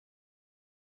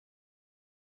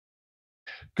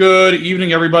Good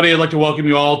evening, everybody. I'd like to welcome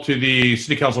you all to the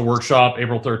City Council Workshop,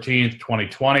 April 13th,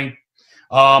 2020.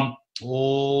 We're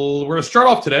going to start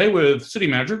off today with City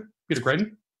Manager Peter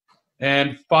Creighton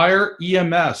and Fire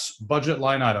EMS budget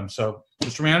line item. So,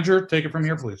 Mr. Manager, take it from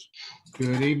here, please.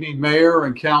 Good evening, Mayor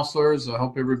and councilors. I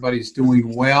hope everybody's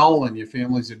doing well and your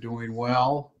families are doing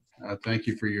well. Thank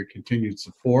you for your continued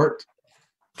support.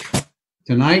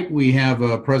 Tonight, we have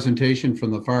a presentation from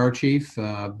the Fire Chief,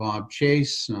 Bob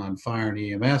Chase, on Fire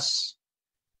and EMS.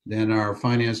 Then our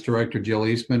Finance Director, Jill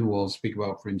Eastman, will speak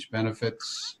about fringe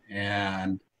benefits.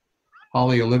 And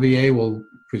Holly Olivier will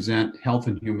present Health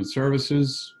and Human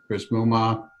Services, Chris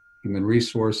Muma, Human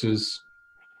Resources,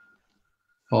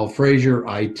 Paul Frazier,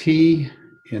 IT,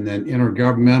 and then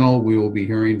Intergovernmental. We will be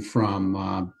hearing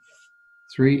from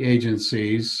three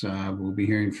agencies. We'll be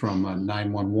hearing from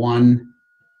 911,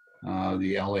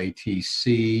 the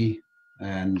LATC,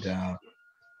 and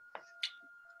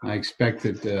I expect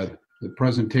that the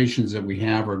presentations that we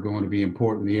have are going to be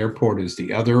important. The airport is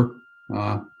the other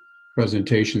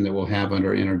presentation that we'll have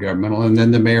under Intergovernmental, and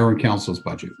then the Mayor and Council's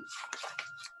budget.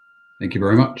 Thank you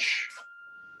very much.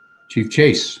 Chief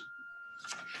Chase.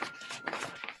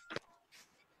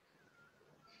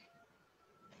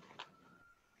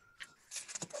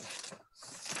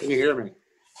 Can you hear me?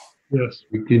 Yes,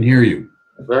 we can hear you.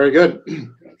 Very good.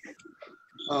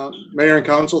 Mayor and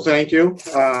Council, thank you.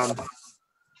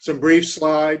 Some brief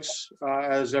slides,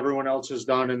 as everyone else has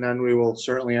done, and then we will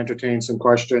certainly entertain some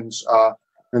questions.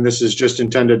 And this is just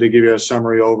intended to give you a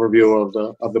summary overview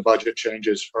of the budget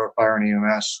changes for Fire and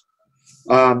EMS.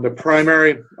 The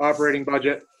primary operating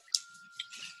budget,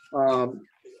 the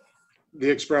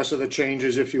express of the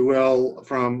changes, if you will,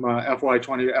 from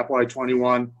FY20 to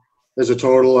FY21. There's a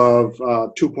total of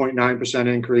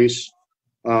 2.9% increase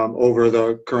over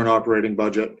the current operating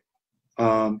budget.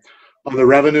 On the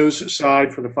revenues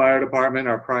side for the fire department,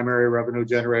 our primary revenue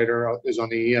generator is on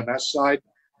the EMS side.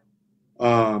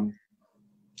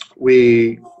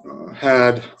 We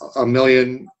had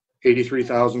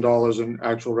 $1,083,000 in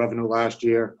actual revenue last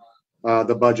year.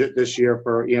 The budget this year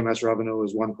for EMS revenue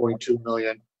is $1.2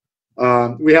 million.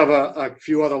 We have a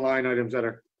few other line items that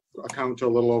account to a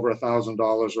little over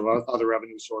 $1,000 of other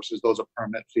revenue sources. Those are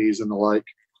permit fees and the like.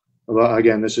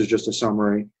 Again, this is just a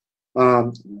summary.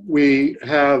 We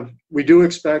do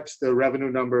expect the revenue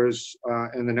numbers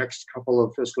in the next couple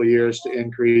of fiscal years to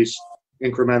increase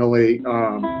incrementally.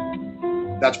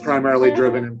 That's primarily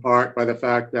driven in part by the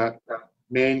fact that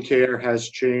Maine Care has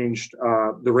changed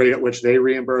the rate at which they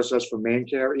reimburse us for Maine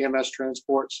Care EMS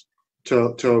transports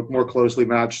to more closely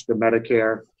match the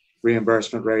Medicare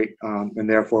reimbursement rate, and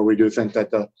therefore we do think that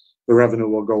the revenue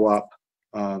will go up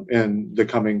in the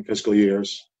coming fiscal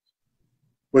years.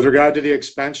 With regard to the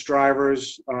expense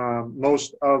drivers,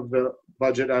 most of the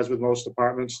budget, as with most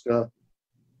departments, the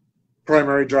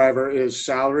primary driver is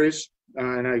salaries,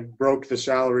 and I broke the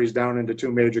salaries down into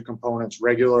two major components: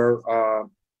 regular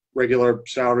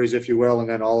salaries, if you will, and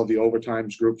then all of the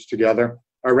overtimes grouped together.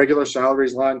 Our regular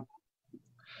salaries line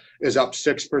is up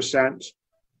 6%.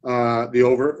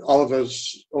 All of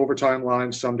those overtime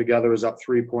lines summed together is up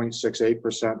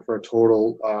 3.68% for a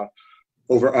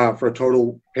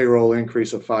total payroll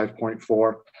increase of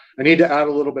 5.4. I need to add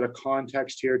a little bit of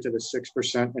context here to the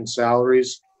 6% in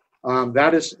salaries.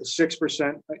 That is a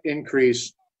 6%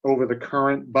 increase over the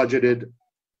current budgeted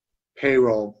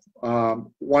payroll.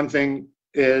 One thing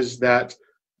is that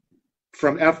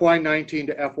from FY19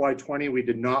 to FY20, we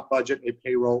did not budget a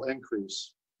payroll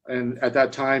increase. And at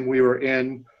that time, we were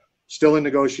still in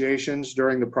negotiations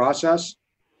during the process.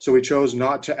 So we chose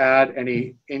not to add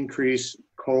any increase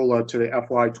COLA to the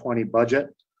FY20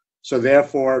 budget. So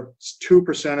therefore,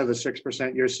 2% of the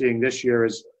 6% you're seeing this year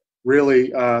is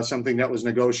really something that was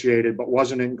negotiated but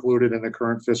wasn't included in the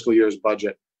current fiscal year's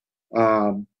budget.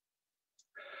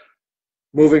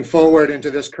 Moving forward into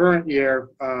this current year,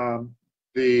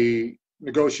 the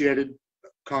negotiated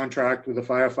contract with the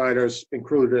firefighters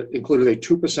included a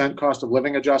 2% cost of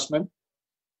living adjustment.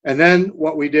 And then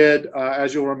what we did,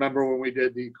 as you'll remember when we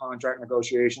did the contract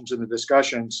negotiations and the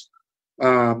discussions,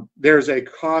 there's a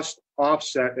cost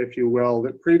offset, if you will,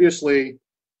 that previously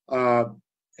in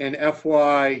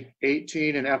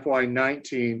FY18 and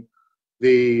FY19,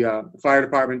 the fire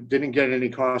department didn't get any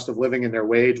cost of living in their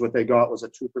wage. What they got was a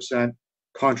 2%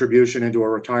 contribution into a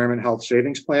retirement health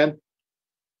savings plan.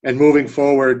 And moving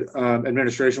forward,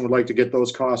 administration would like to get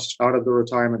those costs out of the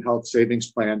retirement health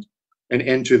savings plan and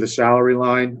into the salary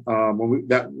line.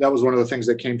 That was one of the things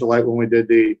that came to light when we did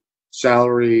the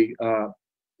salary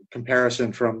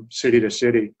comparison from city to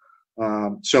city.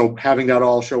 So having that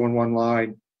all show in one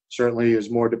line certainly is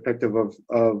more depictive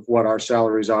of what our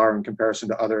salaries are in comparison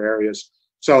to other areas.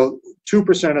 So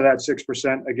 2% of that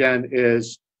 6%, again,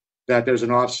 is that there's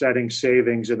an offsetting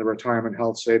savings in the retirement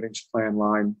health savings plan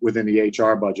line within the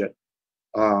HR budget.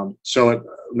 So it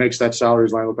makes that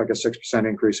salaries line look like a 6%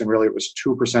 increase, and really it was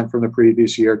 2% from the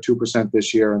previous year, 2%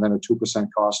 this year, and then a 2%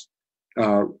 cost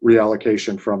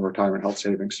reallocation from retirement health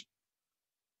savings.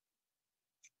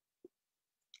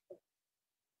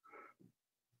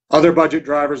 Other budget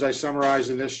drivers I summarized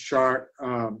in this chart,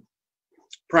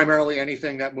 primarily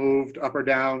anything that moved up or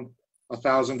down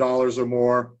 $1,000 or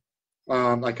more.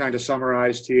 I kind of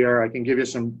summarized here. I can give you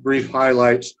some brief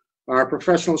highlights. Our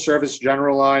professional service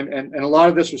general line, and a lot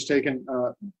of this was taken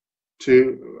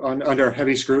under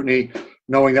heavy scrutiny,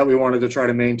 knowing that we wanted to try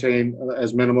to maintain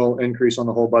as minimal increase on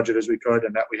the whole budget as we could,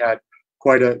 and that we had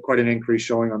quite an increase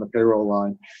showing on the payroll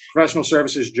line. Professional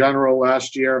services general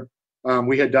last year,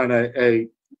 we had done a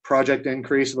project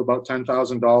increase of about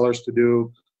 $10,000 to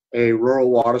do a rural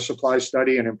water supply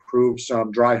study and improve some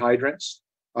dry hydrants.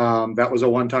 That was a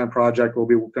one-time project. We'll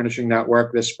be finishing that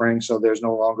work this spring, so there's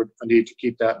no longer a need to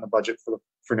keep that in the budget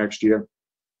for next year.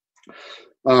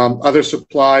 Other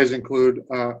supplies include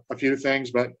a few things,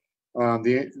 but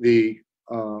the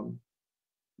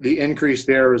increase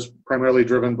there is primarily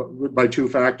driven by two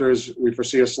factors. We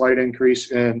foresee a slight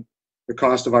increase in the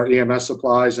cost of our EMS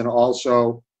supplies, and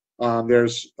also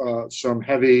there's some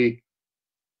heavy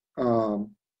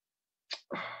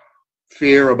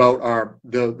fear about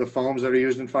the foams that are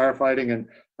used in firefighting, and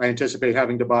I anticipate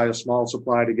having to buy a small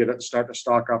supply to start to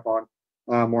stock up on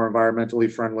more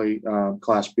environmentally friendly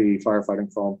Class B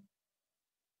firefighting foam.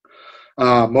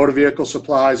 Motor vehicle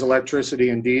supplies, electricity,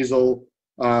 and diesel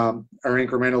are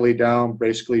incrementally down,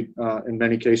 basically in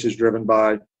many cases driven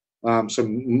by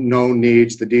some known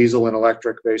needs, the diesel and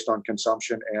electric based on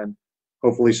consumption, and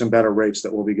hopefully some better rates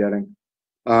that we'll be getting.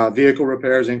 Vehicle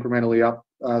repairs incrementally up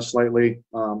slightly.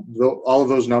 All of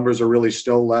those numbers are really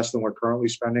still less than we're currently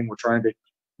spending. We're trying to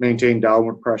maintain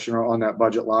downward pressure on that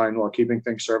budget line while keeping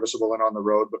things serviceable and on the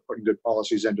road, but putting good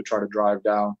policies in to try to drive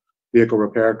down vehicle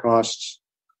repair costs.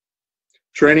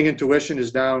 Training and tuition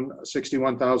is down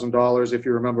 $61,000. If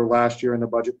you remember last year in the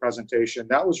budget presentation,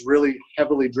 that was really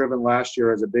heavily driven last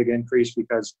year as a big increase,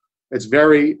 because it's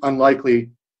very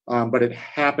unlikely, but it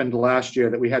happened last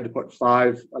year that we had to put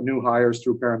 5 new hires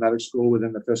through paramedic school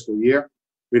within the fiscal year.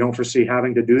 We don't foresee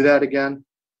having to do that again.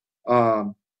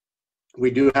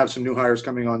 We do have some new hires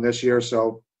coming on this year,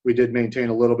 so we did maintain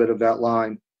a little bit of that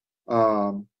line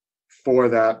for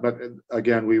that. But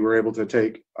again, we were able to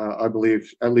take, I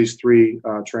believe, at least 3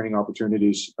 training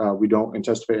opportunities. We don't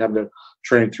anticipate having to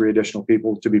train 3 additional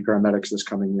people to be paramedics this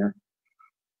coming year.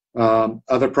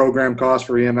 Other program costs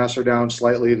for EMS are down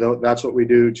slightly, though that's what we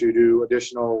do to do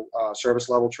additional service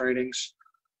level trainings.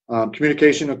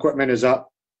 Communication equipment is up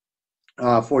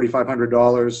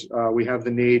 $4,500. We have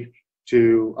the need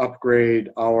to upgrade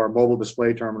our mobile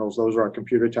display terminals. Those are our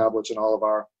computer tablets and all of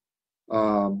our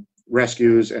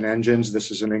rescues and engines.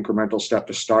 This is an incremental step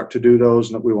to start to do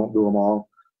those, and we won't do them all.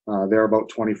 They're about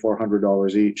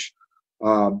 $2,400 each.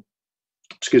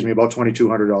 Excuse me, about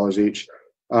 $2,200 each.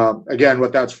 Again,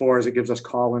 what that's for is it gives us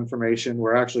call information.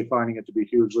 We're actually finding it to be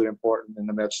hugely important in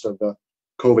the midst of the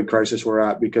COVID crisis we're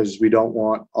at, because we don't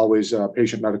want always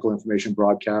patient medical information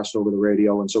broadcast over the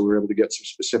radio, and so we're able to get some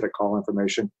specific call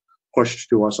information pushed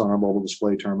to us on our mobile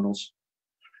display terminals.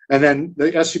 And then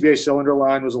the SCBA cylinder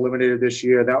line was eliminated this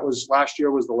year. Last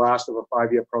year was the last of a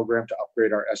 5-year program to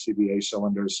upgrade our SCBA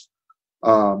cylinders,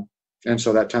 and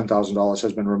so that $10,000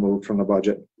 has been removed from the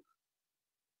budget.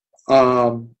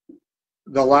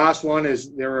 The last one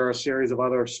is there are a series of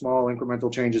other small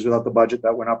incremental changes without the budget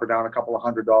that went up or down a couple of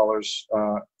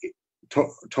 $100,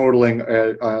 totaling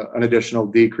an additional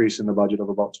decrease in the budget of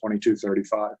about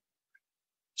 $22.35.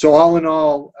 So all in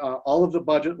all of the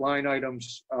budget line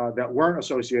items that weren't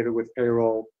associated with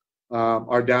payroll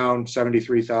are down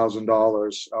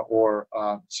 $73,000 or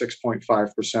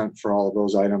 6.5% for all of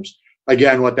those items.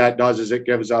 Again, what that does is it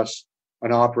gives us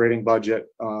an operating budget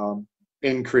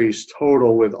increase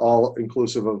total with all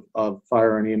inclusive of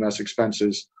fire and EMS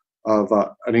expenses of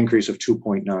an increase of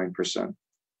 2.9%.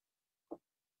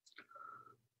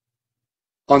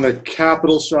 On the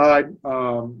capital side,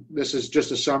 this is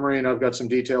just a summary, and I've got some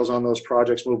details on those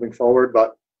projects moving forward,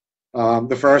 but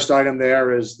the first item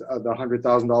there is the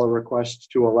 $100,000 request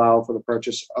to allow for the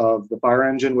purchase of the fire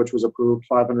engine, which was approved,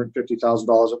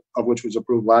 $550,000 of which was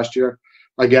approved last year.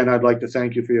 Again, I'd like to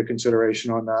thank you for your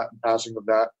consideration on that and passing of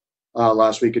that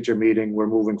last week at your meeting. We're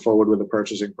moving forward with the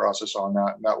purchasing process on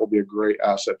that, and that will be a great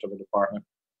asset to the department.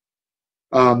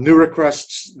 New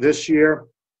requests this year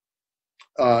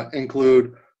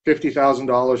include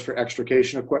 $50,000 for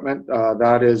extrication equipment.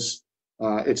 That is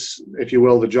It's, if you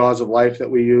will, the jaws of life that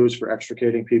we use for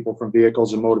extricating people from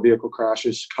vehicles and motor vehicle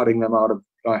crashes, cutting them out of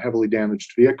heavily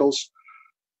damaged vehicles.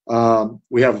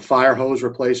 We have a fire hose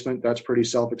replacement. That's pretty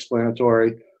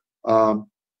self-explanatory.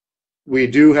 We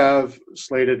do have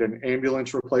slated an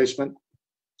ambulance replacement.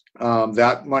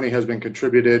 That money has been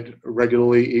contributed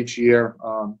regularly each year.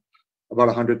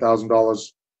 About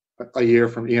 $100,000 a year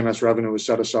from EMS revenue is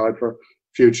set aside for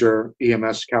future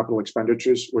EMS capital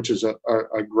expenditures, which is a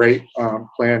great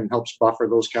plan and helps buffer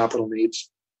those capital needs.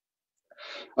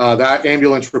 That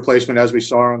ambulance replacement, as we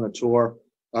saw on the tour,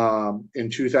 in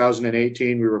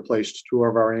 2018, we replaced 2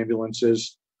 of our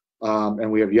ambulances,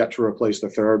 and we have yet to replace the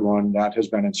 3rd one that has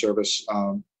been in service,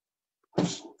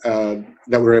 that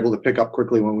we were able to pick up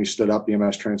quickly when we stood up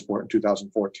EMS transport in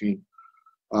 2014.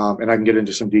 And I can get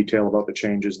into some detail about the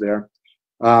changes there.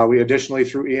 We additionally,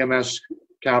 through EMS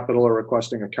capital, are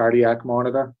requesting a cardiac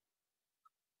monitor,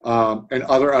 and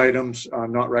other items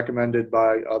not recommended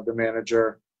by the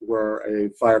manager were a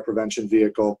fire prevention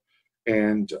vehicle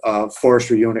and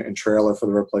forestry unit and trailer for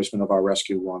the replacement of our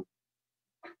Rescue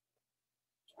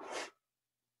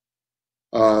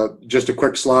 1. Just a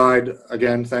quick slide.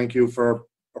 Again, thank you for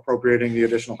appropriating the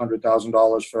additional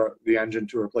 $100,000 for the engine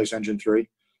to replace engine 3.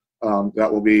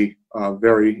 That will be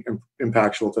very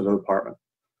impactful to the department.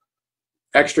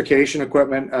 Extrication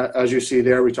equipment, as you see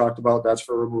there, we talked about, that's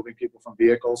for removing people from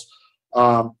vehicles.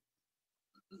 The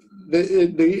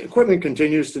equipment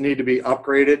continues to need to be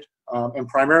upgraded, and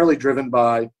primarily driven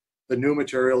by the new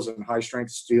materials and high-strength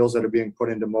steels that are being put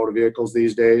into motor vehicles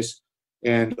these days.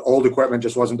 And old equipment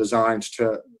just wasn't designed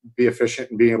to be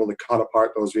efficient in being able to cut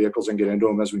apart those vehicles and get into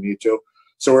them as we need to.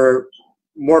 So we're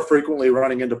more frequently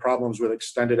running into problems with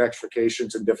extended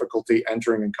extrications and difficulty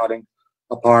entering and cutting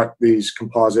apart these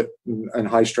composite and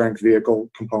high-strength vehicle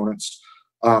components.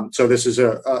 So this is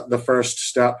the first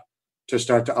step to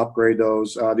start to upgrade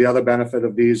those. The other benefit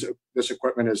of this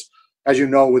equipment is, as you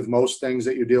know, with most things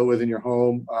that you deal with in your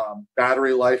home,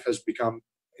 battery life has become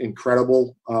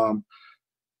incredible. 10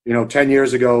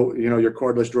 years ago, your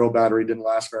cordless drill battery didn't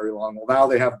last very long. Well, now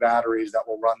they have batteries that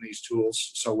will run these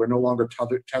tools. So we're no longer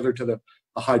tethered to the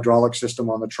hydraulic system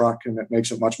on the truck, and it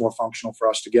makes it much more functional for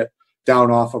us to get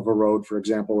down off of a road, for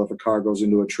example, if a car goes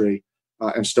into a tree,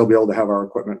 and still be able to have our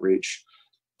equipment reach.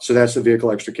 So that's the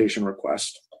vehicle extrication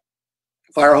request.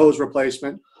 Fire hose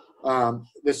replacement.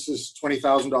 This is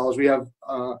 $20,000. We have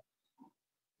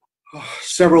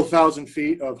several thousand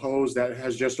feet of hose that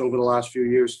has just over the last few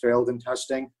years failed in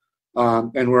testing.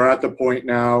 And we're at the point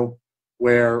now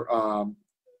where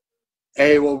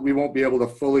we won't be able to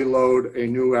fully load a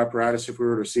new apparatus if we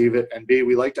were to receive it. And B,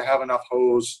 we like to have enough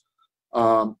hose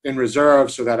in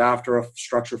reserve so that after a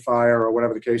structure fire or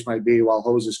whatever the case might be, while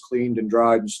hose is cleaned and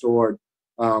dried and stored,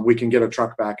 we can get a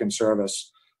truck back in service.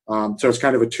 So it's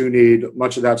kind of a two-need.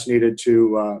 Much of that's needed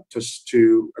to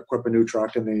equip a new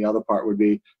truck, and the other part would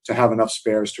be to have enough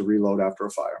spares to reload after a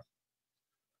fire.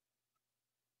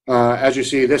 As you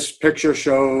see, this picture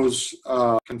shows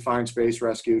confined space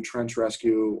rescue, trench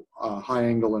rescue, high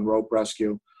angle and rope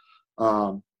rescue.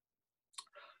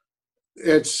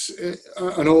 It's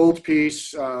an old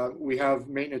piece. We have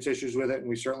maintenance issues with it, and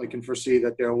we certainly can foresee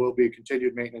that there will be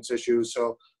continued maintenance issues.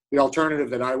 So the alternative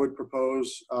that I would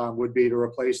propose would be to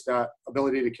replace that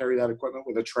ability to carry that equipment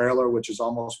with a trailer, which is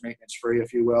almost maintenance-free,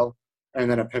 if you will,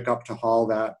 and then a pickup to haul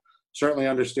that. Certainly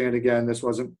understand, again, this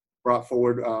wasn't brought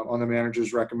forward on the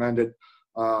manager's recommended,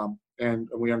 and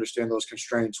we understand those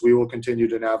constraints. We will continue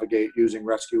to navigate using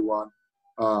Rescue 1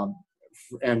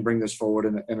 and bring this forward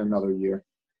in another year.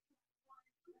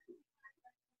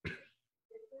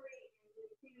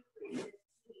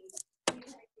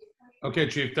 Okay,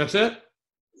 Chief, that's it?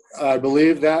 I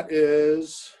believe that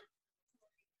is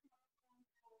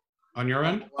on your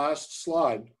end. Last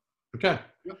slide. Okay.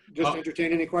 Yep. Just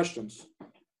entertain any questions.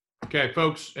 Okay,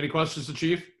 folks, any questions to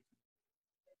Chief?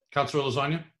 Councilor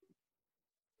Lasagna?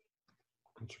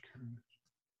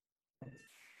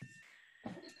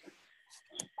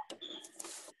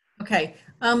 Okay.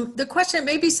 The question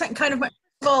may be some kind of,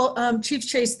 well, Chief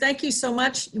Chase, thank you so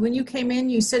much. When you came in,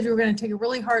 you said you were going to take a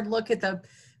really hard look at the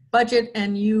budget,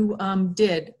 and you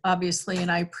did, obviously, and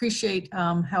I appreciate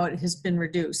how it has been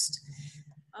reduced.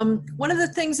 One of the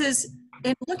things is,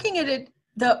 in looking at it,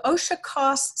 the OSHA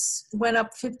costs went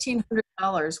up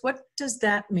 $1,500. What does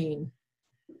that mean?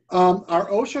 Our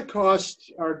OSHA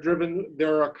costs are driven,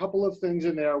 there are a couple of things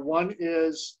in there. One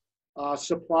is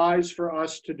supplies for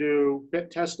us to do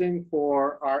fit testing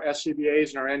for our SCBAs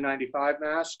and our N95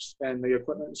 masks and the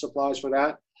equipment and supplies for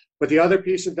that. But the other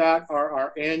piece of that are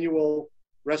our annual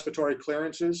respiratory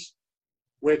clearances,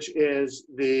 which is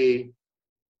the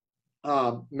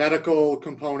medical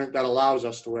component that allows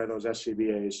us to wear those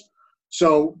SCBAs.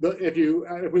 So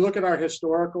if we look at our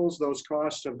historicals, those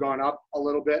costs have gone up a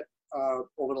little bit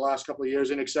over the last couple of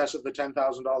years, in excess of the $10,000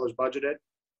 budgeted.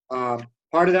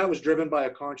 Part of that was driven by a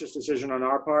conscious decision on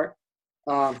our part.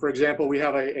 For example, we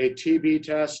have a TB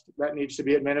test that needs to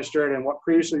be administered, and what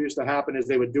previously used to happen is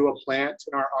they would do a plant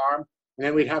in our arm, and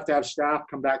then we'd have to have staff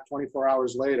come back 24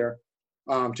 hours later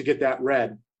to get that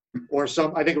read, or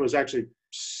I think it was actually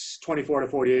 24 to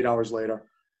 48 hours later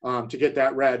to get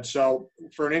that read. So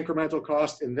for an incremental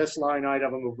cost in this line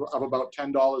item of about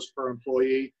 $10 per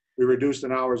employee, we reduced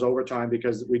an hour's overtime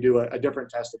because we do a different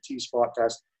test, a T-spot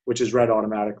test, which is read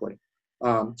automatically.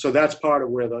 So that's part of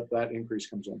where that increase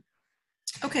comes in.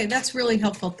 Okay, that's really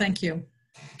helpful. Thank you.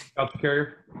 Dr.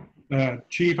 Carrier?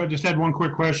 Chief, I just had one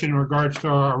quick question in regards to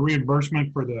our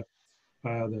reimbursement for the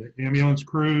ambulance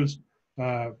crews.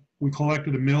 We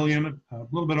collected a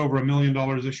little bit over $1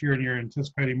 million this year, and you're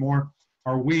anticipating more.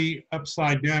 Are we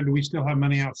upside down? Do we still have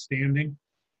money outstanding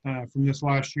from this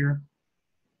last year?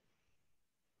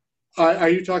 Are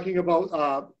you talking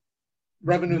about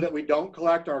revenue that we don't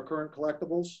collect, our current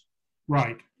collectibles?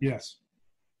 Right, yes.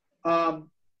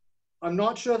 I'm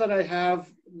not sure that I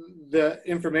have the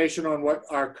information on what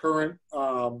our current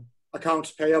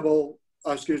accounts receivable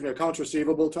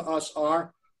to us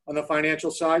are on the financial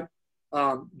side.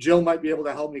 Jill might be able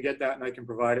to help me get that, and I can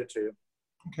provide it to you.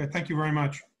 Okay, thank you very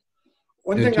much.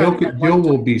 Jill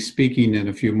will be speaking in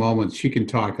a few moments. She can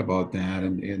talk about that,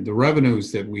 and the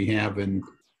revenues that we have in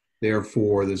there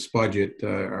for this budget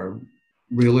are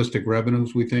realistic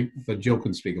revenues, we think, but Jill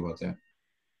can speak about that.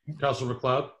 Councilor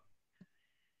McLeod?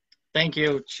 Thank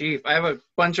you, Chief. I have a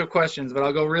bunch of questions, but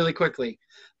I'll go really quickly.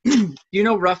 Do you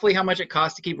know roughly how much it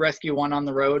costs to keep Rescue 1 on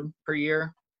the road per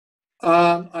year?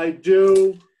 I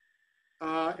do.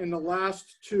 In the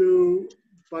last 2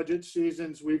 budget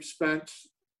seasons, we've spent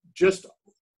just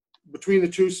between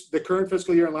the current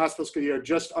fiscal year and last fiscal year,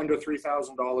 just under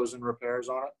 $3,000 in repairs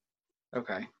on it.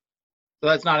 Okay. So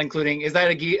that's not including, is that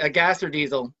a gas or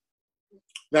diesel?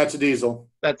 That's a diesel.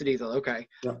 That's a diesel, okay.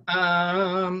 Yeah.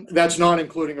 That's not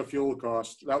including a fuel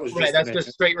cost. That was just right, that's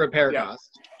just straight repair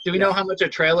cost. Do we know how much a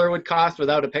trailer would cost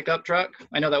without a pickup truck?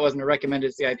 I know that wasn't a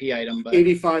recommended CIP item, but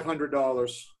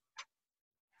 $8,500.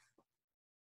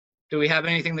 do we have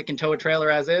anything that can tow a trailer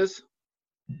as is?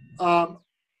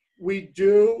 We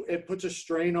do. It puts a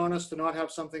strain on us to not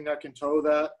have something that can tow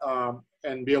that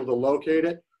and be able to locate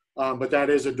it, but that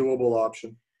is a doable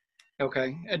option.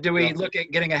 Okay. Do we look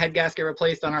at getting a head gasket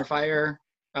replaced on our fire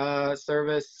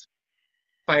service?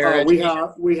 We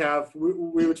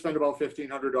would spend about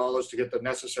 $1,500 to get the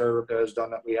necessary repairs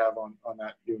done that we have on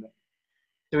that unit.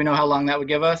 Do we know how long that would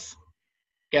give us?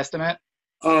 Guesstimate?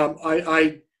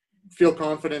 I feel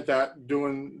confident that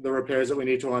doing the repairs that we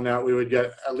need to on that, we would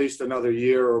get at least another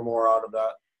year or more out of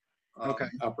that.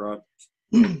 Apparatus.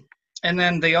 And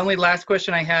then the only last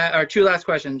question I had, or 2 last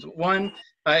questions. One,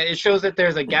 it shows that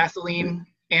there's a gasoline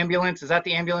ambulance. Is that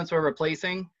the ambulance we're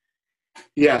replacing?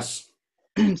 Yes.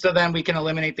 So then we can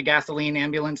eliminate the gasoline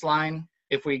ambulance line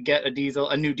if we get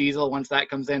a new diesel. Once that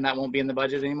comes in, that won't be in the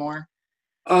budget anymore.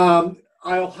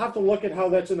 I'll have to look at how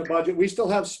that's in the budget. We still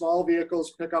have small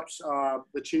vehicles, pickups,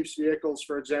 the Chief's vehicles,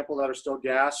 for example, that are still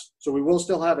gas. So we will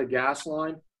still have a gas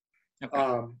line.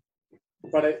 Okay.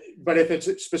 But if it's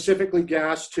specifically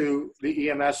gas to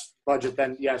the EMS budget,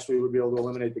 then yes, we would be able to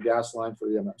eliminate the gas line for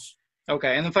EMS.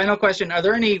 Okay. And the final question, are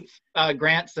there any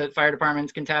grants that fire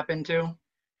departments can tap into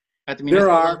at the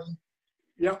municipal level?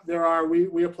 There are. Yep, there are.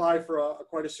 We apply for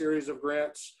quite a series of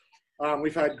grants.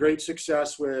 We've had great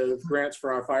success with grants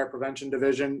for our fire prevention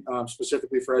division,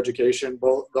 specifically for education,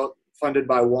 both funded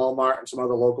by Walmart and some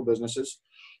other local businesses.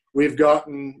 We've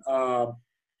gotten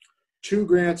 2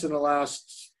 grants in the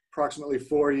last approximately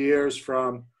 4 years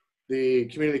from the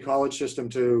community college system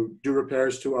to do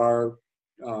repairs to our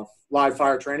live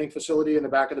fire training facility in the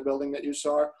back of the building that you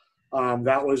saw.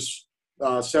 That was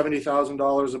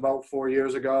 $70,000 about 4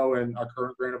 years ago, and a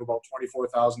current grant of about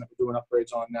 $24,000 that we're doing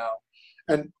upgrades on now.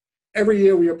 And every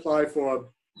year we apply for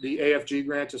the AFG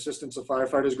grants, Assistance of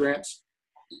Firefighters grants.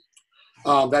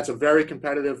 That's a very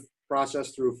competitive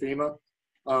process through FEMA,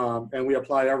 and we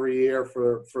apply every year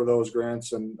for those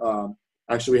grants. And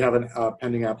actually, we have a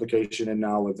pending application in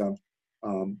now with them.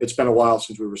 It's been a while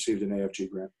since we received an AFG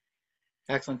grant.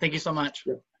 Excellent. Thank you so much.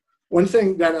 Yeah. One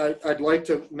thing that I'd like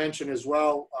to mention as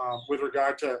well with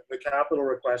regard to the capital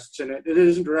requests, and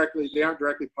they aren't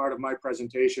directly part of my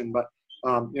presentation, but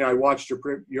I watched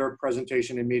your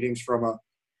presentation in meetings from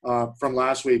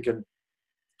last week, and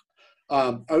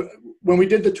when we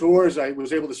did the tours, I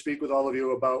was able to speak with all of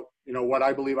you about what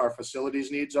I believe our facilities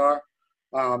needs are.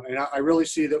 And I really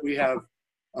see that we have,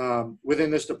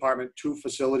 within this department, two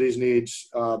facilities needs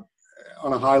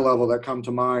on a high level that come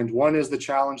to mind. One is the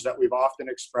challenge that we've often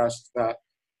expressed that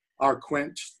our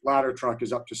Quint ladder truck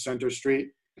is up to Center Street,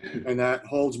 and that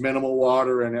holds minimal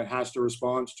water, and it has to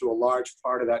respond to a large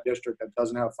part of that district that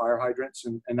doesn't have fire hydrants,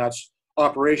 and that's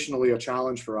operationally a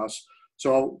challenge for us.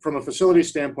 So from a facility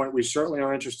standpoint, we certainly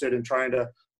are interested in trying to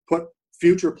put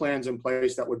future plans in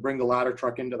place that would bring the ladder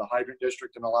truck into the hydrant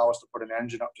district and allow us to put an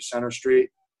engine up to Center Street.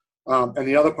 And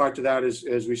the other part to that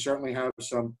is we certainly have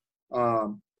some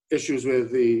issues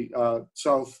with the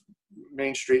South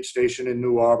Main Street station in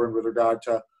New Auburn with regard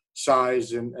to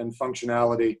size and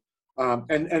functionality.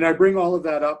 And I bring all of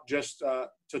that up just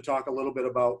to talk a little bit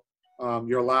about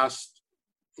your last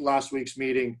week's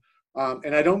meeting.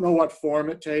 And I don't know what form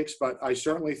it takes, but I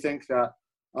certainly think that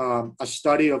a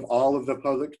study of all of the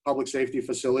public safety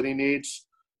facility needs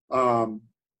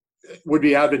would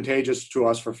be advantageous to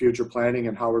us for future planning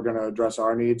and how we're going to address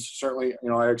our needs. Certainly,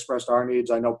 I expressed our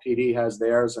needs. I know PD has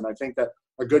theirs, and I think that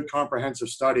a good comprehensive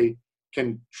study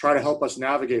can try to help us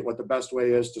navigate what the best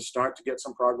way is to start to get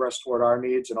some progress toward our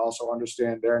needs and also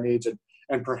understand their needs.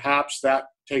 And perhaps that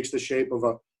takes the shape of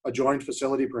a joint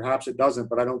facility. Perhaps it doesn't,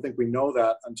 but I don't think we know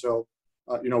that until,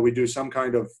 we do some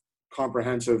kind of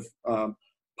comprehensive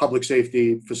public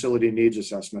safety facility needs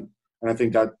assessment. And I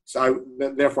think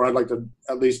therefore I'd like to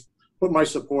at least put my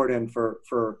support in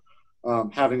for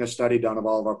having a study done of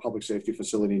all of our public safety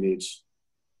facility needs.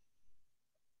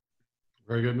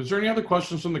 Very good. Is there any other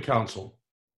questions from the council?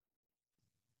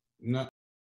 No.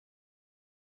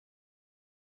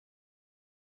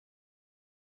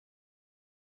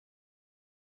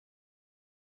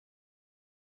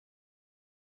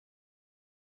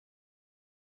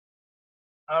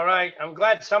 All right, I'm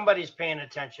glad somebody's paying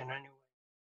attention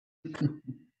anyway.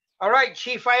 All right,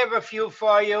 Chief, I have a few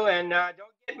for you, and don't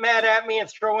get mad at me and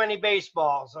throw any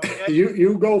baseballs, okay?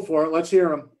 You go for it. Let's hear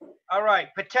them. All right,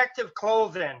 protective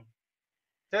clothing,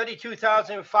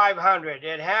 $32,500.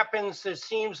 It happens, it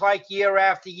seems like year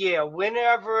after year.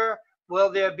 Whenever will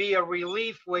there be a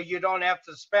relief where you don't have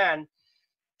to spend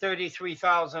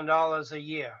 $33,000 a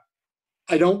year?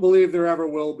 I don't believe there ever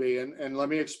will be, and let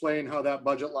me explain how that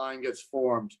budget line gets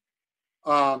formed.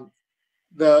 The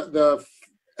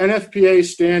NFPA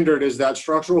standard is that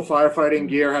structural firefighting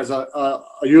gear has a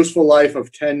useful life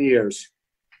of 10 years.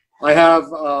 I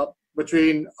have,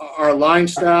 between our line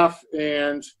staff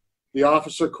and the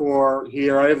officer corps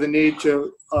here, I have the need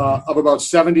of about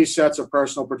 70 sets of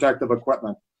personal protective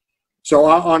equipment. So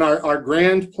on our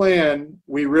grand plan,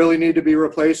 we really need to be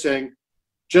replacing,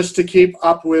 just to keep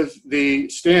up with the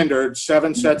standard,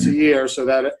 7 sets a year, so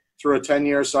that through a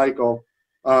 10-year cycle,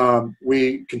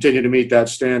 we continue to meet that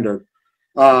standard.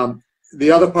 The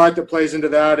other part that plays into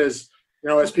that is,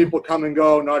 as people come and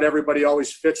go, not everybody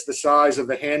always fits the size of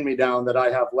the hand-me-down that I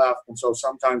have left, and so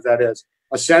sometimes that is.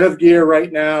 A set of gear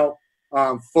right now,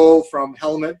 full from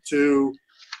helmet to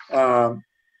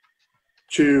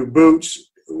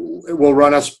boots, will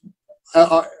run us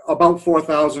about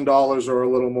 $4,000 or a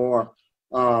little more.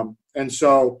 And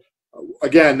so,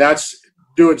 again, that's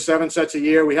doing 7 sets a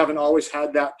year. We haven't always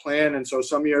had that plan, and so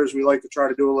some years we like to try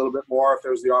to do a little bit more if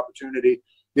there's the opportunity.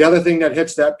 The other thing that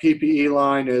hits that PPE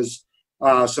line is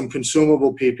some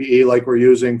consumable PPE, like we're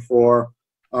using for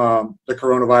the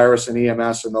coronavirus and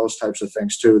EMS and those types of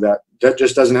things too. That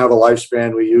just doesn't have a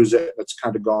lifespan. We use it; it's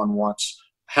kind of gone once.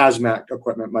 Hazmat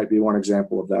equipment might be one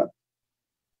example of that.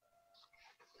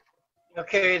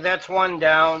 Okay, that's one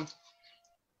down.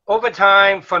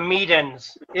 Overtime for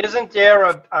meetings. Isn't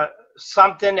there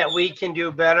something that we can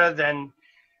do better than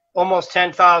almost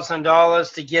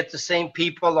 $10,000 to get the same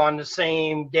people on the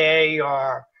same day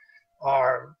or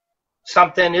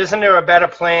something? Isn't there a better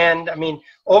plan? I mean,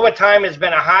 overtime has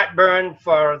been a heartburn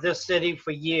for this city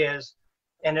for years,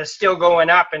 and it's still going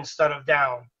up instead of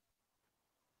down.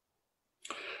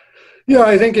 Yeah,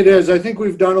 I think it is. I think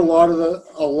we've done a lot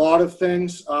of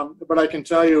things, but I can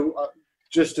tell you,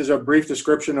 just as a brief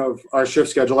description of our shift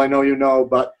schedule, I know you know,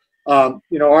 but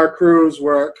our crews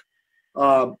work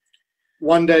 1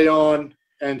 day on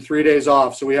and 3 days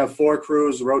off. So we have 4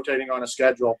 crews rotating on a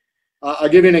schedule. I'll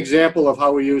give you an example of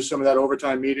how we use some of that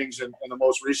overtime meetings in the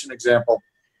most recent example.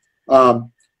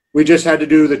 We just had to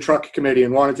do the truck committee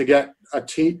and wanted to get a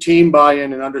team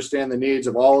buy-in and understand the needs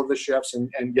of all of the shifts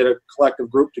and get a collective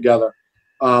group together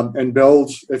and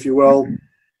build, if you will,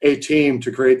 a team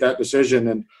to create that decision.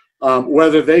 And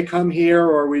whether they come here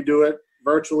or we do it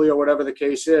virtually or whatever the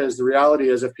case is, the reality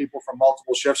is if people from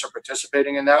multiple shifts are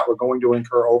participating in that, we're going to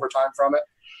incur overtime from it.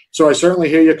 So I certainly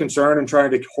hear your concern and trying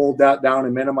to hold that down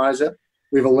and minimize it.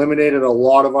 We've eliminated a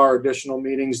lot of our additional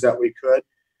meetings that we could.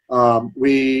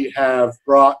 We have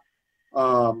brought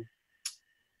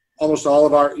almost all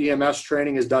of our EMS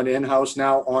training is done in-house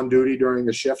now on duty during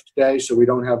the shift day, so we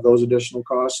don't have those additional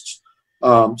costs.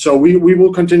 So we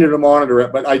will continue to monitor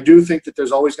it, but I do think that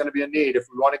there's always going to be a need if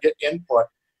we want to get input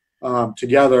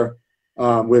together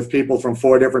with people from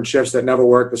 4 different shifts that never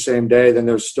work the same day, then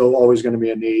there's still always going to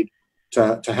be a need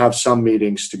to have some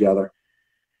meetings together.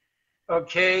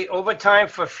 Okay, overtime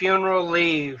for funeral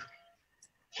leave.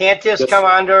 Can't this Yes. come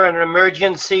under an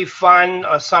emergency fund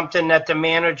or something that the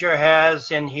manager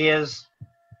has in his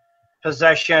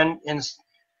possession? And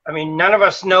I mean, none of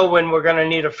us know when we're going to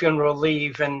need a funeral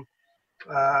leave, and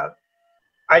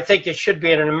I think it should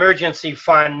be in an emergency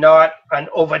fund, not an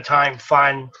overtime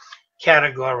fund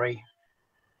category.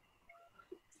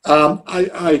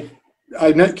 I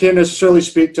can't necessarily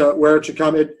speak to where it should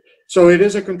come. So it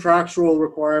is a contractual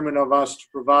requirement of us to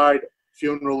provide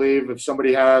funeral leave if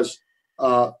somebody has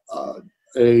a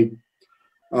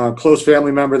close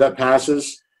family member that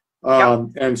passes.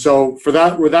 And so with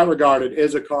that regard, it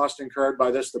is a cost incurred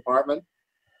by this department.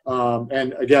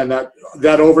 And again,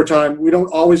 that overtime, we don't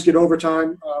always get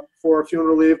overtime for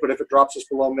funeral leave, but if it drops us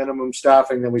below minimum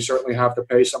staffing, then we certainly have to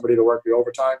pay somebody to work the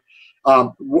overtime.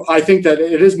 I think that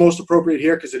it is most appropriate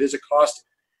here because it is a cost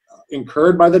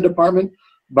incurred by the department,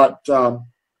 but I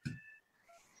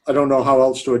don't know how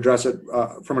else to address it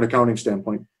from an accounting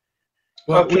standpoint.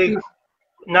 Well, Okay,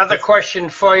 another question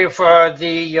for you for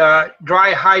the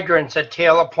dry hydrants at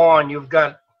Taylor Pond. You've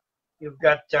got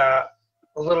a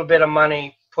little bit of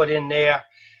money put in there.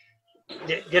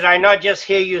 Did I not just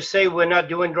hear you say we're not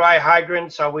doing dry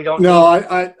hydrants, or we don't? No,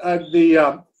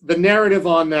 the narrative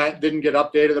on that didn't get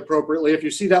updated appropriately. If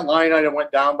you see that line item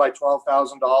went down by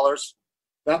 $12,000,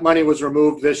 that money was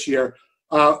removed this year.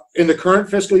 In the current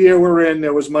fiscal year we're in,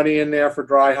 there was money in there for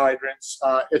dry hydrants.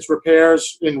 It's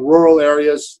repairs in rural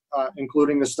areas,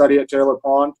 including the study at Taylor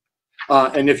Pond.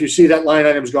 And if you see that line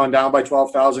item's gone down by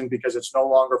 $12,000 because it's no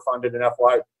longer funded in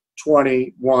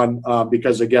FY21,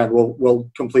 because again, we'll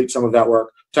complete some of that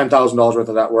work, $10,000 worth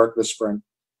of that work this spring.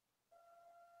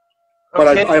 But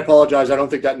Okay. I apologize. I don't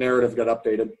think that narrative got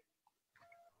updated.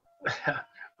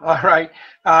 All right.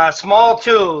 Small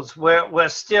tools. We're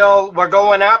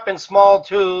going up in small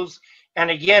tools, and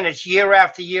again, it's year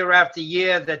after year after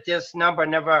year that this number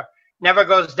never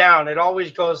goes down. It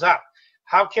always goes up.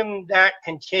 How can that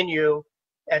continue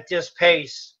at this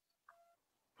pace?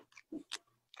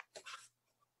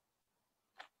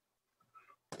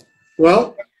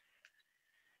 Well,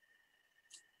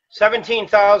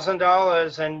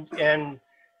 $17,000, and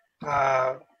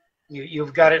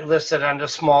you've got it listed under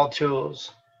small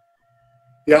tools.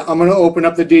 yeah, I'm going to open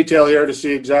up the detail here to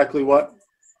see exactly what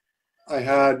I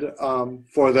had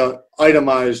for the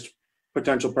itemized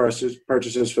potential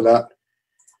purchases for that.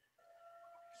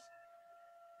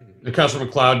 Councilor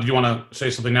McLeod, do you want to say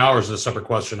something now, or is it a separate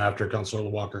question after Councilor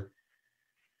Walker?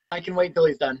 I can wait till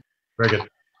he's done. Very good.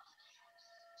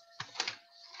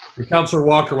 Councilor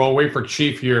Walker, while we wait for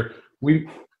Chief here,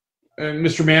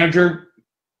 Mr. Manager,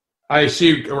 I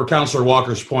see where Councilor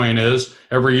Walker's point is.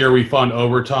 Every year we fund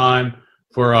overtime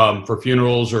for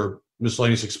funerals or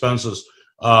miscellaneous expenses.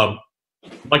 I'd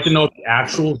like to know what the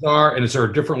actuals are, and is there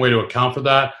a different way to account for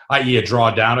that, i.e. a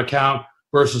drawdown account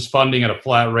versus funding at a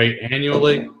flat rate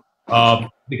annually?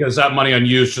 Because that money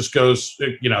unused just goes,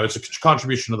 it's a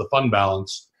contribution to the fund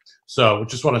balance. So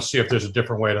just want to see if there's a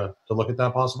different way to look at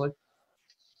that possibly,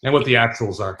 and what the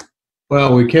actuals are.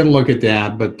 Well, we can look at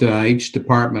that, but each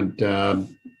department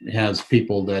has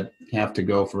people that have to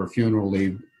go for a funeral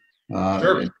leave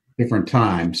Sure. at different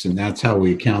times, and that's how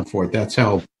we account for it. That's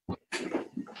how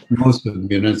most of the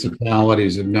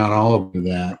municipalities, if not all of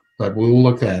that, but we will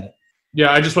look at it.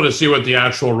 Yeah, I just want to see what the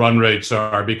actual run rates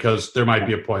are, because there might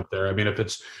be a point there. I mean, if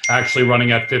it's actually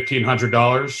running at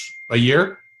 $1,500 a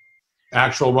year,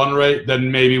 actual run rate,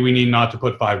 then maybe we need not to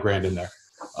put $5,000 in there.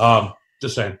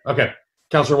 Just saying. Okay,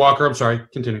 Councilor Walker, I'm sorry.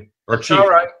 Continue. Or Chief. All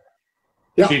right.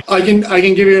 Yeah, Chief. I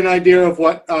can give you an idea of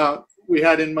what we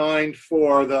had in mind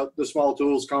for the small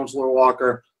tools, Councilor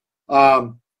Walker.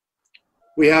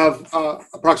 We have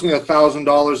approximately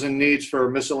 $1,000 in needs for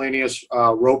miscellaneous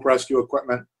rope rescue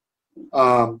equipment.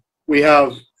 We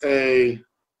have 2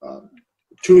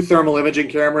 thermal imaging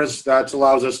cameras that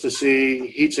allows us to see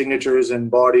heat signatures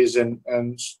and bodies and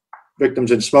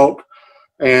victims in smoke.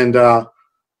 And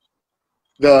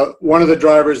one of the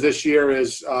drivers this year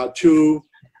is 2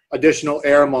 additional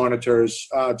air monitors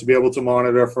to be able to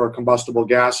monitor for combustible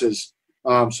gases,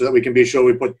 so that we can be sure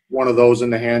we put one of those in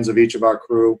the hands of each of our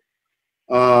crew.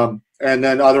 And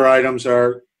then other items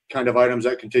are kind of items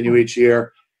that continue each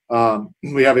year.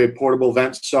 We have a portable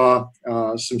vent saw,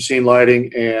 some scene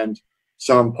lighting, and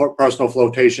some personal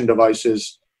flotation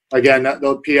devices. Again,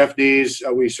 those PFDs,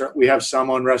 we have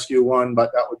some on Rescue One,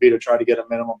 but that would be to try to get a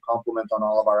minimum complement on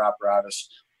all of our apparatus.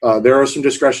 There are some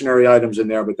discretionary items in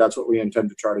there, but that's what we intend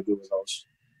to try to do with those.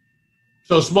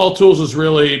 So small tools is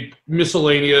really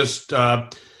miscellaneous,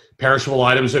 perishable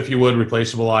items, if you would,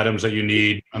 replaceable items that you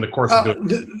need on the course of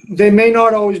doing. They may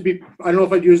not always be, I don't know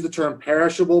if I'd use the term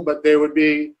perishable, but they would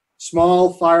be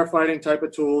small firefighting type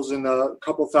of tools in the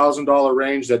couple $1,000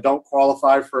 range that don't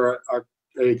qualify for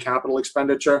a capital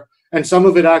expenditure. And some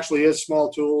of it actually is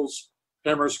small tools,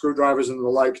 hammers, screwdrivers, and the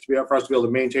like for us to be able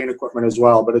to maintain equipment as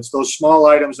well. But it's those small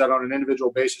items that on an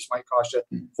individual basis might cost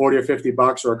you $40 or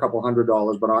 $50 or a couple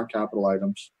 $100, but aren't capital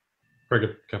items. Very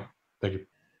good. Okay. Thank you.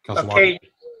 Councilor Okay,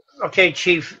 okay,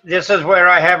 Chief. This is where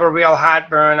I have a real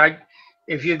heartburn.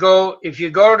 If you go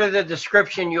to the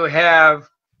description you have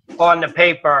on the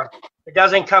paper, it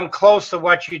doesn't come close to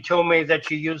what you told me that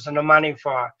you're using the money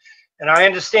for. And I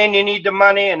understand you need the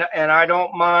money, and I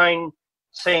don't mind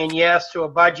saying yes to a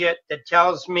budget that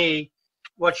tells me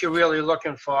what you're really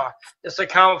looking for. This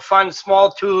account funds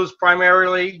small tools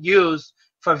primarily used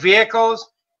for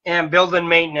vehicles and building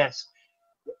maintenance.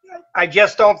 I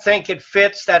just don't think it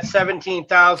fits that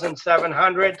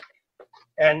 17,700,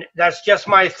 and that's just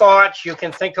my thoughts. You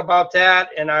can think about that,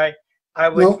 and I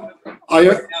would. No,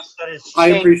 I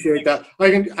appreciate that. I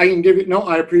can give you, no,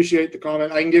 I appreciate the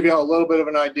comment. I can give you a little bit of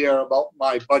an idea about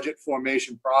my budget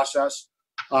formation process.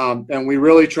 And we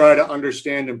really try to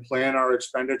understand and plan our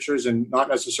expenditures and not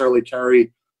necessarily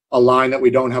carry a line that we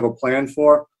don't have a plan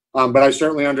for. But I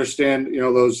certainly understand, you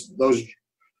know,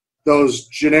 those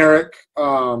generic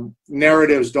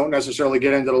narratives don't necessarily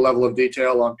get into the level of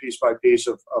detail on piece by piece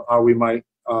of how we might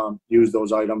use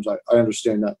those items. I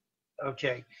understand that.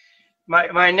 Okay.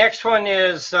 My next one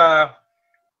is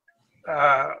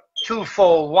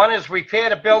twofold. One is repair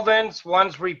to buildings,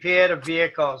 one's repair to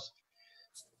vehicles.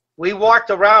 We walked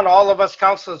around, all of us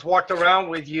councilors walked around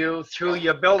with you through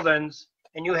your buildings,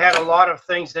 and you had a lot of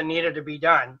things that needed to be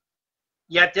done.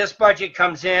 Yet this budget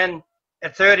comes in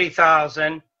at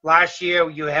 30,000. Last year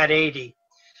you had 80.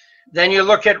 Then you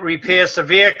look at repairs to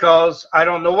vehicles. I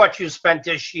don't know what you spent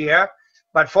this year,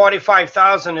 but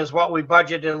 45,000 is what we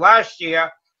budgeted last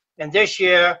year. And this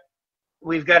year,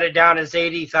 we've got it down as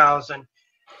 80,000.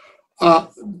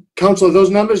 Councilor, those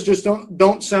numbers just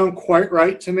don't sound quite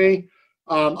right to me.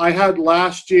 I had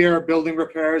last year building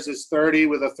repairs as 30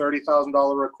 with a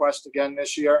 $30,000 request again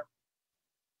this year.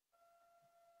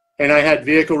 And I had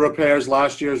vehicle repairs,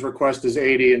 last year's request is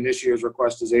 80 and this year's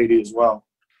request is 80 as well.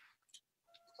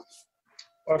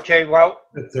 Okay, well,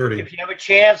 at 30. If you have a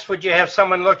chance, would you have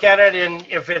someone look at it? And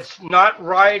if it's not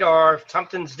right or if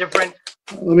something's different,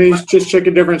 Let me just check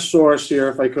a different source here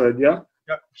if I could, yeah?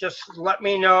 just let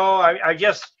me know.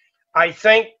 I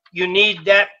think you need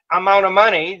that amount of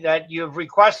money that you've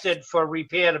requested for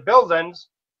repair to buildings.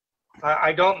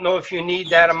 I don't know if you need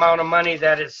that amount of money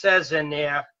that it says in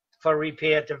there for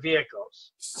repair to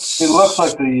vehicles. It looks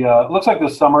like the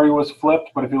summary was flipped,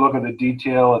 but if you look at the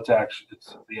detail, it's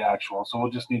the actual. So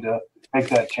we'll just need to make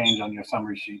that change on your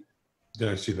summary sheet.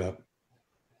 Yeah, I see that.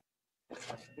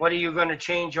 What are you going to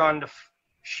change on the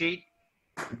sheet?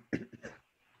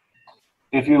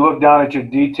 If you look down at your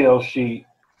detail sheet,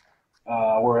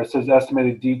 where it says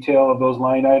estimated detail of those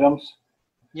line items,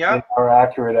 Yeah. they are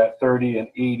accurate at 30 and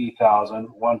 80,000.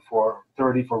 One for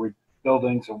 30 for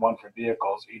buildings and one for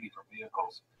vehicles, 80 for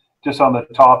vehicles. Just on the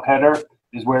top header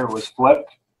is where it was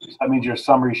flipped. That means your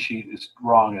summary sheet is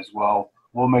wrong as well.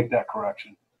 We'll make that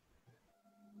correction.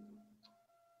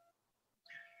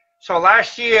 So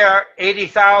last year,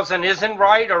 80,000 isn't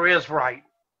right or is right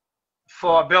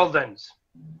for buildings?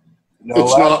 No,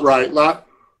 It's not right.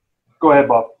 Go ahead,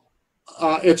 Bob.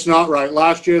 It's not right.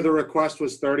 Last year, the request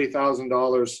was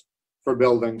 $30,000 for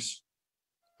buildings,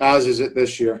 as is it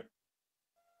this year.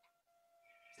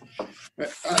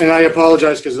 And I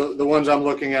apologize because the ones I'm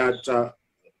looking at,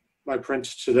 my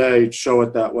prints today show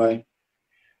it that way.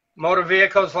 Motor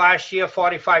vehicles last year,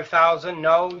 45,000.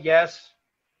 No, yes.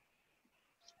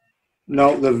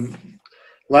 No,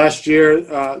 last year,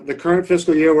 the current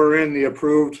fiscal year we're in, the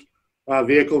approved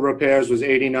vehicle repairs was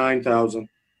 89,000.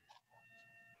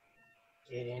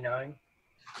 89.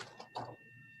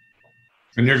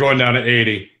 And you're going down to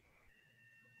 80.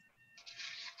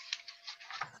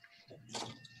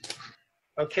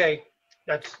 Okay,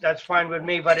 that's fine with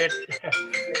me, but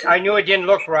I knew it didn't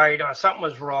look right or something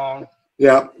was wrong.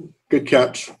 Yeah, good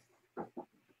catch.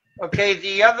 Okay,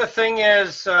 the other thing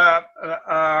is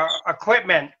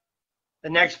equipment. The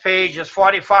next page is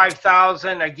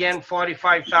 45,000, again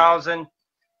 45,000,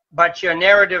 but your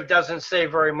narrative doesn't say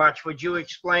very much. Would you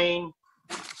explain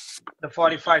the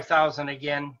 45,000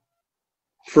 again?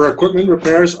 For equipment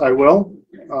repairs, I will.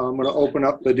 I'm going to open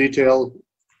up the detail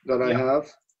that I Yeah.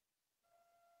 have.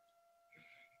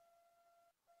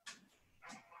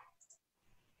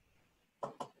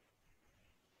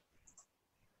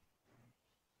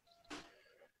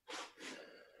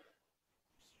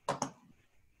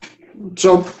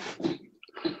 So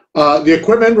the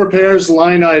equipment repairs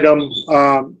line item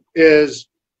is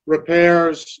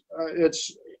repairs.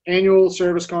 It's annual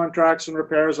service contracts and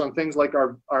repairs on things like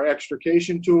our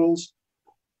extrication tools.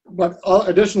 But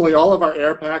additionally, all of our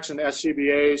air packs and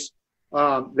SCBAs,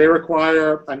 they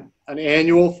require an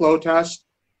annual flow test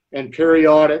and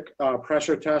periodic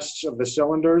pressure tests of the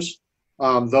cylinders.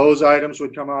 Those items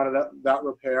would come out of that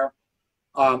repair.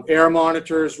 Air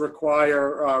monitors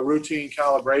require routine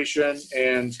calibration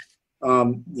and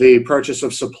the purchase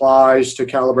of supplies to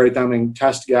calibrate them and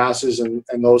test gases and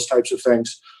those types of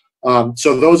things.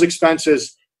 So those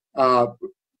expenses,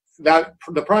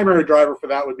 the primary driver for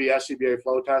that would be SCBA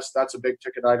flow test. That's a big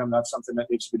ticket item. That's something that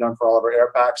needs to be done for all of our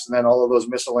air packs. And then all of those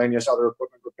miscellaneous other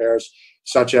equipment repairs,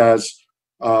 such as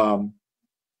our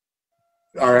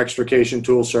extrication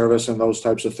tool service and those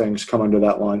types of things come under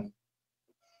that line.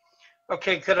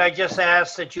 Okay, could I just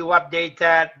ask that you update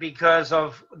that because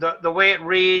of the way it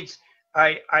reads,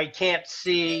 I can't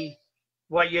see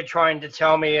what you're trying to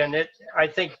tell me, and I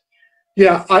think.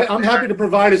 Yeah, I'm happy to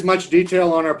provide as much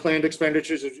detail on our planned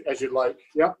expenditures as you'd like.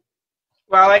 Yeah.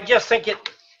 Well, I just think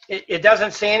it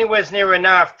doesn't say anywhere near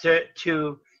enough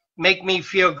to make me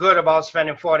feel good about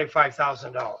spending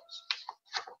 $45,000.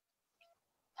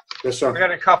 Yes, sir. I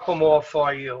got a couple more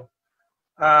for you.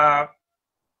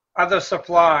 Other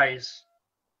supplies.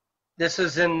 This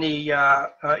is in the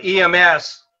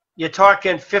EMS. You're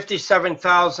talking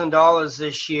 $57,000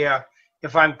 this year.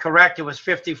 If I'm correct, it was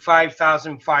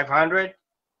 $55,500.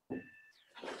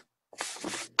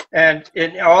 And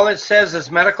all it says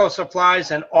is medical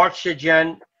supplies and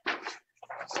oxygen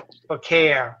for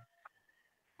care.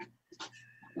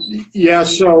 Yeah,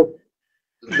 so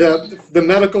the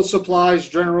medical supplies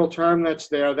general term that's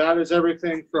there, that is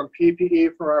everything from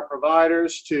PPE for our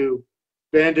providers to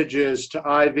bandages to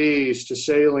IVs to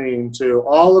saline to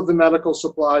all of the medical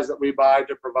supplies that we buy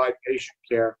to provide patient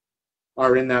care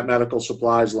are in that medical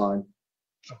supplies line.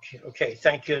 Okay,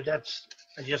 thank you.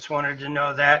 I just wanted to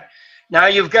know that. Now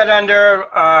you've got under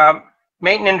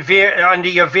maintenance under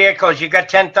your vehicles, you got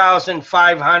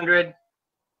 $10,500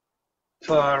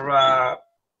 for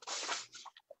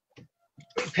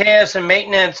repairs and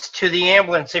maintenance to the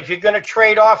ambulance. If you're going to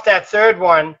trade off that third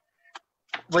one,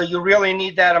 will you really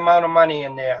need that amount of money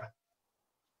in there?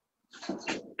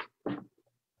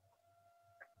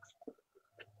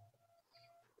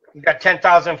 You got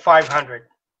 $10,500.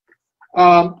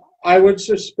 I would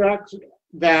suspect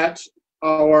that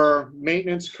our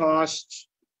maintenance costs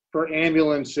for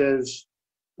ambulances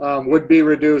would be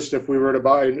reduced if we were to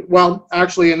buy. Well,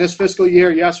 actually, in this fiscal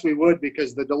year, yes, we would,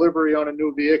 because the delivery on a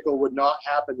new vehicle would not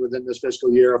happen within this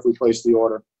fiscal year if we placed the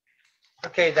order.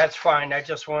 Okay, that's fine. I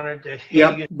just wanted to hear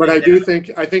you. Yeah, but I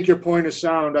think your point is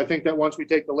sound. I think that once we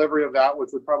take delivery of that, which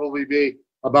would probably be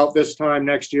about this time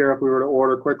next year if we were to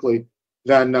order quickly,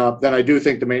 then I do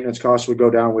think the maintenance costs would go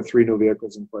down with 3 new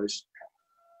vehicles in place.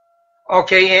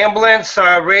 Okay, ambulance,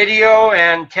 radio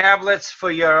and tablets for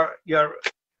your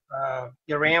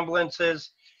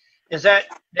ambulances. Is that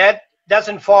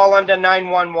doesn't fall under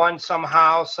 911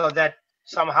 somehow, so that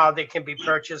somehow they can be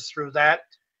purchased through that?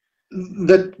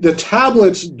 The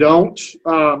tablets don't.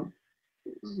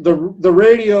 The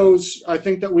radios, I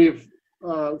think that we've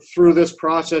through this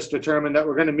process determined that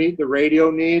we're going to meet the radio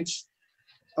needs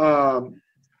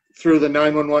through the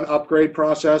 911 upgrade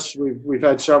process. We've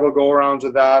had several go-arounds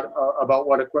of that about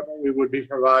what equipment we would be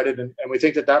provided, and we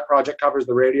think that project covers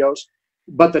the radios.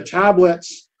 But the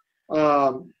tablets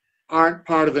aren't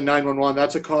part of the 911.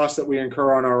 That's a cost that we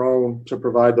incur on our own to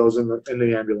provide those in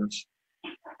the ambulance.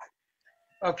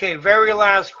 Okay, very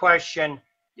last question.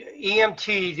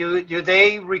 EMT, do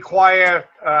they require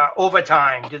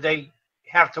overtime? Do they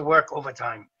have to work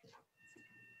overtime?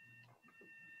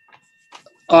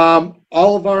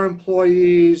 All of our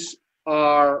employees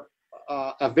are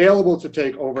available to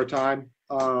take overtime.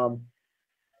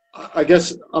 I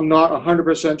guess I'm not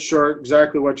 100% sure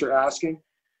exactly what you're asking.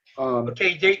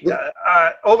 Okay,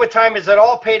 overtime, is it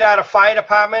all paid out of fire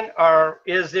department, or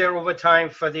is there overtime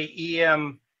for the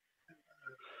EM?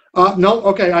 No,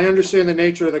 okay, I understand the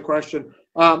nature of the question.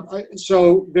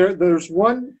 So there's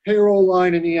one payroll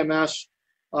line in EMS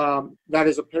that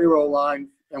is a payroll line,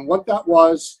 and what that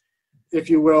was, if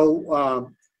you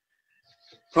will,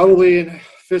 probably in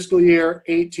fiscal year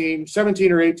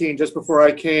 17 or 18, just before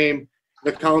I came,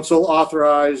 the council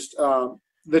authorized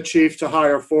the chief to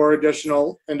hire 4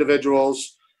 additional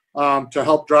individuals to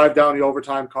help drive down the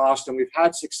overtime cost, and we've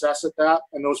had success at that.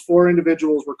 And those 4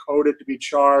 individuals were coded to be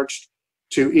charged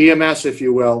to EMS, if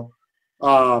you will,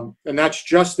 and that's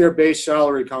just their base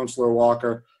salary, Councilor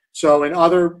Walker. So in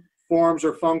other forms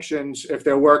or functions, if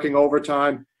they're working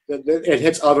overtime, it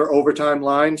hits other overtime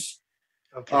lines.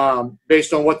 Okay.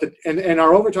 Based on what and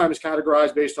our overtime is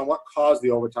categorized based on what caused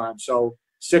the overtime. So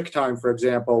sick time, for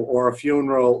example, or a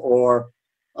funeral, or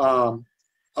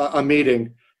a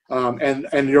meeting.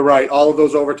 And you're right, all of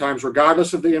those overtimes,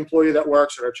 regardless of the employee that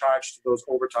works, are charged to those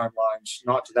overtime lines,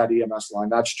 not to that EMS line.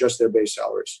 That's just their base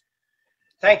salaries.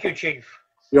 Thank you, Chief.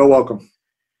 You're welcome.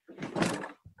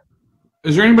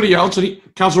 Is there anybody else?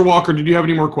 Councilor Walker, did you have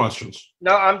any more questions?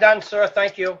 No, I'm done, sir.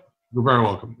 Thank you. You're very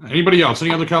welcome. Anybody else?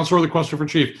 Any other councilor with a question for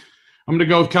Chief? I'm going to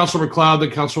go with Councilor McLeod,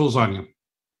 then Councilor Lasagna.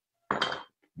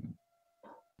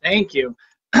 Thank you.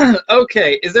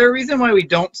 Okay, is there a reason why we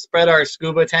don't spread our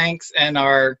scuba tanks and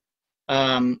our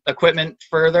equipment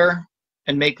further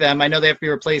and make them, I know they have to be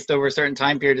replaced over a certain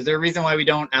time period. Is there a reason why we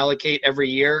don't allocate every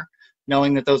year,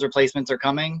 knowing that those replacements are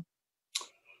coming?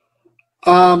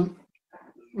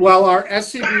 Well, our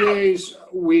SCBA's,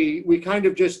 we kind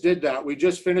of just did that. We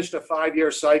just finished a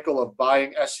 5-year cycle of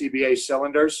buying SCBA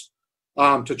cylinders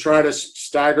to try to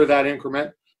stagger that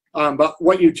increment. But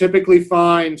what you typically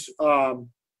find,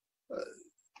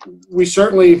 we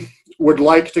certainly would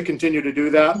like to continue to do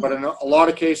that, but in a lot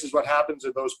of cases, what happens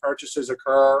is those purchases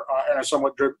occur and are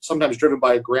somewhat sometimes driven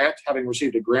by a grant, having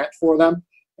received a grant for them,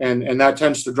 and that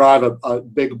tends to drive a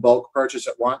big bulk purchase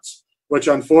at once, which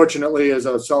unfortunately is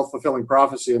a self-fulfilling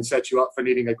prophecy and sets you up for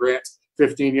needing a grant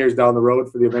 15 years down the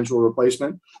road for the eventual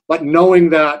replacement. But knowing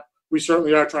that, we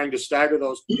certainly are trying to stagger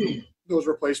those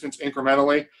replacements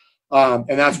incrementally. And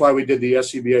that's why we did the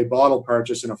SCBA bottle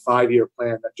purchase in a 5-year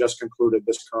plan that just concluded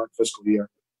this current fiscal year.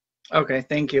 Okay,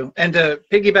 thank you. And to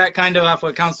piggyback kind of off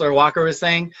what Councilor Walker was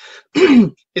saying,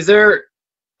 is there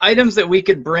items that we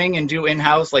could bring and do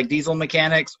in-house, like diesel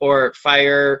mechanics or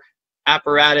fire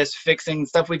apparatus fixing,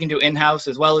 stuff we can do in-house,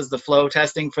 as well as the flow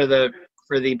testing for the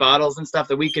bottles and stuff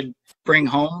that we could bring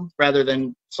home rather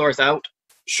than source out?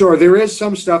 Sure, there is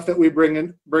some stuff that we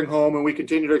bring home, and we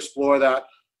continue to explore that.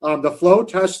 The flow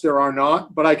tests there are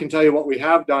not, but I can tell you what we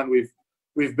have done.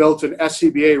 We've built an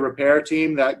SCBA repair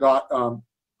team that got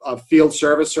a field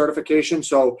service certification.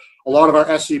 So a lot of our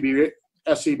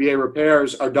SCBA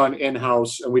repairs are done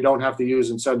in-house, and we don't have to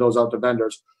use and send those out to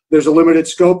vendors. There's a limited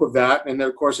scope of that, and then,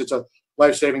 of course, it's a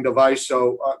life-saving device,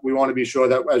 so we want to be sure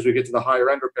that as we get to the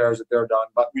higher-end repairs that they're done.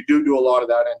 But we do a lot of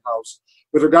that in-house.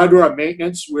 With regard to our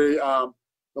maintenance, one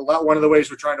of the ways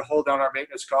we're trying to hold down our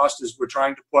maintenance cost is we're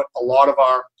trying to put a lot of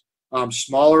our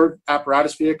smaller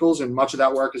apparatus vehicles, and much of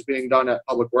that work is being done at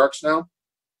Public Works now,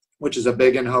 which is a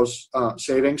big in-house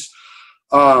savings.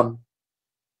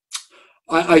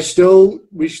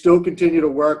 We still continue to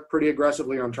work pretty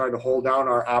aggressively on trying to hold down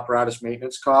our apparatus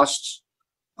maintenance costs.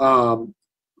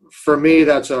 For me,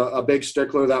 that's a big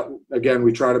stickler that, again,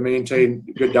 we try to maintain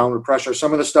good downward pressure.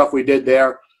 Some of the stuff we did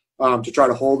there to try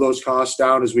to hold those costs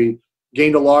down is we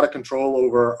gained a lot of control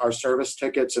over our service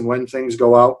tickets and when things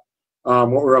go out.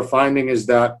 What we're finding is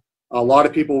that a lot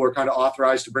of people were kind of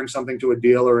authorized to bring something to a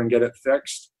dealer and get it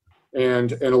fixed.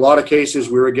 And in a lot of cases,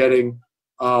 we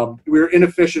were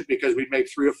inefficient because we'd make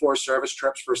 3 or 4 service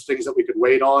trips for things that we could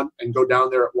wait on and go down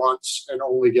there at once and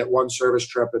only get 1 service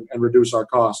trip and reduce our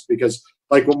cost. Because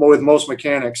like with most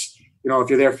mechanics, if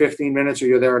you're there 15 minutes or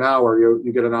you're there an hour,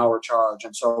 you get an hour charge.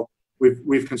 And so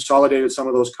we've consolidated some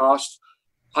of those costs.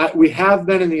 We have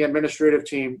been in the administrative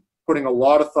team putting a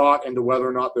lot of thought into whether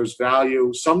or not there's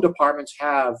value. Some departments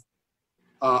have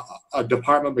a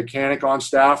department mechanic on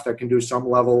staff that can do some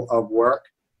level of work.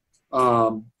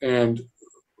 And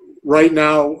right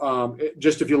now,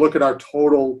 just if you look at our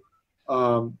total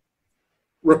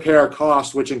repair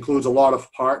cost, which includes a lot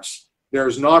of parts,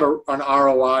 there's not an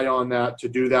ROI on that to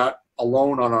do that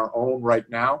alone on our own right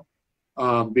now.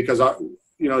 Because,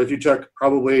 if you took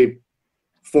probably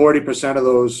 40% of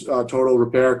those total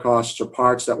repair costs or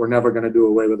parts that we're never going to do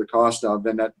away with the cost of,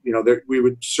 then that, we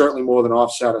would certainly more than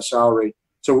offset a salary.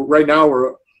 So right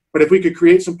now but if we could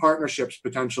create some partnerships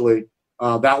potentially,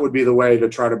 that would be the way to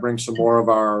try to bring some more of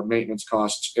our maintenance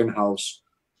costs in-house.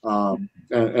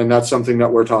 And that's something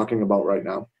that we're talking about right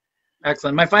now.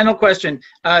 Excellent. My final question,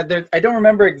 I don't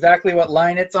remember exactly what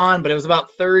line it's on, but it was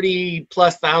about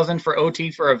 30,000+ for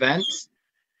OT for events.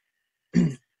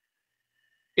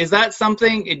 Is that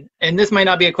something, and this might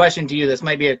not be a question to you, this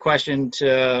might be a question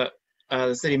to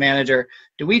the city manager,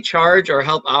 do we charge or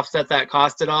help offset that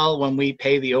cost at all when we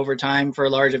pay the overtime for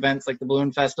large events like the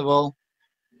Balloon Festival?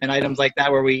 and items like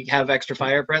that where we have extra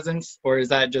fire presence, or is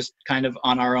that just kind of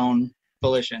on our own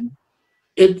volition?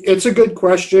 It's a good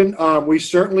question. We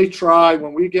certainly try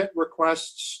when we get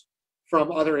requests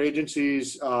from other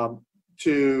agencies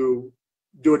to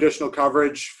do additional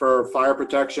coverage for fire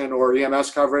protection or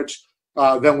EMS coverage,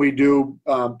 then we do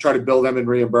try to bill them and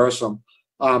reimburse them.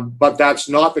 But that's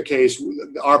not the case.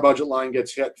 Our budget line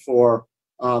gets hit for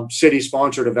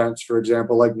city-sponsored events, for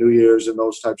example, like New Year's and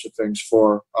those types of things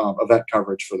for event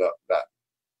coverage for that.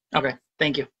 Okay,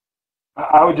 thank you.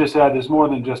 I would just add, there's more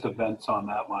than just events on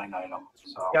that line item.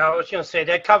 So Yeah, I was gonna say,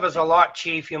 that covers a lot,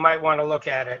 Chief. You might want to look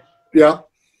at it. Yeah.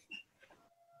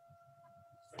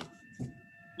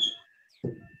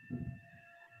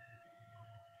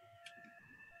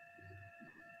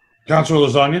 Councilor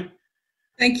Lasagna?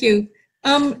 Thank you.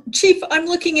 Chief, I'm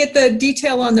looking at the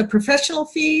detail on the professional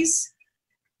fees,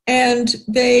 and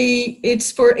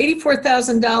it's for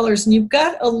 $84,000, and you've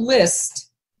got a list: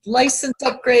 license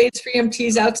upgrades for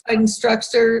EMTs, outside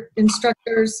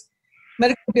instructors,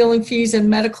 medical billing fees, and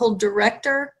medical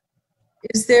director.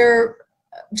 Is there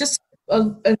just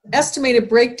an estimated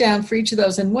breakdown for each of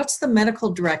those, and what's the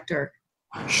medical director?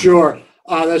 Sure.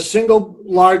 The single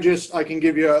largest, I can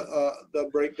give you the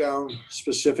breakdown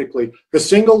specifically. The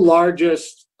single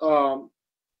largest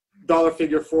dollar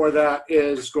figure for that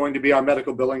is going to be our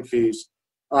medical billing fees.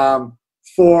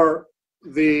 For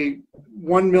the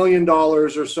 $1 million or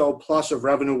so plus of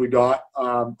revenue we got,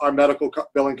 our medical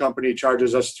billing company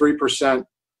charges us 3%.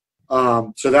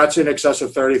 So that's in excess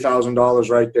of $30,000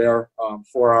 right there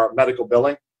for our medical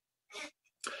billing.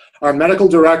 Our medical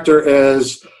director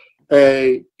is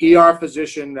a ER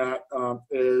physician that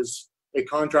is a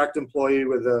contract employee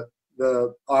with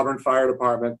the Auburn Fire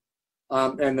Department.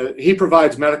 And he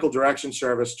provides medical direction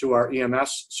service to our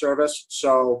EMS service.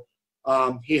 So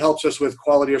he helps us with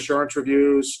quality assurance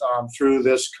reviews through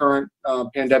this current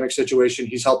pandemic situation.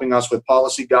 He's helping us with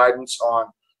policy guidance on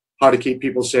how to keep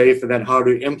people safe and then how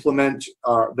to implement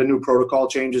the new protocol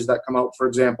changes that come out, for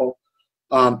example.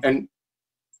 And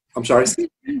I'm sorry?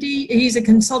 MD, he's a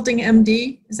consulting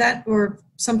MD, is that, or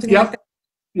something like that?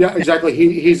 Yeah, exactly.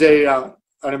 He's an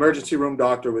emergency room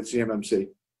doctor with CMMC.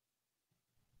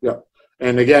 Yeah.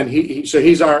 And again,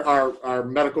 he's our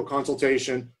medical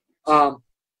consultation.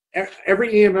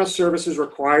 Every EMS service is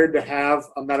required to have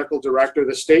a medical director.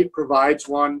 The state provides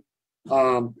one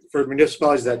for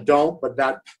municipalities that don't, but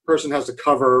that person has to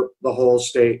cover the whole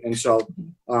state. And so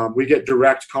we get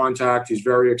direct contact. He's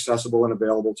very accessible and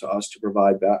available to us to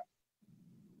provide that.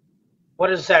 What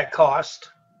does that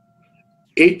cost?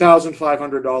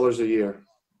 $8,500 a year.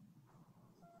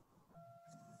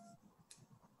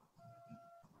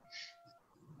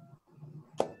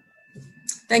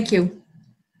 Thank you.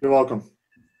 You're welcome.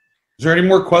 Is there any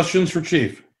more questions for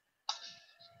Chief?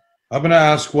 I'm going to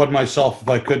ask one myself if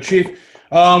I could, Chief.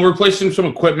 We're replacing some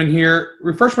equipment here.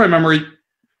 Refresh my memory.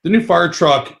 The new fire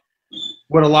truck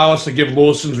would allow us to give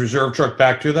Lewison's reserve truck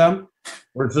back to them?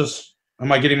 Or is this,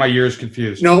 am I getting my years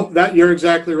confused? No, you're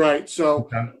exactly right. So,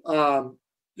 Okay.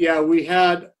 yeah, we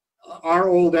had our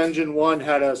old engine one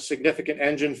had a significant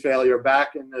engine failure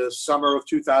back in the summer of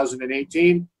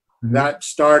 2018. Mhm. That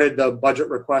started the budget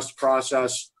request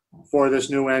process for this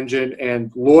new engine,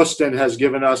 and Lewiston has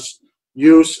given us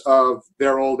use of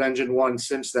their old engine one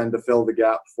since then to fill the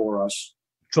gap for us.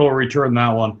 So we'll return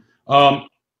that one.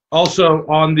 Also,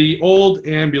 on the old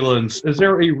ambulance, is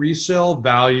there a resale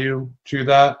value to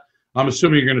that? I'm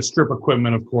assuming you're going to strip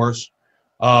equipment, of course,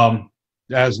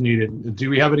 as needed. Do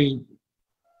we have any?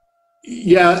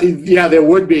 Yeah, there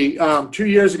would be. 2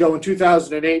 years ago in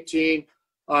 2018,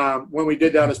 when we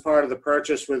did that as part of the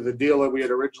purchase with the dealer we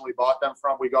had originally bought them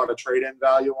from, we got a trade-in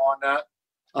value on that.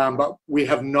 But we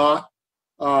have not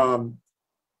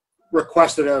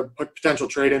requested a potential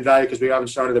trade-in value because we haven't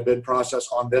started a bid process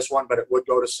on this one, but it would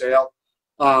go to sale.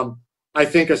 I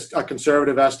think a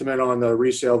conservative estimate on the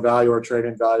resale value or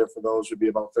trade-in value for those would be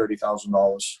about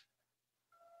 $30,000.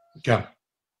 Okay.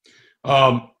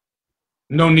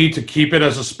 No need to keep it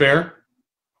as a spare?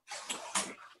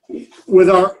 With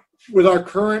our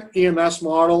current EMS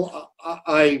model,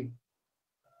 I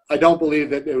don't believe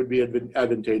that it would be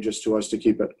advantageous to us to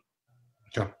keep it.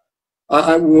 Okay.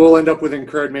 We'll end up with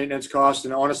incurred maintenance costs,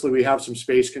 and honestly, we have some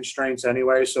space constraints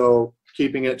anyway, so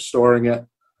keeping it, storing it.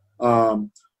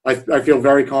 I feel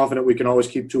very confident we can always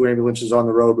keep 2 ambulances on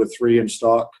the road with 3 in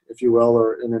stock, if you will,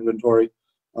 or in inventory.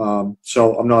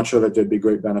 So I'm not sure that there'd be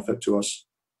great benefit to us.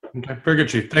 Okay, very good,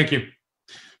 Chief. Thank you.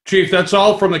 Chief, that's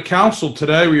all from the council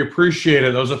today. We appreciate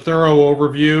it. That was a thorough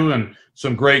overview and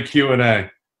some great Q&A.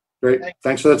 Great.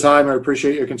 Thanks for the time. I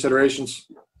appreciate your considerations.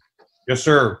 Yes,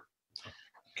 sir.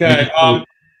 Okay,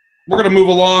 we're going to move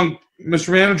along. Mr.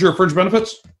 Manager, fringe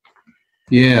benefits?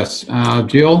 Yes.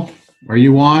 Jill, are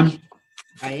you on?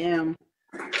 I am.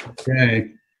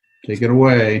 Okay, take it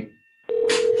away.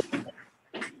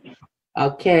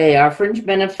 Okay, our fringe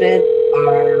benefits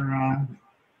are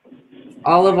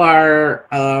all of our,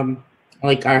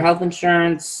 like our health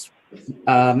insurance,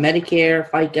 Medicare,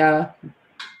 FICA,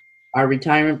 our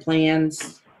retirement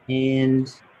plans,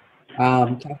 and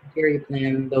cafeteria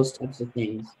plan, those types of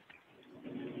things.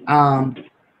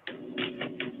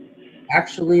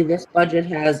 Actually, this budget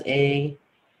has a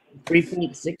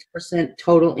 3.6%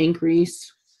 total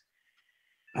increase.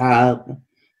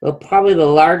 Well, probably the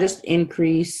largest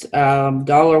increase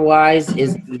dollar-wise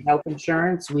is the health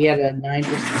insurance. We had a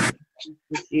 9%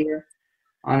 this year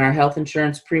on our health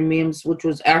insurance premiums, which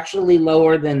was actually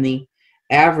lower than the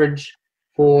average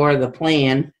for the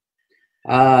plan.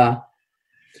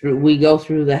 We go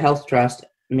through the health trust,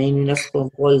 Maine Municipal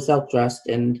Employees Health Trust,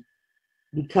 and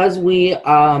because we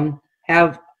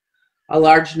have a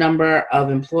large number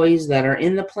of employees that are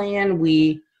in the plan,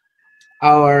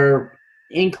 our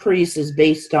increase is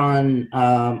based on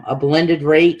a blended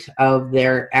rate of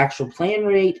their actual plan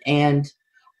rate and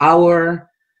our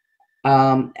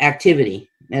activity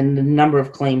and the number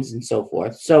of claims and so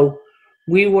forth. So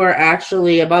we were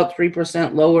actually about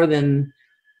 3% lower than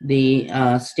the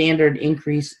standard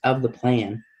increase of the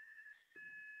plan.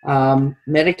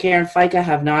 Medicare and FICA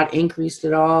have not increased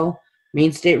at all.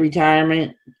 Maine State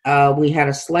Retirement, we had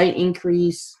a slight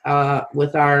increase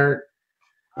with our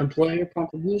employer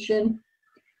contribution.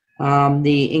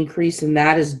 The increase in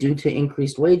that is due to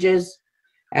increased wages,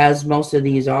 as most of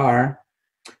these are.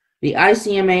 The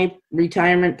ICMA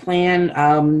retirement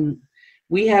plan,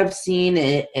 we have seen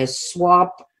a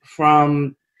swap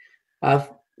from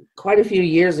quite a few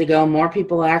years ago. More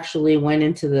people actually went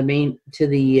into the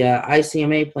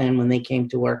ICMA plan when they came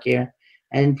to work here,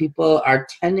 and people are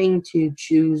tending to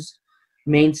choose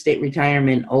Maine State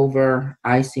Retirement over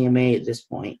ICMA at this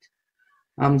point.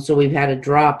 So we've had a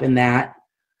drop in that.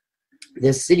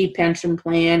 The city pension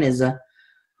plan is a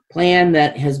plan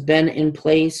that has been in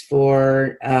place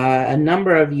for a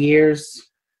number of years,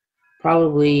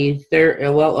 probably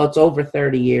it's over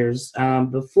 30 years.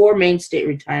 Before Maine State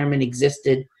Retirement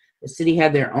existed, the city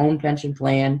had their own pension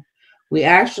plan. We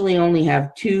actually only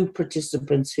have 2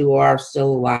 participants who are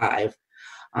still alive.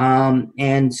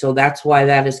 And so that's why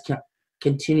that has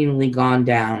continually gone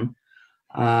down.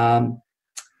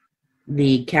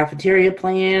 The cafeteria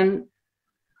plan,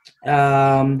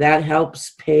 that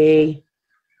helps pay,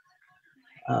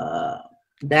 I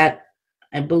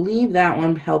believe that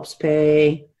one helps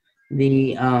pay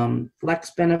the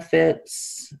flex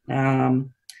benefits,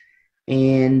 and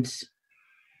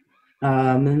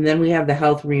then we have the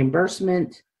health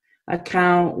reimbursement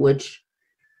account, which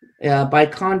by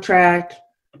contract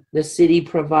the city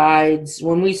provides.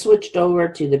 When we switched over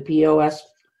to the POS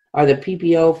or the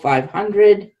PPO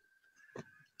 500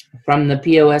 from the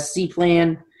POSC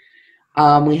plan,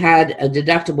 we had a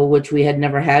deductible which we had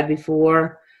never had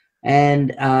before,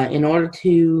 and in order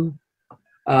to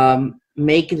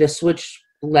make the switch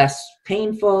less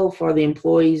painful for the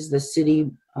employees, the city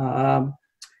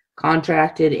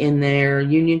contracted in their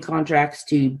union contracts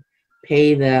to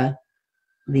pay the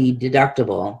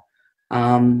deductible.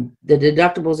 The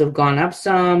deductibles have gone up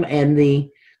some, and the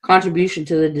contribution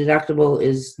to the deductible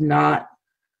is not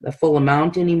the full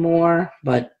amount anymore,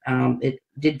 but it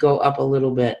did go up a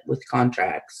little bit with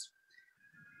contracts.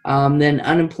 Then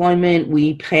unemployment,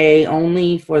 we pay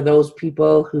only for those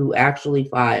people who actually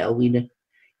file. We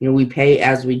pay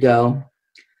as we go.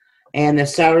 And the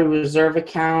salary reserve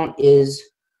account is,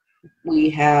 we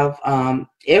have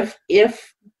if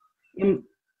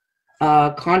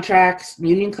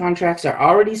union contracts are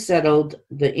already settled,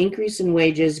 the increase in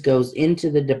wages goes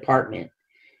into the department.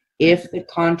 If the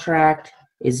contract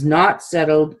is not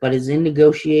settled but is in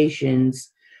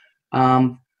negotiations,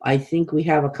 I think we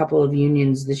have a couple of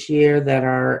unions this year that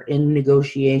are in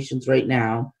negotiations right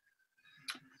now.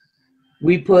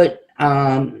 We put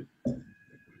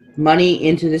money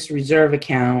into this reserve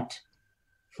account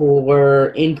for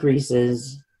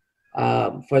increases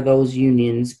for those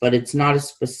unions, but it's not as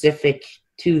specific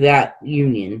to that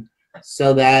union,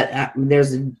 so that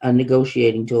there's a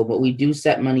negotiating tool, but we do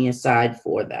set money aside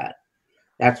for that.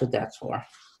 That's what that's for.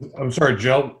 I'm sorry,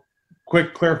 Jill.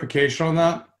 Quick clarification on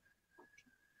that.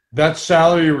 That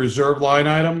salary reserve line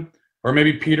item, or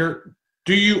maybe Peter,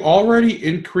 do you already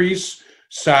increase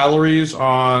salaries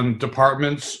on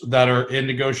departments that are in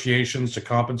negotiations to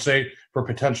compensate for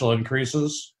potential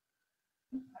increases?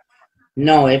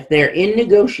 No, if they're in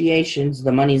negotiations,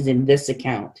 the money's in this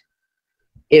account.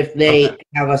 If they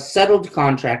have a settled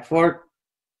contract, for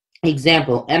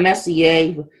example,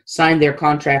 MSEA signed their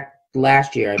contract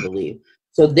last year, I believe.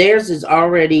 So theirs is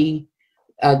already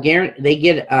they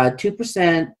get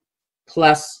 2%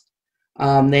 plus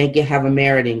have a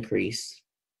merit increase.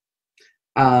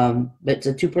 But it's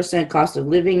a 2% cost of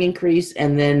living increase,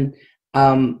 and then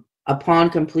upon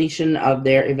completion of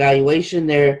their evaluation,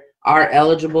 they are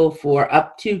eligible for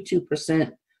up to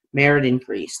 2% merit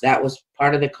increase. That was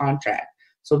part of the contract.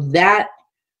 So that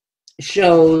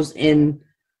shows in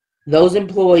those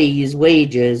employees'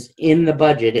 wages in the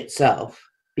budget itself,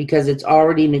 because it's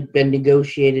already been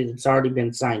negotiated, it's already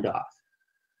been signed off.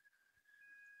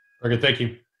 Very good, thank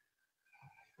you.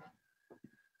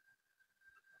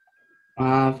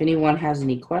 If anyone has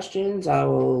any questions, I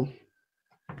will.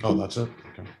 Oh, that's it?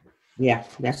 Okay. Yeah,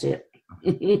 that's it.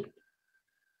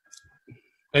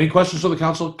 Any questions for the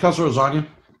council? Councilor Ozania?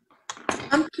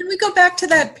 Can we go back to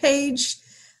that page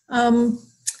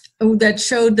that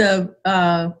showed the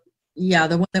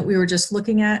one that we were just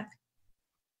looking at?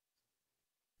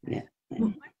 Yeah.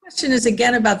 My question is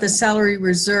again about the salary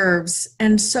reserves.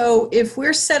 And so if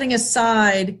we're setting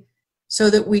aside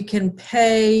so that we can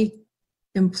pay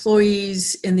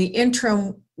employees in the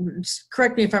interim,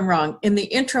 correct me if I'm wrong, in the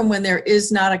interim when there is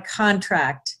not a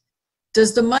contract,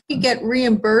 does the money get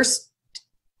reimbursed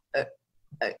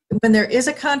when there is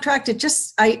a contract?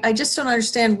 I just don't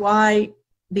understand why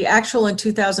the actual in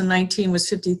 2019 was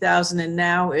 50,000 and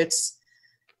now it's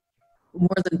more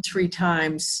than 3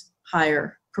 times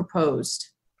higher proposed.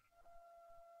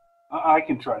 I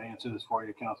can try to answer this for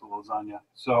you, Councilor Lasagna.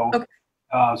 So, Okay.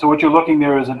 So what you're looking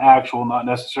there is an actual, not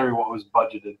necessarily what was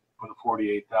budgeted for the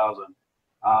 48,000.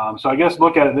 So I guess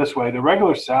look at it this way: the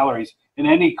regular salaries in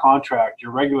any contract,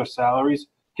 your regular salaries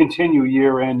continue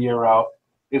year in, year out.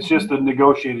 It's just the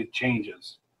negotiated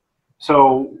changes.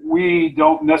 So we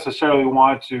don't necessarily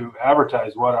want to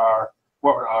advertise what our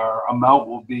amount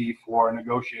will be for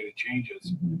negotiated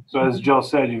changes. So as Jill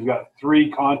said, you've got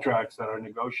 3 contracts that are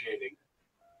negotiating.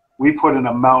 We put an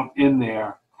amount in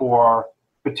there for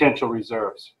potential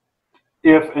reserves.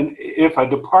 If a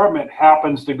department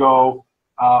happens to go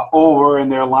over in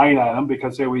their line item,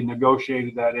 because say we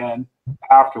negotiated that in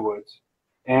afterwards,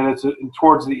 and it's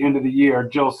towards the end of the year,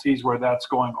 Jill sees where that's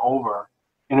going over,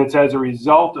 and it's as a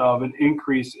result of an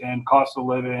increase in cost of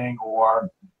living or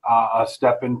a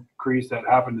step increase that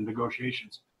happened in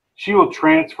negotiations, she will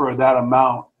transfer that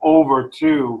amount over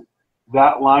to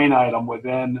that line item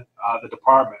within the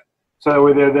department.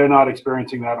 So they're not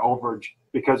experiencing that overage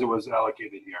because it was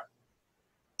allocated here.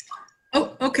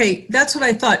 Oh, okay, that's what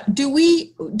I thought. Do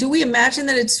we imagine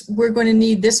that we're going to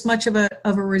need this much of a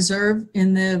reserve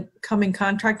in the coming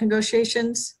contract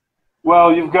negotiations?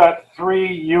 Well, you've got 3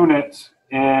 units,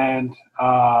 and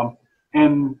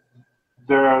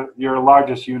they're your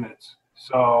largest units.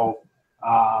 So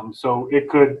so it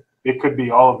could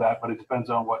be all of that, but it depends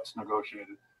on what's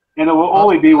negotiated, and it will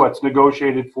only be what's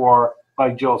negotiated for,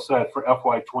 like Jill said, for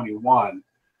FY21.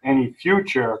 Any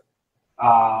future,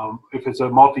 if it's a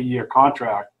multi-year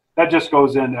contract, that just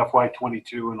goes in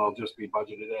FY22 and it'll just be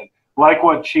budgeted in. Like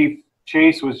what Chief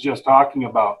Chase was just talking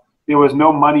about, there was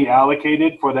no money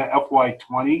allocated for that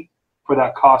FY20 for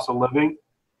that cost of living.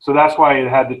 So that's why it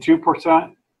had the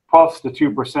 2% plus the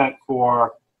 2%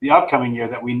 for the upcoming year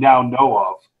that we now know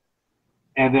of.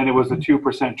 And then it was the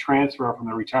 2% transfer from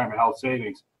the retirement health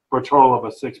savings for a total of a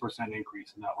 6%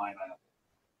 increase in that line item.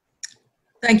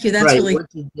 Thank you. That's Right, really what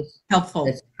you just- helpful.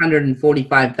 That's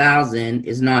 145,000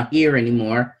 is not here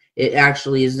anymore. It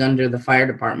actually is under the fire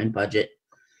department budget.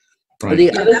 Right. The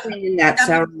Yeah, other that- thing in that that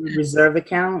salary makes sense. reserve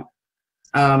account,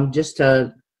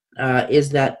 is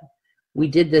that we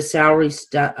did the salary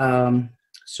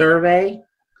survey.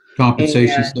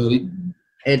 Compensation And- study.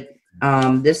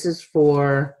 This is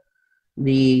for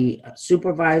the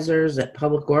supervisors at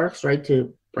Public Works, right,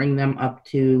 to bring them up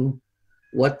to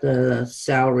what the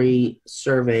salary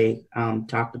survey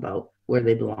talked about, where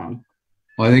they belong.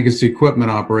 Well, I think it's the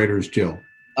equipment operators, Jill.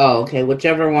 Oh, okay,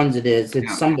 whichever ones it is, it's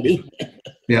Yeah. somebody,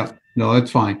 Yeah, no,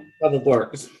 that's fine. Public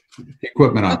Works.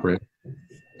 Equipment operator.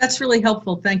 That's really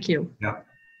helpful. Thank you.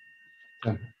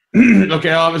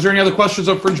 Okay, is there any other questions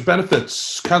on fringe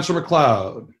benefits? Councilor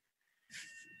McLeod?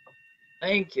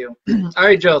 Thank you. All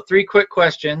right, Joe, 3 quick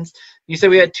questions. You said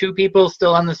we had 2 people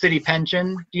still on the city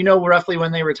pension. Do you know roughly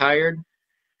when they retired?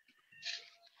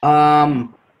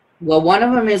 Well, one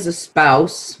of them is a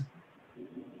spouse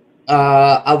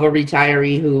of a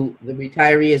retiree who the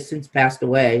retiree has since passed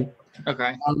away.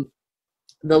 Okay.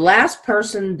 The last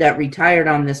person that retired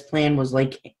on this plan was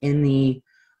like in the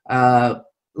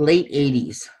late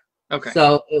 80s. Okay.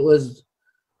 So it was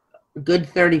a good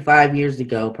 35 years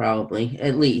ago, probably,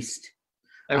 at least.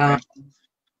 Okay.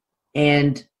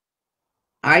 And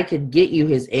I could get you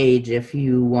his age if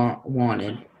you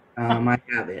wanted. I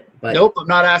have it, but Nope, I'm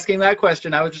not asking that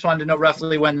question. I just wanted to know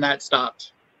roughly when that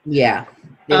stopped. yeah,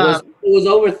 it was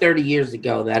over 30 years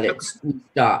ago that it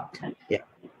stopped. Yeah.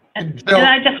 And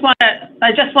I just want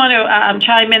to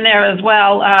chime in there as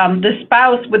well. The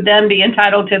spouse would then be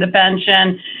entitled to the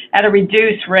pension at a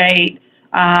reduced rate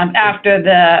after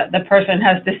the person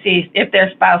has deceased if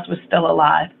their spouse was still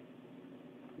alive.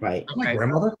 Right. My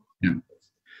grandmother?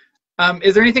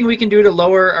 Is there anything we can do to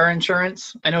lower our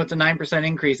insurance? I know it's a 9%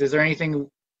 increase. Is there anything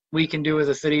we can do as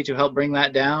a city to help bring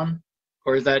that down?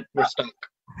 Or is that we're stuck?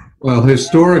 Well,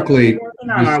 historically, Working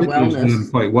on our the city's done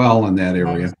wellness. quite well in that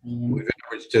area. Mm-hmm. We've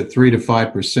averaged a 3 to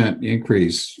 5%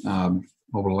 increase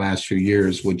over the last few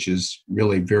years, which is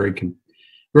really very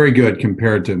good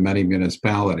compared to many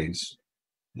municipalities.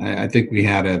 I think we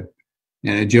had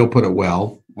and Jill put it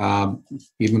well,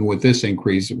 even with this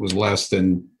increase, it was less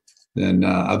than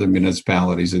other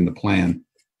municipalities in the plan.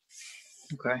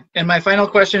 Okay. And my final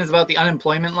question is about the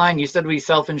unemployment line. You said we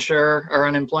self-insure our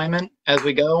unemployment as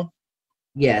we go.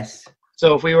 Yes.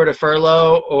 So if we were to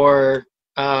furlough or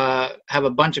have a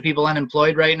bunch of people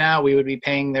unemployed right now, we would be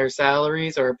paying their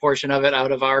salaries or a portion of it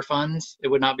out of our funds. It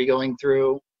would not be going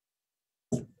through.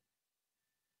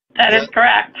 That is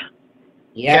correct.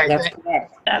 Yeah, Okay, that's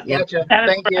correct. Gotcha. That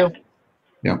is Thank you.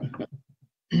 Yep.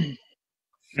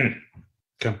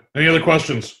 Okay. Any other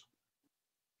questions?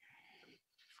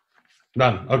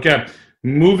 None. Okay.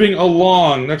 Moving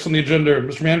along. Next on the agenda,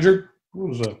 Mr. Manager. What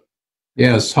was that?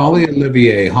 Yes, Holly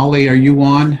Olivier. Holly, are you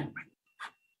on?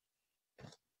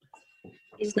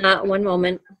 He's not. One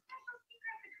moment.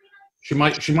 She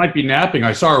might be napping.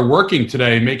 I saw her working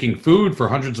today, making food for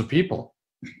hundreds of people.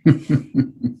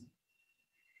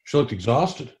 She looked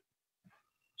exhausted.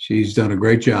 She's done a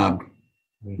great job,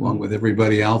 along with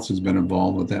everybody else who's been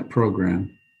involved with that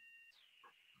program.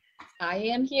 I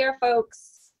am here,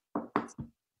 folks.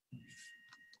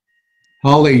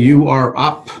 Holly, you are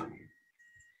up.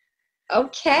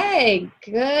 Okay.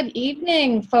 Good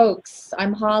evening, folks.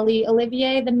 I'm Holly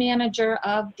Olivier, the manager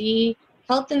of the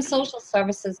Health and Social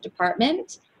Services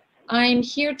Department. I'm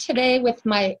here today with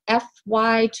my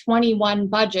FY21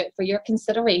 budget for your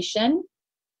consideration.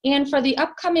 And for the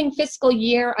upcoming fiscal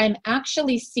year, I'm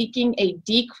actually seeking a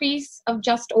decrease of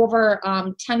just over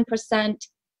 10%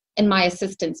 in my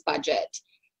assistance budget.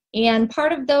 And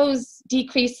part of those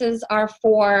decreases are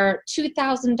for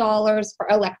 $2,000 for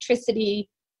electricity,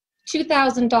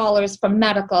 $2,000 for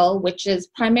medical, which is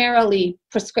primarily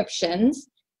prescriptions,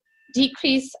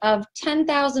 decrease of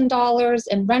 $10,000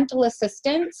 in rental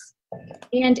assistance,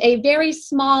 and a very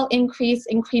small increase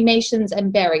in cremations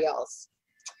and burials.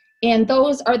 And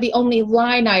those are the only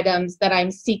line items that I'm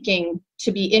seeking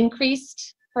to be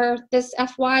increased for this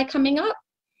FY coming up.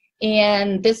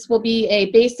 And this will be a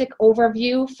basic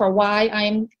overview for why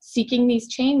I'm seeking these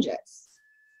changes.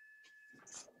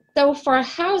 So for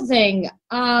housing,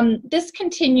 this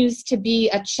continues to be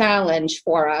a challenge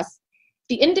for us.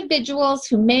 The individuals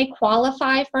who may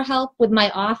qualify for help with my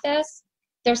office,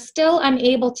 they're still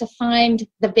unable to find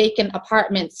the vacant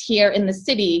apartments here in the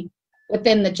city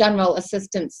within the general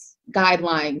assistance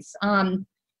guidelines.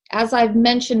 As I've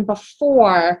mentioned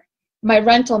before, my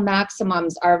rental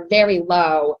maximums are very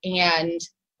low, and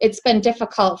it's been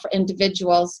difficult for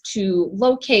individuals to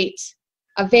locate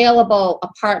available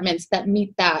apartments that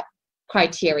meet that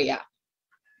criteria.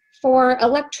 For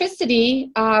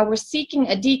electricity, we're seeking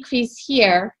a decrease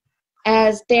here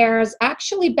as there's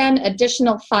actually been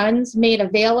additional funds made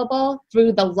available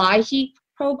through the LIHEAP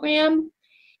program.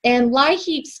 And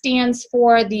LIHEAP stands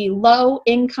for the Low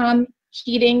Income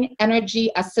Heating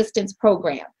Energy Assistance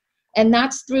Program. And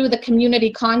that's through the Community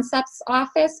Concepts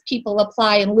Office. People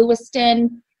apply in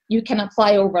Lewiston. You can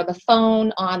apply over the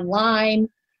phone, online.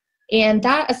 And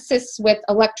that assists with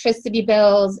electricity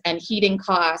bills and heating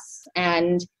costs.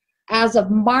 And as of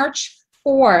March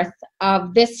 4th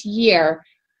of this year,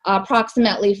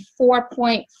 approximately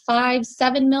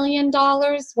 $4.57 million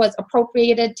was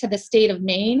appropriated to the state of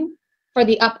Maine for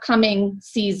the upcoming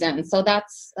season. So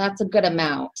that's a good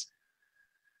amount.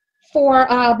 For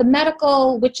the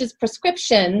medical, which is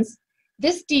prescriptions,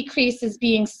 this decrease is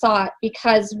being sought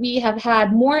because we have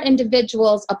had more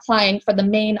individuals applying for the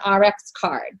Maine RX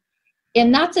card.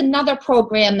 And that's another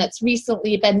program that's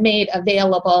recently been made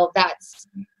available that's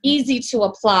easy to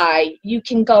apply. You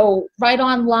can go right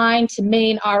online to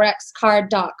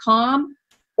mainrxcard.com,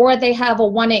 or they have a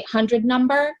 1-800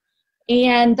 number.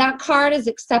 And that card is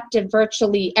accepted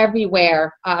virtually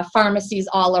everywhere, pharmacies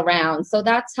all around. So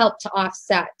that's helped to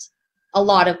offset a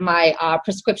lot of my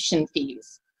prescription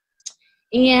fees.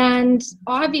 And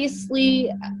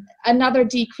obviously, another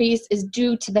decrease is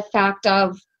due to the fact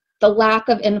of the lack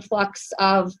of influx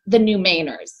of the new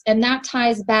Mainers. And that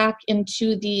ties back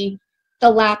into the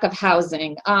lack of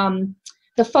housing.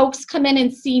 The folks come in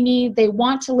and see me, they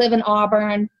want to live in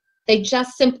Auburn, they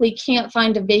just simply can't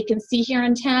find a vacancy here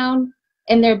in town,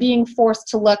 and they're being forced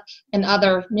to look in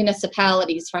other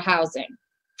municipalities for housing.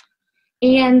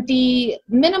 And the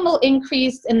minimal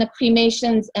increase in the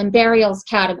cremations and burials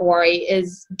category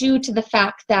is due to the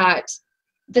fact that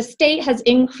the state has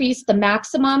increased the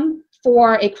maximum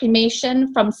for a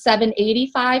cremation from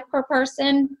 $7.85 per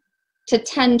person to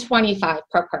 $10.25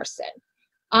 per person.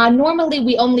 Normally,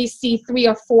 we only see 3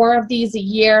 or 4 of these a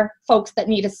year, folks that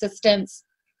need assistance.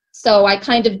 So I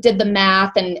kind of did the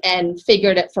math and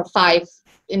figured it for 5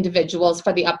 individuals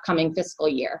for the upcoming fiscal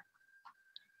year.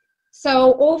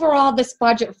 So overall, this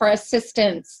budget for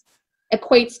assistance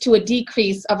equates to a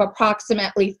decrease of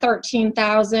approximately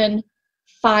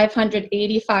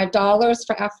 $13,585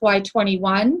 for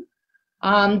FY21.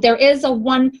 There is a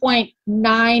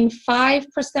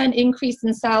 1.95% increase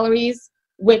in salaries,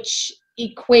 which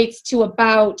equates to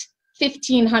about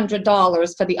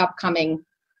 $1,500 for the upcoming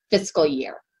fiscal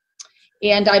year.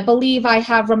 And I believe I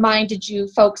have reminded you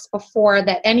folks before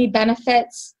that any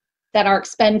benefits that are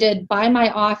expended by my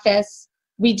office,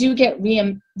 we do get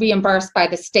reimbursed by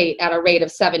the state at a rate of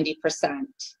 70%.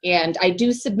 And I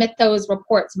do submit those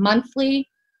reports monthly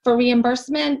for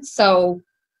reimbursement. So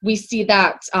we see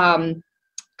that come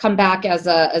back as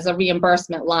a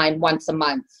reimbursement line once a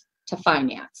month to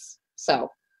finance.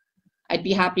 So I'd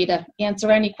be happy to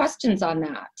answer any questions on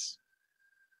that.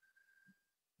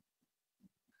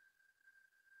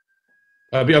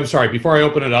 I'm sorry, before I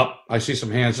open it up, I see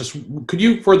some hands. Just could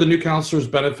you, for the new counselors'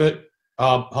 benefit,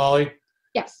 Holly,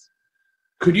 Yes.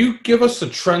 could you give us the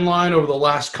trend line over the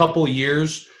last couple of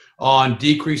years on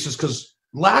decreases? Because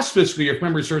last fiscal year, if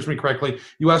memory serves me correctly,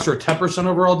 you asked for a 10%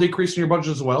 overall decrease in your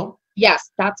budget as well?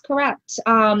 Yes, that's correct.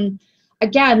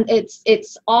 Again,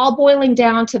 it's all boiling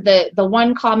down to the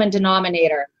one common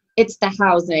denominator. It's the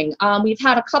housing. We've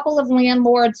had a couple of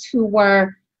landlords who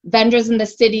were vendors in the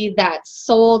city that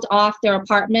sold off their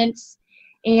apartments,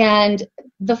 and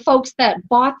the folks that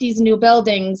bought these new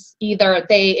buildings, either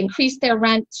they increased their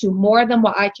rent to more than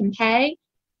what I can pay,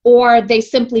 or they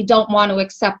simply don't want to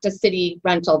accept a city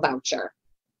rental voucher.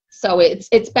 So it's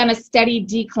been a steady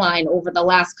decline over the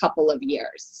last couple of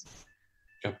years.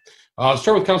 Okay.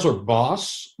 Start with Councilor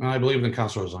Boss, and I believe then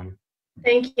Councilor Zine.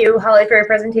 Thank you, Holly, for your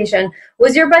presentation.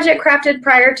 Was your budget crafted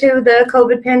prior to the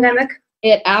COVID pandemic?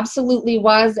 It absolutely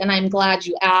was, and I'm glad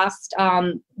you asked.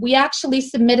 We actually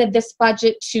submitted this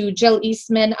budget to Jill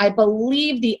Eastman, I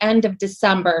believe the end of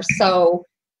December, so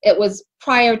it was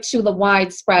prior to the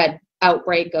widespread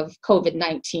outbreak of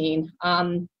COVID-19.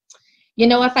 You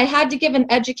know, if I had to give an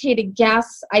educated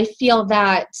guess, I feel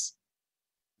that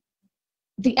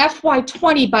the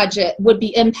FY20 budget would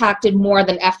be impacted more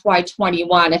than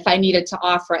FY21 if I needed to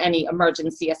offer any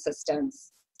emergency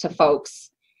assistance to folks.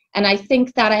 And I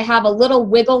think that I have a little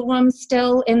wiggle room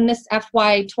still in this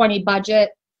FY20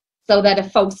 budget, so that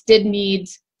if folks did need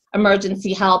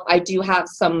emergency help, I do have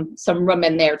some room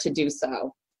in there to do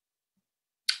so.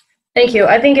 Thank you.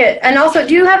 I think and also,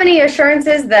 do you have any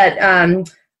assurances that,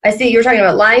 I see you're talking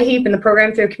about LIHEAP and the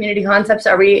program through Community Concepts.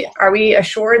 Are we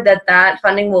assured that that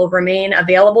funding will remain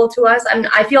available to us?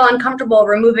 I feel uncomfortable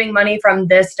removing money from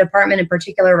this department in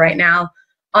particular right now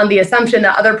on the assumption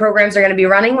that other programs are going to be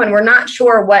running when we're not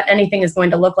sure what anything is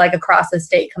going to look like across the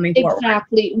state coming forward.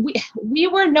 Exactly. We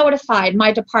were notified,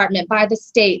 my department, by the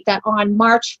state that on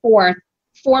March 4th,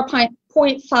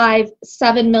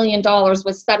 $4.57 million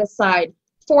was set aside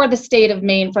for the state of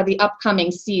Maine for the upcoming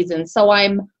season. So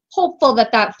I'm hopeful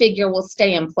that that figure will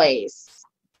stay in place.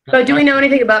 But do we know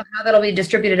anything about how that'll be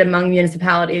distributed among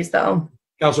municipalities, though?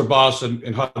 Councilor Boss, and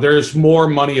there's more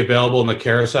money available in the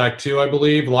CARES Act too, I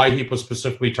believe. LIHEAP was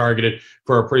specifically targeted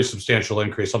for a pretty substantial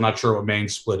increase. I'm not sure what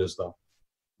Maine's split is, though.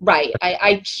 Right.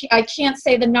 I can't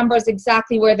say the numbers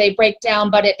exactly where they break down,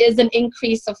 but it is an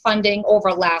increase of funding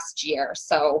over last year.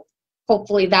 So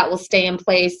hopefully that will stay in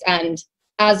place. And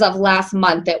as of last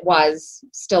month, it was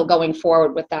still going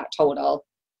forward with that total.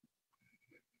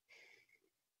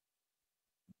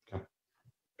 Okay.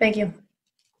 Thank you.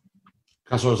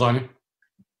 Councilor Zani.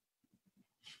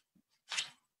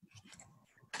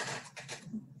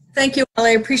 Thank you,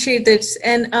 Holly. I appreciate this.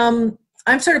 And I'm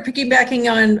sort of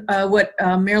piggybacking on what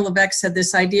Mayor Levesque said,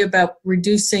 this idea about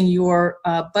reducing your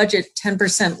budget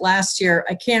 10% last year.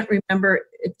 I can't remember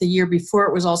if the year before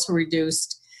it was also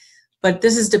reduced, but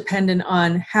this is dependent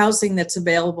on housing that's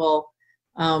available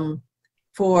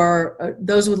for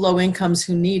those with low incomes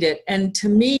who need it. And to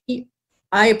me,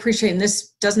 I appreciate, and this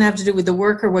doesn't have to do with the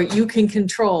work or what you can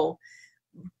control,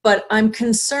 but I'm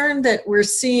concerned that we're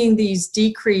seeing these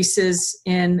decreases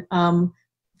in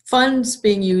funds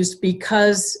being used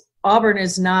because Auburn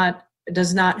does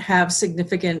not have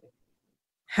significant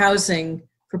housing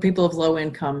for people of low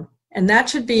income. And that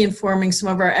should be informing some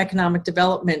of our economic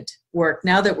development work.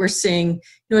 Now that we're seeing,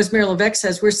 as Mayor Levesque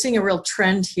says, we're seeing a real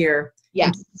trend here.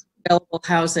 Yes. In available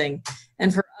housing.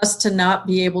 And for us to not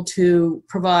be able to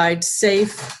provide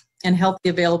safe and healthy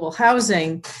available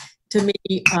housing, to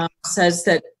me, says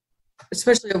that,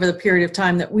 especially over the period of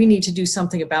time, that we need to do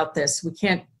something about this. We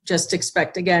can't just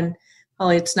expect, again,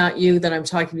 Holly, it's not you that I'm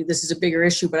talking to. This is a bigger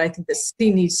issue, but I think the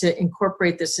city needs to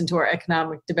incorporate this into our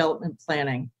economic development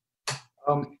planning.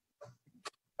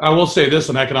 I will say this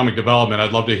on economic development,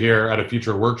 I'd love to hear at a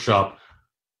future workshop,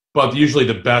 but usually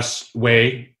the best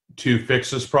way to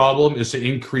fix this problem is to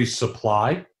increase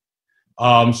supply,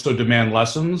 so demand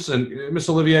lessens. And Ms.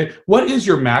 Olivier, what is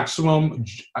your maximum,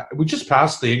 we just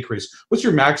passed the increase, what's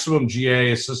your maximum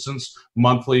GA assistance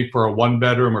monthly for a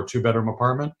 1-bedroom or 2-bedroom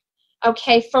apartment?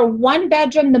 Okay, for 1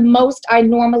 bedroom, the most I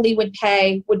normally would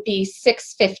pay would be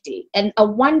 $650, and a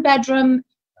 1-bedroom.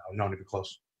 No, not even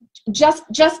close.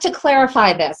 Just to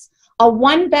clarify this, a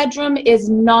 1-bedroom is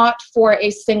not for a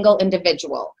single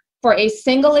individual. For a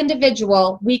single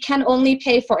individual, we can only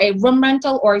pay for a room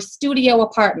rental or a studio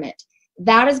apartment.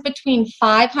 That is between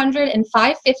 $500 and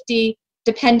 $550,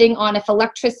 depending on if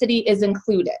electricity is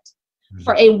included.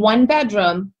 For a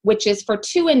 1-bedroom, which is for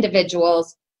 2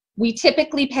 individuals, we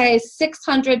typically pay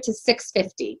 $600 to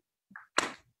 $650.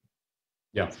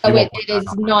 Yeah. So it is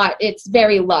not, it's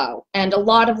very low. And a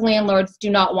lot of landlords do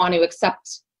not want to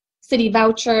accept city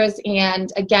vouchers.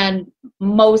 And again,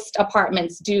 most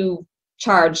apartments do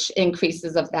charge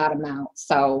increases of that amount.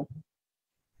 So.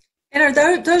 And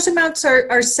are those amounts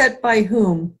are set by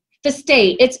whom? The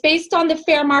state. It's based on the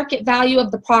fair market value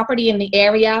of the property in the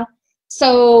area.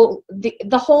 So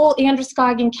the whole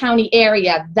Androscoggin County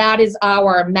area, that is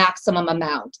our maximum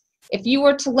amount. If you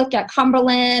were to look at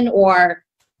Cumberland or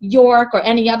York or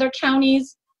any other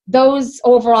counties, those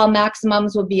overall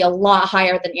maximums would be a lot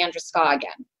higher than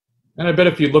Androscoggin. And I bet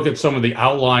if you look at some of the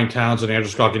outlying towns in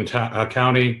Androscoggin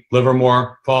County,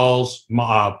 Livermore Falls,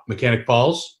 Mechanic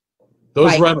Falls,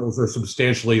 those rentals are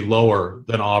substantially lower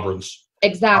than Auburn's.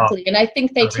 Exactly. And I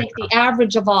think they take the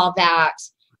average of all that,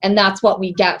 and that's what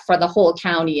we get for the whole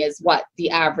county is what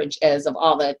the average is of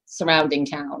all the surrounding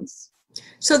towns.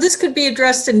 So this could be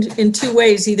addressed in 2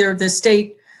 ways. Either the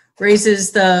state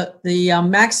raises the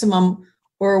maximum,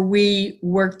 or we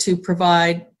work to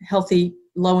provide healthy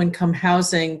low-income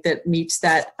housing that meets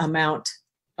that amount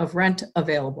of rent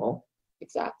available.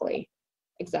 Exactly.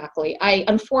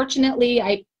 Unfortunately,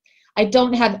 I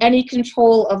don't have any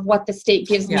control of what the state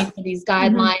gives me for these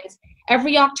guidelines.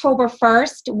 Every October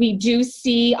 1st, we do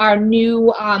see our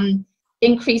new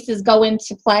increases go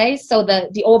into play. So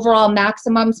the overall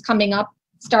maximums coming up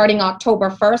starting October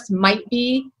 1st might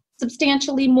be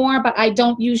substantially more, but I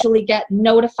don't usually get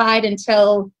notified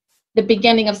until the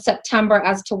beginning of September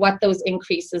as to what those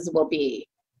increases will be.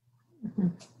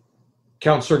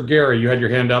 Councillor Gary, you had your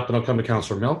hand up, and I'll come to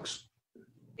Councillor Milks.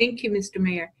 Thank you, Mr.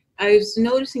 Mayor. I was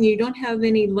noticing you don't have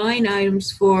any line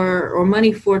items or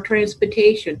money for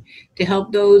transportation to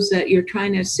help those that you're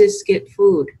trying to assist get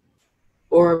food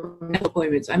or medical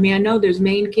appointments. I mean, I know there's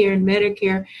Maine Care and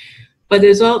Medicare, but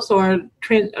there's also a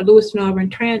Lewis and Auburn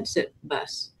transit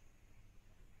bus.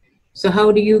 So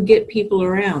how do you get people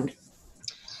around?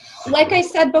 Like I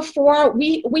said before,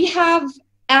 we have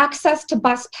access to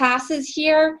bus passes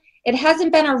here. It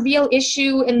hasn't been a real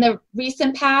issue in the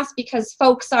recent past because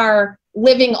folks are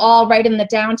living all right in the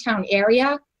downtown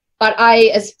area. But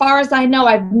as far as I know,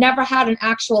 I've never had an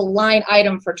actual line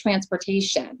item for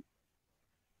transportation.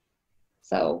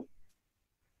 So.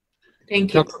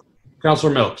 Thank you.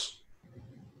 Councillor Milks.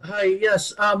 Hi,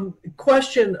 yes.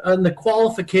 Question on the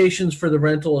qualifications for the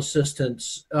rental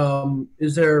assistance.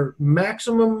 Is there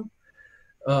maximum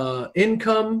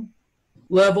income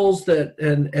levels that,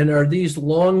 and are these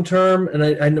long-term?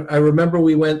 And I remember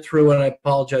we went through, and I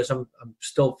apologize, I'm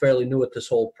still fairly new at this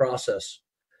whole process.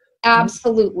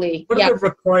 Absolutely. What are the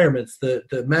requirements,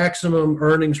 the maximum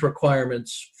earnings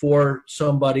requirements for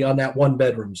somebody on that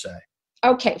 1-bedroom, say?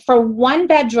 Okay, for 1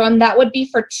 bedroom, that would be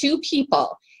for 2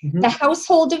 people. The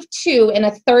household of 2 in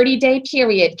a 30-day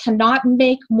period cannot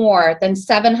make more than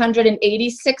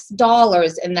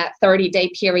 $786 in that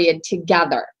 30-day period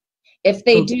together. If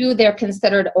they do, they're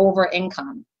considered over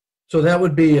income. So that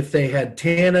would be if they had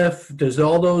TANF, does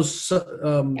all those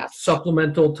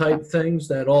supplemental type things,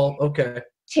 that all, okay.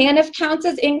 TANF counts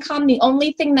as income. The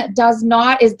only thing that does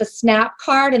not is the SNAP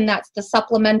card, and that's the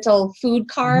supplemental food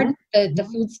card, the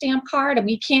food stamp card, and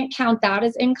we can't count that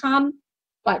as income.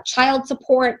 But child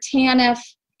support, TANF,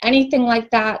 anything like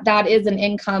that, that is an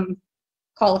income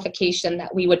qualification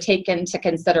that we would take into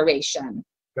consideration.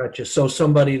 Gotcha. So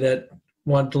somebody that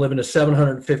wanted to live in a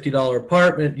 $750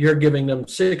 apartment, you're giving them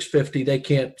 $650. They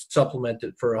can't supplement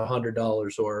it for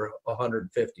 $100 or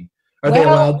 $150. Are they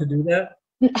allowed to do that?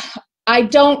 I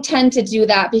don't tend to do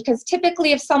that because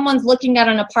typically if someone's looking at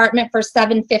an apartment for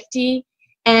 $750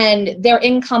 and their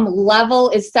income level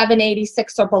is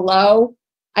 $786 or below,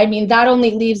 I mean, that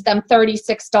only leaves them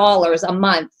 $36 a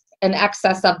month in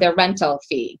excess of their rental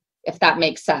fee, if that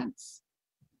makes sense.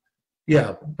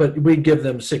 Yeah, but we give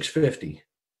them $650.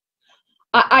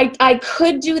 I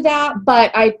could do that,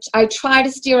 but I try to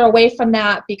steer away from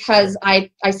that because I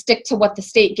stick to what the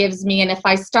state gives me, and if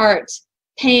I start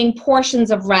paying portions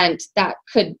of rent, that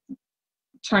could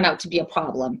turn out to be a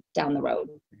problem down the road.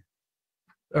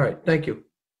 All right, thank you.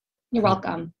 You're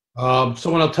welcome.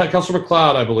 Someone else, Councilor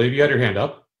McLeod, I believe you had your hand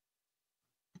up.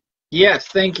 Yes,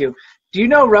 thank you. Do you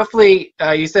know roughly,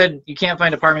 you said you can't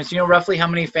find apartments, do you know roughly how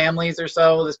many families or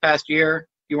so this past year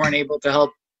you weren't able to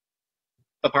help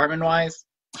apartment-wise?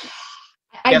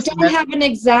 I don't have an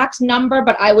exact number,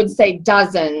 but I would say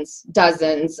dozens.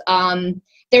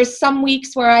 There's some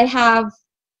weeks where I have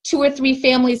 2 or 3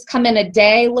 families come in a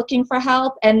day looking for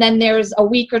help, and then there's a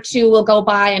week or two will go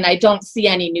by and I don't see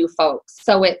any new folks.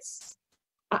 So it's,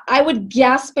 I would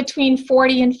guess between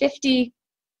 40 and 50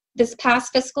 this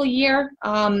past fiscal year,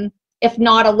 if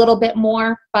not a little bit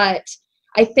more. But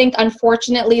I think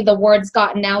unfortunately the word's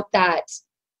gotten out that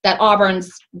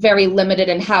Auburn's very limited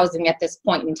in housing at this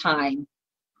point in time.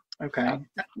 Okay.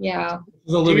 Yeah.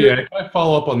 Olivia, can I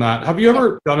follow up on that? Have you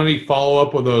ever done any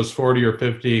follow-up with those 40 or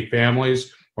 50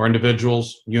 families or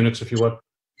individuals, units, if you would,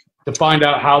 to find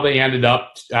out how they ended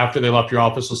up after they left your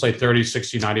office, let's say 30,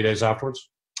 60, 90 days afterwards?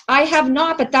 I have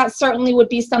not, but that certainly would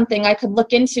be something I could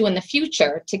look into in the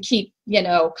future to keep, you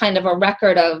know, kind of a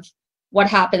record of what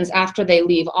happens after they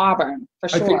leave Auburn, for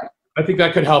sure. I think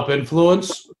that could help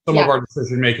influence some of our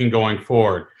decision-making going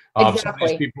forward. Some of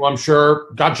these people, I'm sure,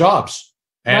 got jobs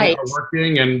and are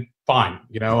working and fine,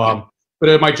 you know, but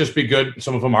it might just be good.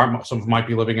 Some of them aren't, some of them might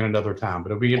be living in another town,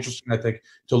 but it'll be interesting, I think,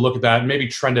 to look at that and maybe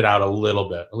trend it out a little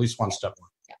bit, at least one step more.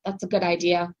 Yeah, that's a good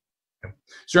idea. Okay.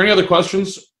 Is there any other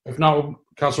questions? If not,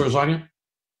 Councilor Zania?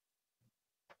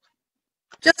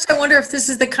 Just, I wonder if this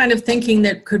is the kind of thinking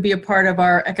that could be a part of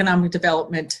our economic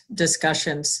development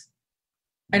discussions.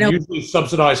 I know. Usually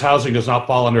subsidized housing does not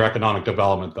fall under economic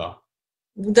development, though.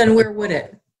 Then where would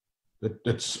it?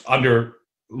 It's under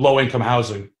low-income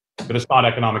housing, but it's not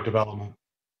economic development.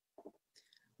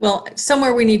 Well,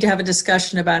 somewhere we need to have a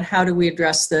discussion about how do we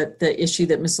address the issue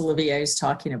that Ms. Olivier is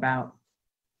talking about.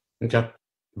 Okay,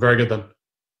 very good then.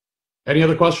 Any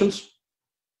other questions?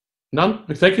 None?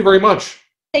 Thank you very much.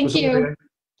 Thank you.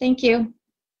 Thank you.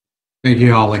 Thank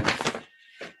you, Holly.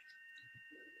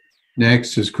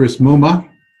 Next is Chris Muma,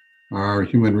 our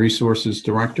Human Resources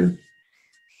Director.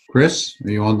 Chris,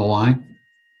 are you on the line?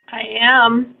 I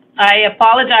am. I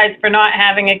apologize for not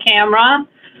having a camera.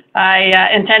 I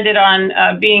intended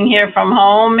on being here from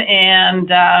home and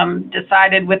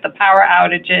decided with the power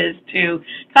outages to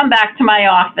come back to my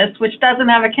office, which doesn't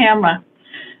have a camera.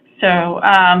 So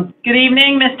good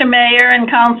evening, Mr. Mayor and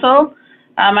Council.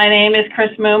 My name is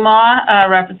Chris Muma,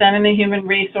 representing the Human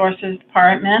Resources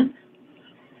Department.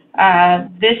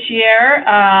 This year,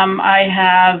 I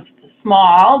have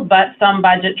small but some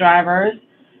budget drivers,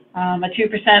 a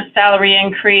 2% salary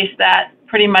increase that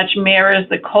pretty much mirrors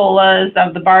the COLAs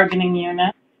of the bargaining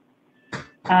unit.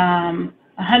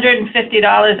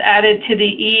 $150 added to the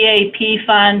EAP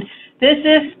fund. This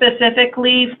is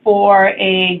specifically for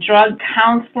a drug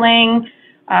counseling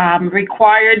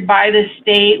required by the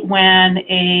state when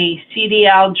a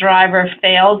CDL driver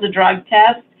fails a drug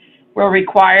test. We're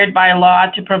required by law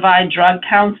to provide drug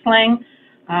counseling.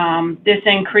 This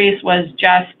increase was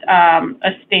just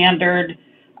a standard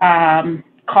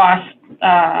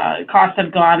costs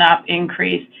have gone up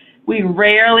increase. We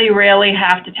rarely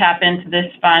have to tap into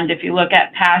this fund. If you look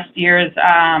at past years,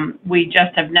 we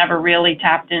just have never really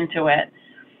tapped into it.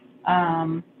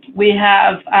 We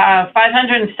have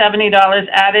 $570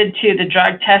 added to the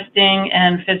drug testing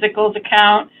and physicals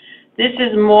account. This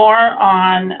is more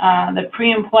on the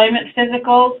pre-employment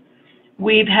physicals.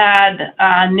 We've had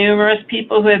numerous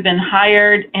people who have been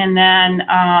hired and then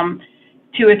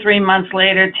 2 or 3 months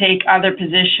later take other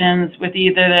positions with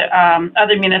either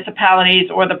other municipalities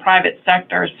or the private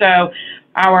sector. So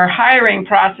our hiring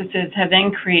processes have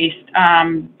increased,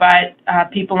 but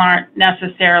people aren't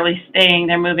necessarily staying.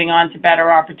 They're moving on to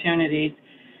better opportunities.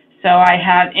 So I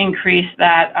have increased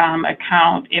that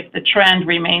account if the trend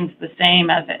remains the same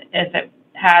as it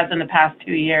has in the past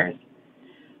 2 years.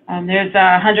 There's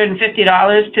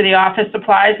 $150 to the office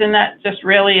supplies, and that just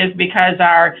really is because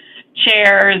our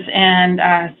chairs and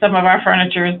some of our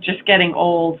furniture is just getting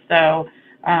old. So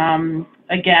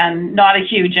again, not a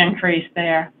huge increase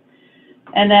there.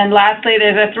 And then lastly,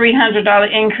 there's a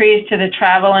 $300 increase to the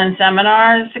travel and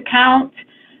seminars account.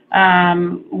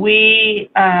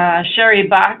 Sherry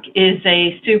Buck is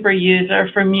a super user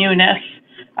for Munis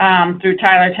through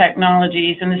Tyler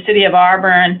Technologies, and the city of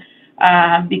Auburn,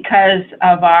 because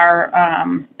of our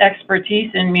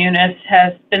expertise in Munis,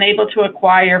 has been able to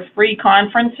acquire free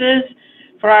conferences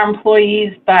for our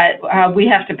employees, but we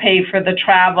have to pay for the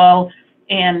travel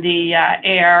and the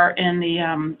air in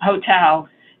the hotel.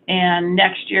 And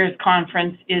next year's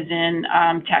conference is in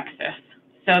Texas.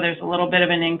 So there's a little bit of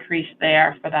an increase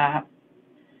there for that.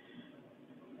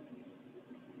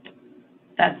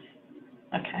 That's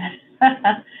okay.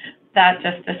 That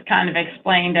just kind of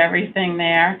explained everything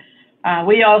there.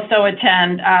 We also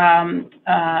attend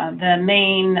the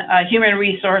Maine Human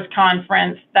Resource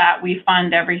Conference that we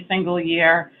fund every single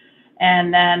year.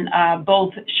 And then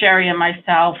both Sherry and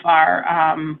myself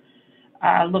are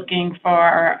looking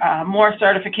for more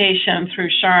certification through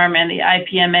SHRM and the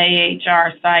IPMA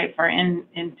HR site for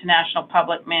International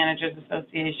Public Managers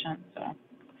Association. So,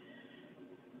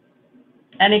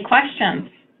 any questions?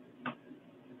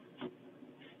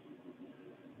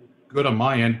 Good on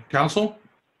my end. Council?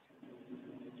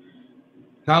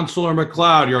 Councilor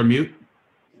McLeod, you're on mute.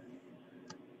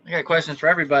 I got questions for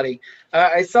everybody.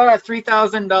 I saw a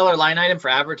 $3,000 line item for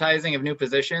advertising of new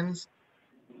positions.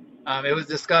 It was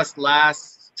discussed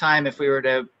last time if we were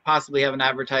to possibly have an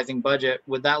advertising budget.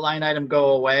 Would that line item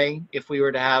go away if we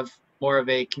were to have more of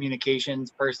a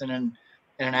communications person and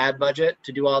an ad budget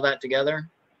to do all that together?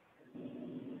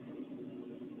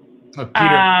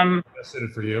 Peter, that's it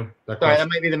for you. Sorry, that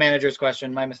might be the manager's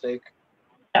question. My mistake.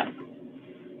 Yeah.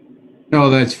 No,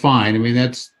 that's fine. I mean,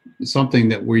 that's something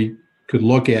that we could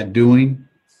look at doing.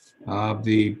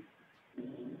 The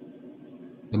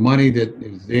money that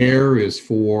is there is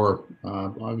for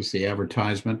obviously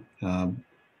advertisement.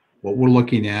 What we're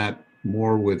looking at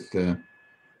more with the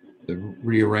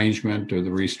rearrangement or the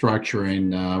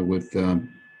restructuring with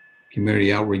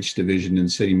Community Outreach Division in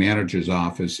City Manager's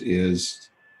Office is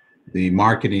the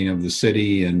marketing of the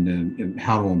city and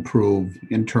how to improve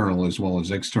internal as well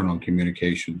as external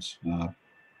communications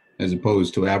as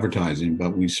opposed to advertising, but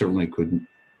we certainly could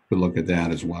look at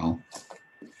that as well.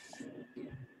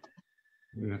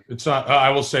 It's not, I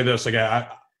will say this again,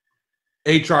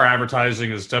 HR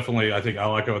advertising is definitely, I think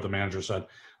I'll echo what the manager said,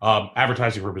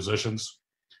 advertising for positions.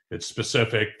 It's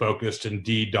specific, focused,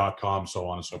 Indeed.com, so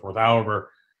on and so forth.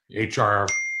 However, HR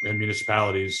and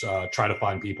municipalities try to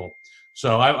find people.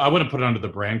 So I wouldn't put it under the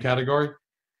brand category.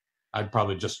 I'd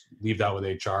probably just leave that with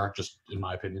HR, just in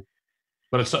my opinion.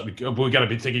 But it's something we got to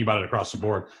be thinking about it across the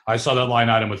board. I saw that line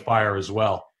item with fire as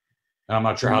well, and I'm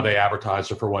not sure how they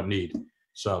advertise or for what need.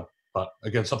 So, but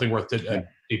again, something worth a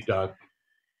deep dive.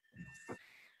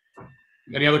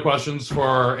 Any other questions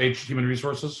for Human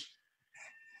Resources?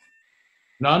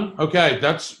 None? Okay,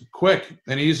 that's quick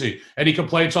and easy. Any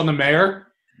complaints on the mayor?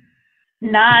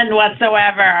 None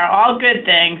whatsoever. All good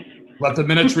things. Let the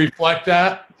minutes reflect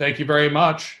that. Thank you very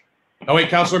much. Oh, wait,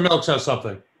 Councilor Milks has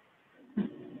something.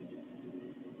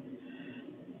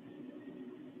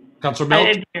 Councilor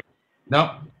Milks?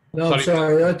 No? No,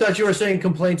 sorry. I thought you were saying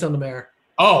complaints on the mayor.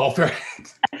 Oh, very,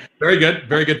 very good.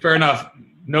 Very good. Fair enough.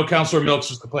 No Councilor Milks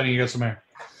is complaining against the mayor.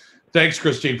 Thanks,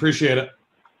 Christine. Appreciate it.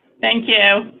 Thank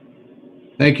you.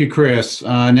 Thank you, Chris.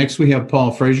 Next, we have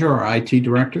Paul Frazier, our IT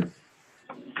director.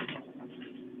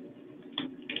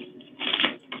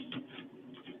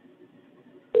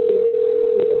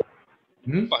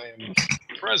 I am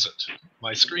present.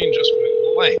 My screen just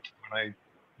went blank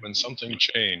when something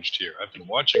changed here. I've been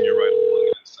watching you right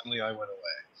along, and suddenly I went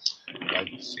away.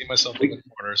 I see myself in the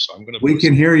corner, so I'm going to. We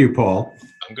can hear you, Paul.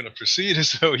 I'm going to proceed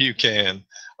as though you can.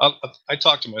 I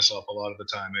talk to myself a lot of the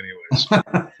time anyway, so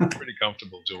I'm pretty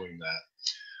comfortable doing that.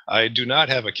 I do not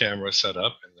have a camera set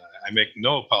up, and I make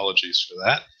no apologies for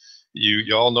that.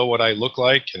 You all know what I look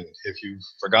like, and if you've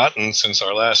forgotten since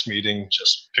our last meeting,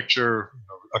 just picture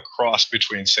a cross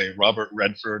between, say, Robert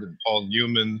Redford and Paul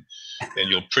Newman, and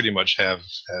you'll pretty much have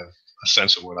a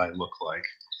sense of what I look like.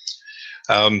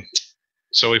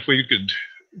 So if we could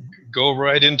go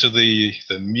right into the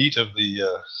meat of the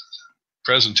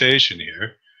presentation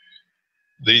here.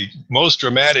 The most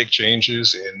dramatic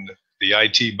changes in the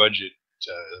IT budget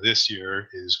this year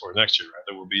or next year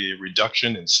rather, will be a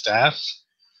reduction in staff.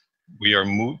 We are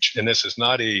and this is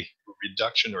not a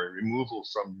reduction or a removal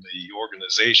from the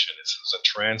organization. This is a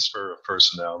transfer of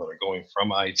personnel that are going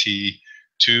from IT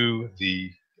to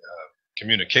the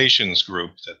communications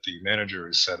group that the manager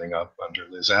is setting up under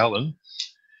Liz Allen.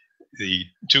 The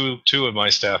two of my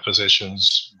staff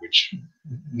positions, which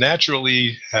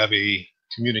naturally have a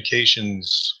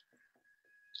communications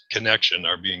connection,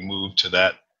 are being moved to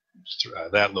that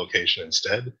location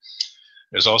instead.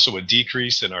 There's also a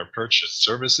decrease in our purchase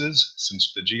services,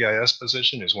 since the GIS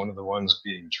position is one of the ones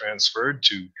being transferred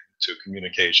to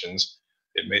communications.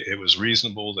 It was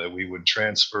reasonable that we would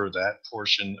transfer that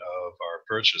portion of our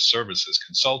purchase services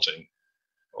consulting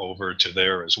over to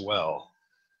there as well.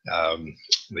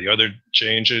 The other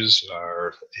changes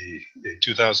are a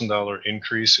 $2,000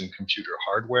 increase in computer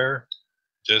hardware.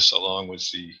 This, along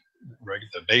with the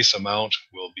base amount,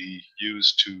 will be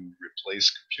used to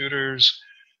replace computers.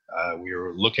 We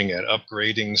are looking at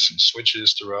upgrading some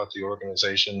switches throughout the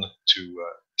organization to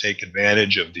take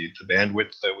advantage of the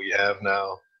bandwidth that we have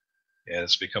now. And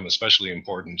it's become especially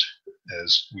important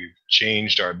as we've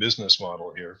changed our business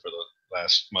model here for the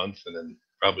last month, and then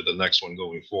probably the next one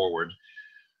going forward.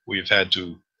 We've had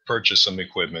to purchase some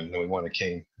equipment, and we want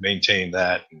to maintain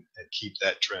that and keep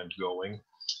that trend going.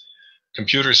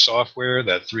 Computer software,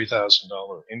 that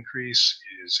 $3,000 increase,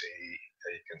 is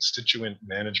a constituent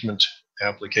management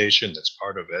application that's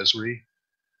part of Esri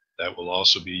that will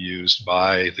also be used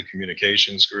by the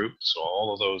communications group. So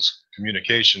all of those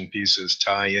communication pieces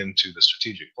tie into the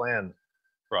strategic plan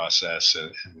process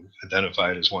and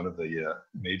identified as one of the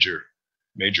major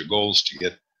goals to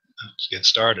get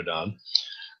started on.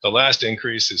 The last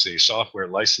increase is a software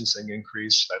licensing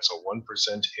increase. That's a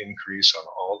 1% increase on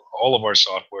all of our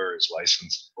software is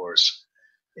licensed, of course.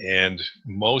 And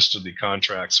most of the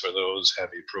contracts for those have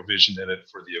a provision in it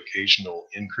for the occasional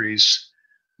increase.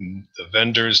 The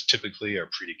vendors typically are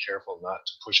pretty careful not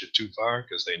to push it too far,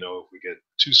 because they know if we get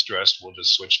too stressed, we'll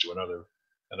just switch to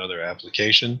another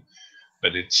application.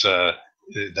 But that's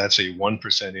a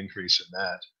 1% increase in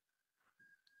that.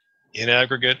 In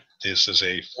aggregate, this is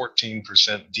a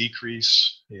 14%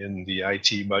 decrease in the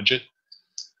IT budget.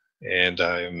 And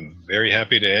I'm very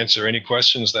happy to answer any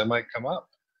questions that might come up.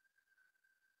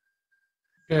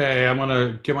 Okay, I'm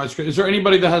gonna get my screen. Is there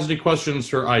anybody that has any questions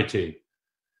for IT?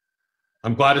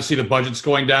 I'm glad to see the budget's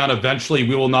going down. Eventually,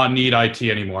 we will not need IT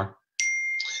anymore.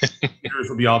 Computers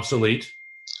will be obsolete,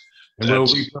 and we'll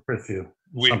repurpose you.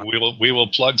 We will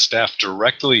plug staff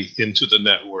directly into the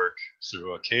network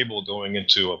through a cable going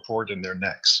into a port in their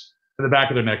necks. In the back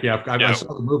of their neck, yeah. I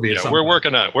saw the movie. Yeah, we're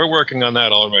working on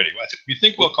that already. We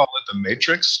think we'll call it the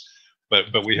Matrix, but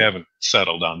we haven't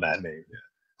settled on that name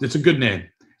yet. It's a good name.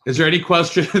 Is there any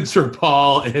questions for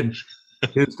Paul and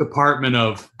his Department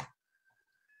of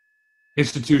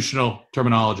Institutional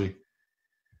Terminology?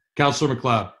 Councilor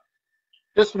McLeod.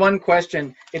 Just one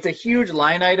question. It's a huge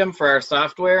line item for our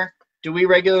software. Do we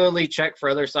regularly check for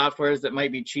other softwares that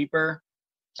might be cheaper?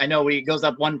 I know it goes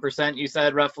up 1%, you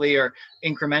said roughly, or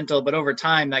incremental, but over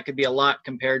time that could be a lot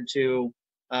compared to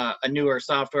a newer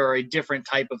software or a different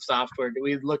type of software. Do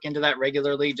we look into that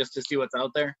regularly just to see what's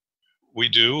out there? We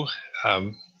do.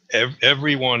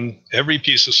 Every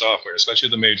piece of software, especially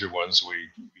the major ones, we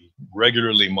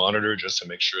regularly monitor just to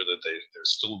make sure that they're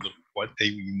still what they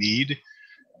need.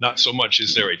 Not so much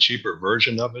is there a cheaper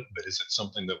version of it, but is it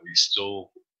something that we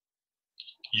still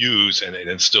use and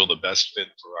it's still the best fit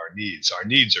for our needs. Our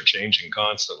needs are changing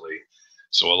constantly.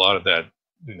 So a lot of that,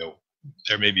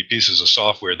 there may be pieces of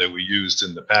software that we used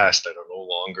in the past that are no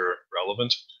longer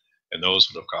relevant, and those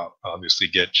would have obviously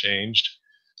get changed.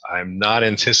 I'm not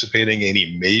anticipating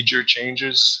any major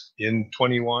changes in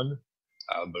 21,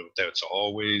 but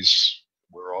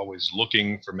we're always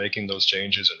looking for making those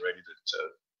changes and ready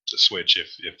to switch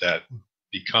if that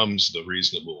becomes the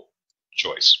reasonable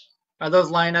choice. Are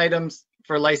those line items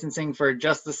for licensing for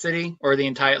just the city, or the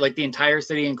entire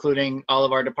city, including all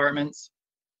of our departments?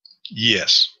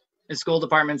 Yes. Is school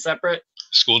department separate?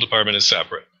 School department is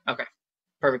separate. Okay,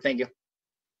 perfect. Thank you.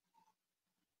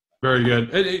 Very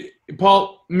good.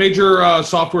 Paul, major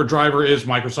software driver is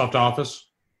Microsoft Office?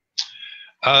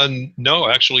 No,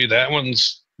 actually, that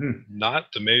one's not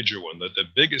the major one. The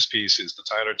biggest piece is the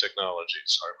Tyler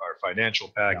Technologies, our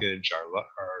financial package,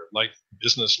 our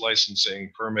business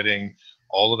licensing, permitting,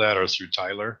 all of that are through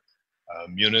Tyler.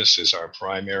 Munis is our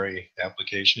primary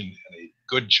application, and a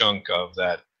good chunk of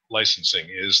that licensing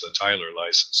is the Tyler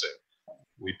licensing.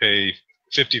 We pay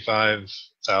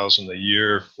 $55,000 a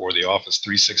year for the Office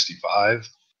 365,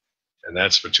 and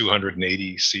that's for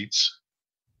 280 seats.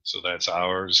 So that's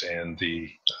ours and the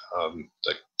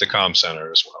comm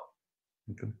center as well.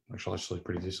 Okay. Actually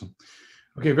pretty decent.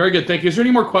 Okay, very good. Thank you. Is there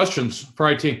any more questions for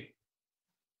IT?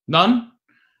 None?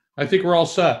 I think we're all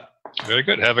set. Very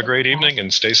good. Have a great evening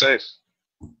and stay safe.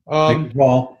 Thank you,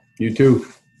 Paul. You too.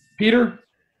 Peter,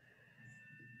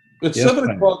 it's Yes, 7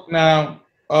 ma'am. o'clock now.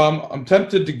 I'm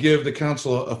tempted to give the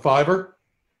council a $5.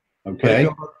 Okay.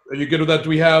 Are you good with that? Do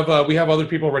we have other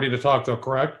people ready to talk though,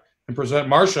 correct? And present.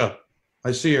 Marcia,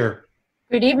 I see her.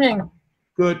 Good evening.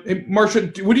 Good. Hey,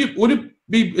 Marcia, would it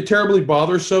be terribly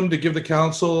bothersome to give the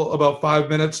council about 5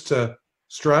 minutes to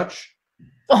stretch?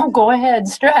 Oh, go ahead,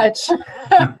 stretch.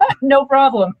 No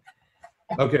problem.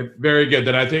 Okay, very good.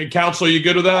 Then I think, council, you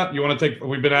good with that? You want to take,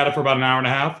 we've been at it for about an hour and a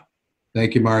half.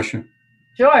 Thank you, Marcia.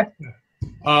 Sure.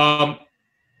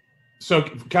 So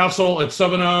council, it's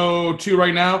 7:02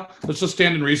 right now. Let's just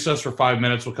stand in recess for 5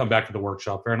 minutes. We'll come back to the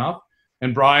workshop. Fair enough.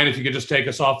 And Brian, if you could just take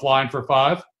us offline for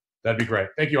 5, that'd be great.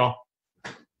 Thank you all.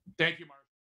 Thank you, Mark.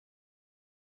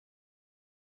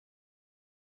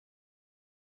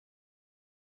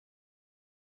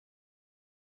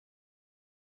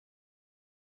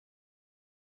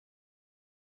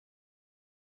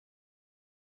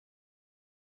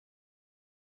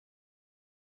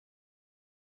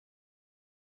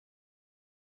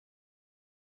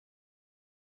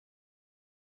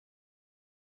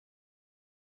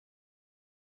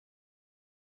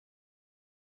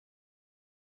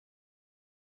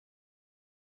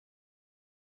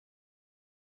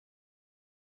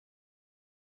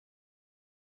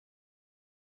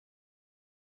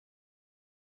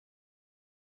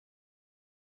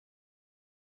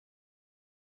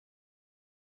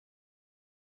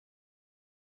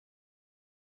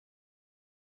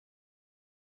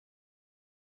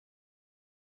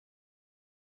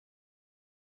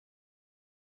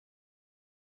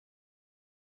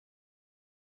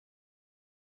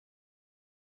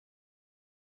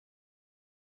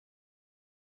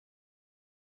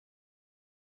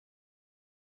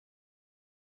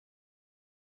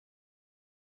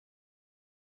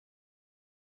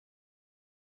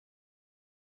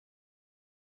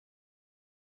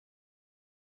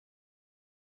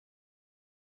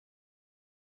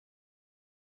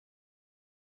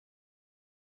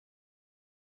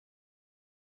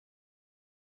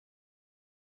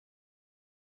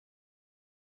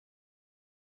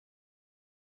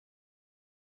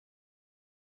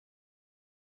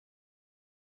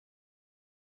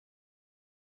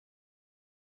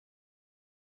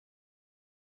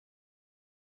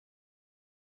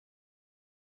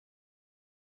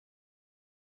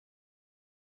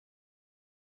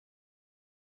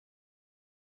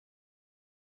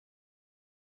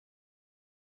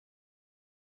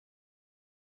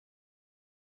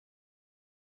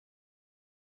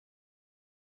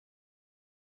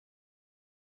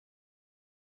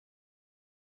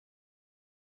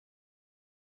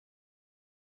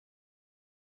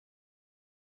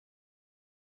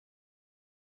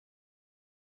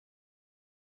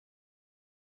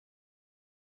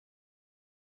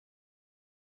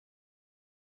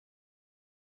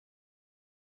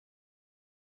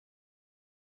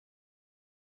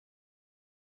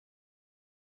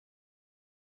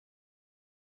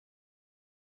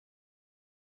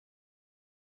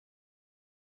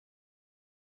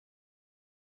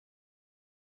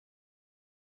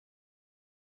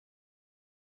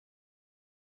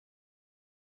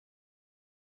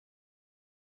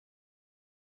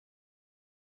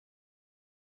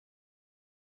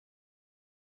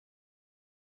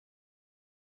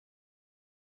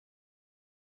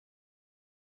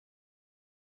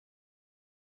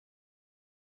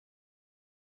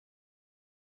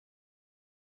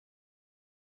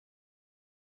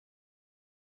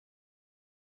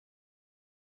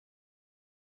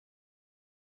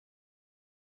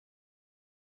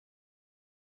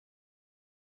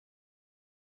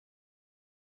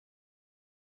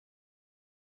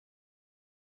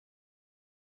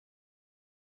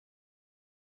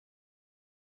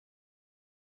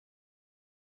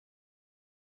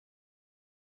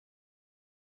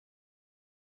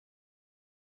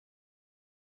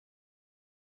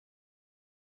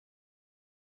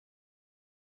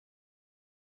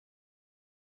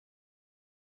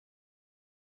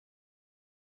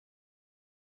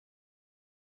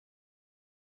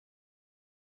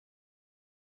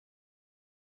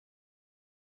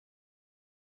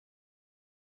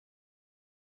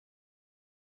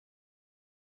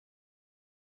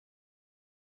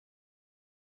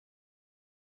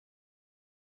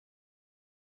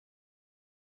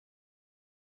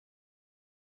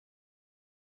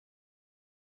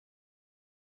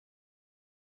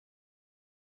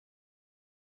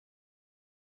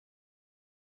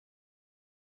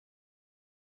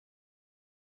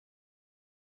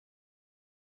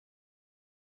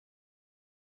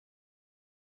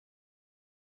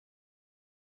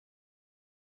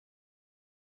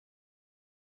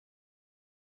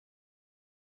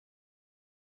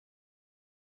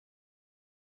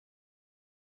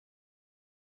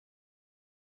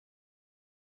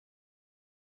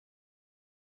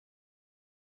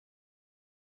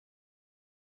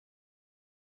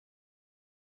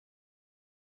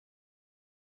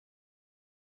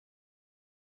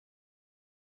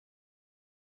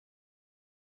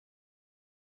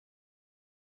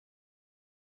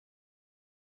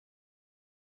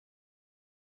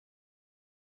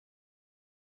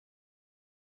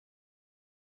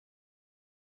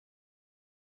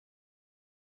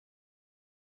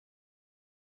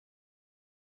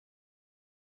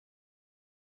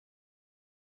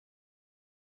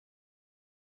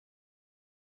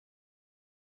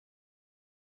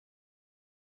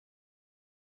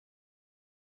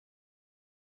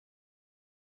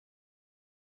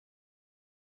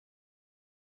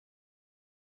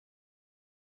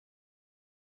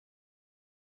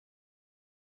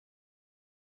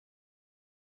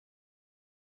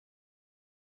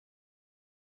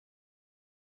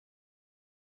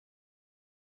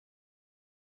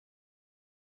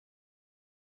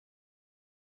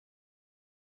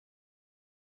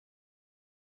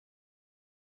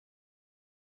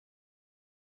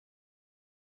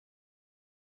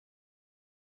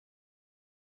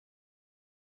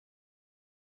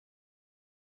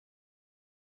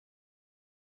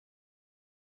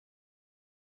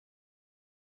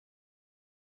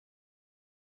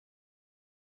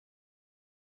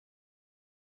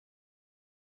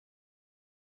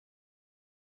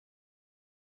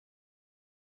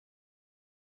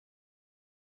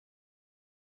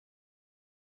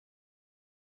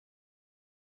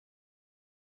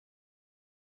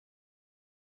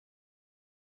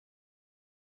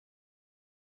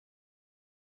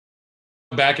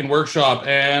 back in workshop,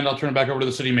 and I'll turn it back over to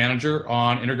the city manager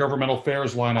on intergovernmental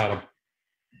affairs line item.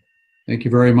 Thank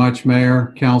you very much,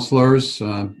 Mayor, councilors.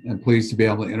 I'm pleased to be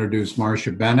able to introduce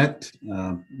Marcia Bennett.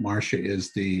 Marcia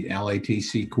is the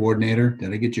LATC coordinator.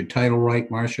 Did I get your title right,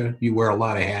 Marcia? You wear a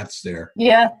lot of hats there.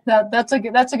 Yeah, that's a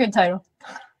good title.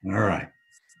 All right.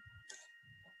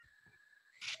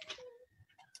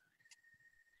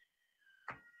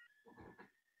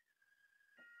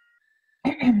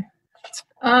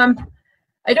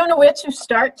 I don't know where to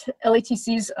start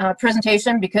LATC's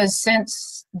presentation, because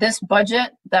since this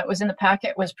budget that was in the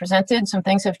packet was presented, some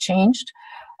things have changed.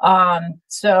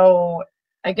 So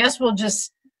I guess we'll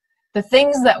just, the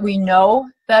things that we know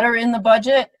that are in the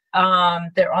budget,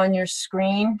 they're on your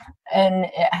screen, and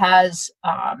it has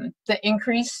the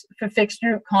increase for fixed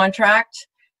route contract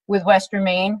with Western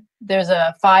Maine. There's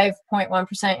a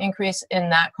 5.1% increase in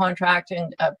that contract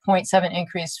and a 0.7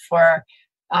 increase for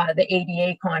the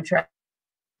ADA contract.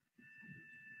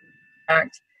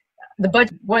 The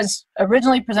budget was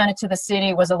originally presented to the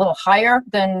city was a little higher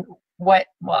than what,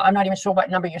 well, I'm not even sure what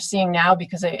number you're seeing now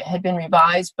because it had been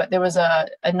revised, but there was a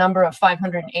number of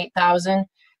 508,000.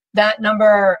 That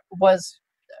number was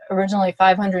originally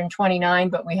 529,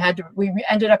 but we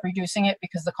ended up reducing it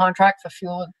because the contract for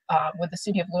fuel with the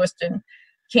city of Lewiston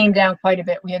came down quite a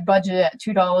bit. We had budgeted at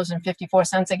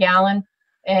 $2.54 a gallon,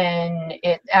 and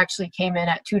it actually came in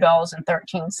at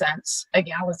 $2.13 a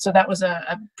gallon. So that was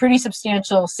a pretty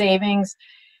substantial savings.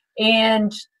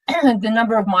 And the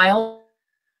number of miles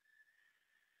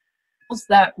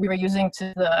that we were using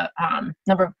to the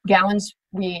number of gallons,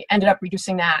 we ended up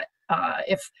reducing that.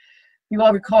 If you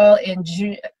all recall, in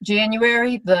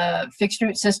January, the fixed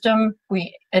route system,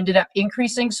 we ended up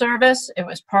increasing service. It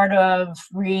was part of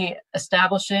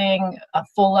re-establishing a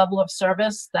full level of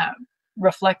service that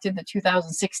reflected the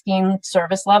 2016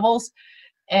 service levels.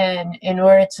 And in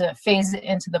order to phase it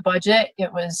into the budget, it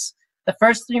was the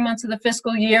first 3 months of the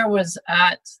fiscal year was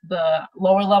at the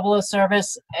lower level of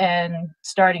service. And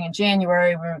starting in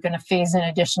January, we were going to phase in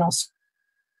additional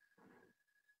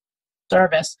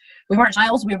service. We weren't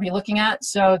miles we would be looking at,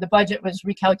 so the budget was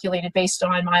recalculated based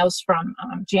on miles from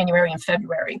January and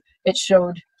February. It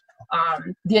showed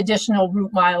the additional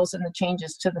route miles and the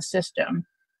changes to the system.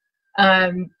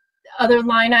 Other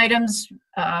line items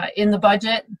in the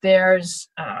budget, there's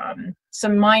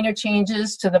some minor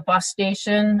changes to the bus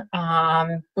station,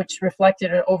 which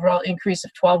reflected an overall increase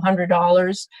of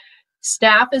 $1,200.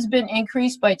 Staff has been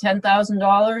increased by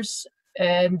 $10,000,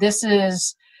 and this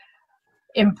is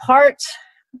in part,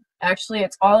 actually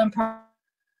it's all in part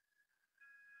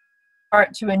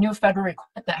to a new federal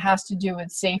requirement that has to do with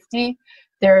safety.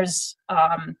 There's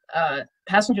a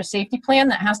passenger safety plan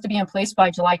that has to be in place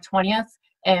by July 20th.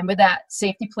 And with that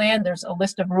safety plan, there's a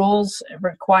list of rules and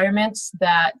requirements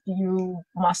that you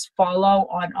must follow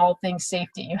on all things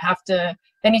safety. You have to,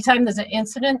 anytime there's an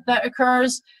incident that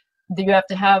occurs, you have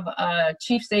to have a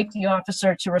chief safety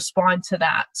officer to respond to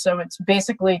that. So it's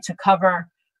basically to cover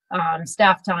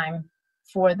staff time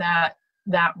for that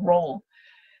role.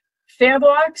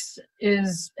 Farebox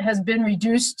has been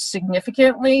reduced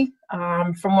significantly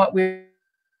from what we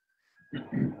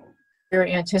were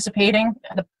anticipating.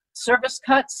 The service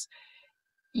cuts,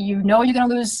 you know you're going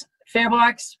to lose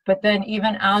farebox, but then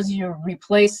even as you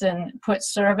replace and put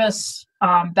service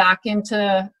back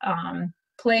into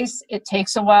place, it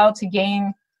takes a while to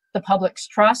gain the public's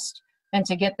trust and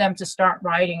to get them to start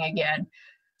riding again.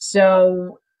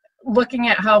 So looking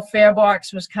at how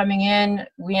farebox was coming in,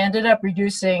 we ended up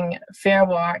reducing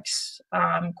farebox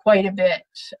quite a bit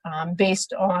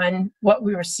based on what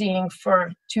we were seeing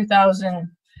for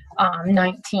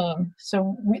 2019.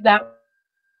 So that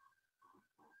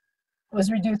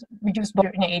was reduced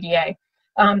in ADA.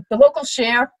 The local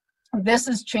share, this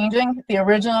is changing. The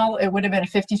original, it would have been a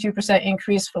 52%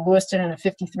 increase for Lewiston and a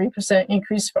 53%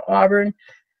 increase for Auburn.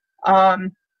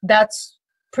 That's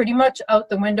pretty much out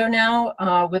the window now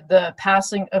with the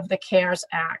passing of the CARES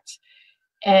Act.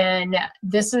 And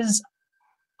this is,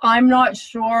 I'm not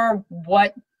sure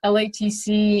what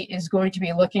LATC is going to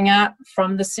be looking at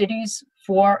from the cities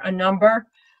for a number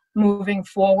moving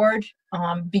forward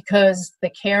because the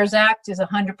CARES Act is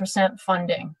 100%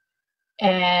 funding.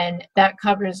 And that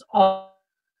covers all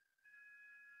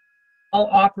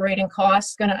operating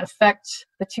costs, going to affect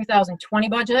the 2020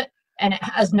 budget. And it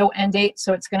has no end date,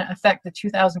 so it's going to affect the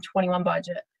 2021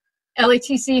 budget.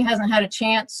 LATC hasn't had a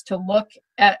chance to look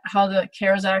at how the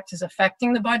CARES Act is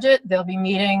affecting the budget. They'll be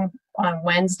meeting on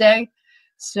Wednesday.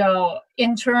 So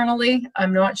internally,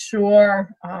 I'm not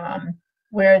sure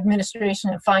where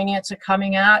administration and finance are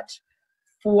coming at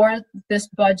for this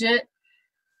budget.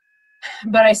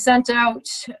 But I sent out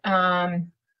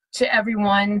to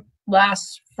everyone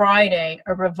last Friday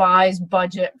a revised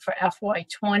budget for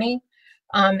FY20,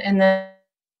 and then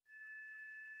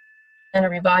a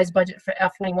revised budget for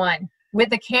FY21. With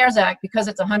the CARES Act, because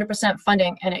it's 100%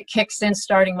 funding and it kicks in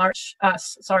starting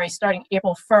starting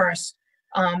April 1st,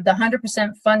 the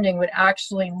 100% funding would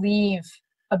actually leave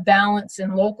a balance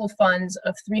in local funds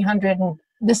of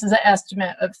this is an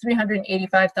estimate of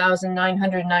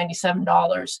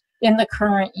 $385,997 in the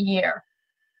current year.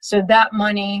 So that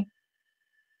money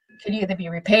could either be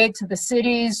repaid to the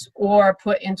cities or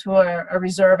put into a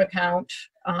reserve account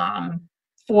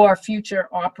for future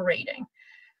operating.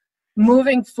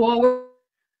 Moving forward,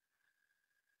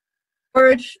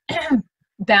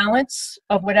 balance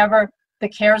of whatever the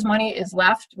CARES money is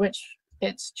left, which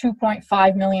it's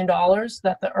 $2.5 million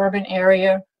that the urban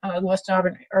area,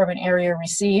 Lewiston urban area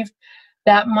received.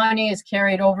 That money is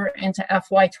carried over into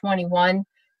FY21,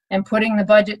 and putting the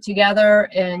budget together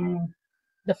and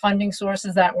the funding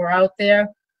sources that were out there.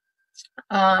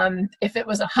 If it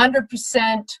was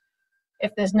 100%,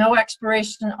 if there's no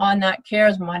expiration on that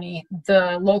CARES money,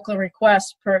 the local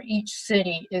request per each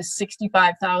city is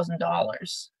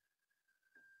 $65,000.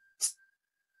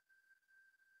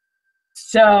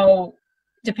 So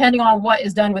depending on what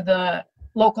is done with the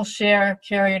local share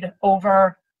carried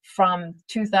over from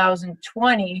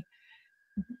 2020,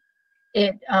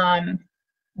 it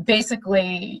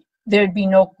basically there'd be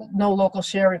no local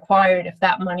share required if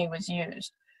that money was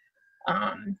used.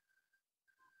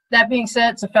 That being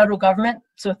said, it's a federal government,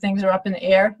 so things are up in the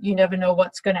air. You never know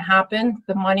what's going to happen.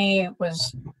 The money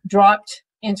was dropped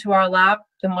into our lap.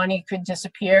 The money could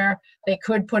disappear. They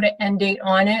could put an end date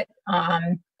on it.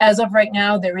 As of right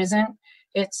now, there isn't.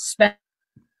 It's spend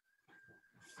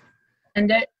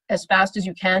it as fast as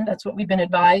you can. That's what we've been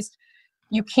advised.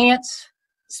 You can't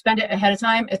spend it ahead of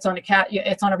time. It's on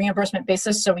a reimbursement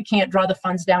basis, so we can't draw the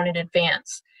funds down in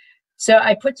advance. So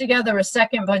I put together a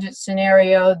second budget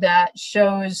scenario that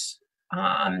shows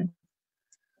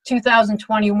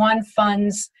 2021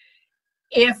 funds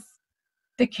if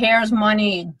the CARES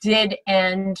money did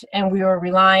end and we were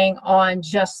relying on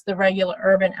just the regular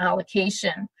urban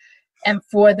allocation. And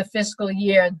for the fiscal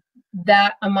year,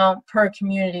 that amount per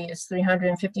community is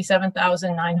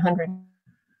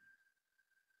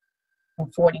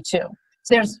 $357,942.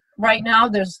 So right now,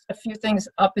 there's a few things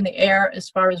up in the air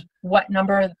as far as what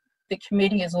number the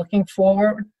committee is looking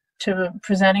forward to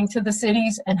presenting to the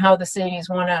cities and how the cities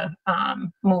want to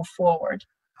move forward.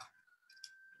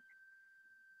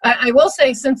 I will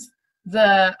say, since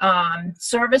the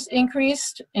service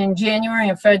increased in January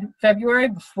and February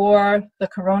before the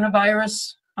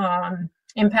coronavirus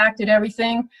impacted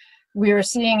everything, we are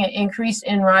seeing an increase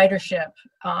in ridership.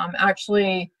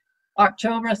 Actually,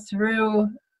 October through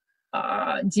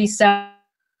December,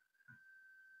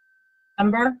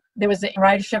 there was a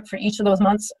ridership for each of those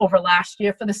months over last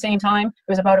year for the same time. It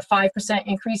was about a 5%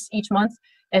 increase each month.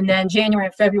 And then January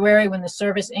and February, when the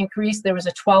service increased, there was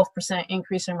a 12%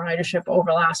 increase in ridership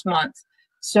over last month.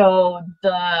 So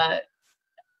the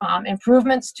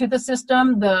improvements to the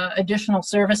system, the additional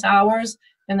service hours,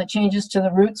 and the changes to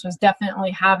the routes was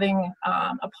definitely having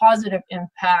a positive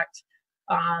impact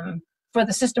for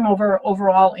the system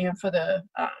overall and for the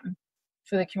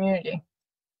community.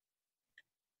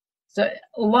 So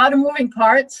a lot of moving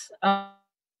parts. I'm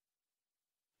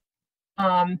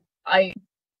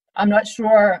not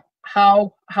sure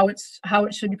how it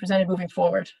should be presented moving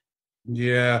forward.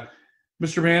 Yeah,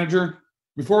 Mr. Manager,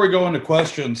 before we go into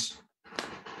questions,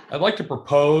 I'd like to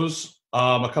propose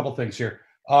a couple things here.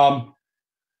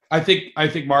 I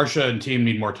think Marcia and team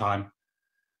need more time,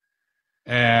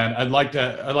 and I'd like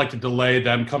to delay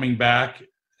them coming back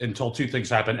until two things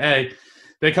happen. A,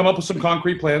 they come up with some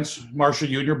concrete plans, Marcia,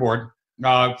 you and your board,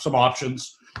 some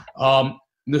options.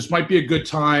 This might be a good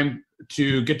time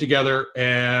to get together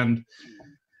and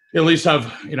at least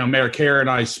have, Mayor Kerr and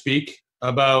I speak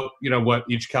about, what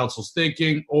each council's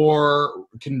thinking, or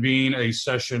convene a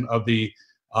session of the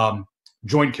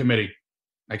joint committee.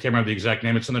 I can't remember the exact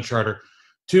name. It's in the charter.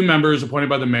 2 members appointed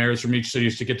by the mayors from each city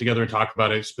to get together and talk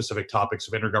about specific topics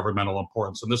of intergovernmental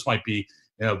importance. And this might be,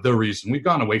 the reason. We've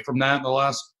gone away from that in the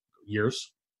last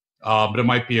years, but it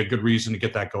might be a good reason to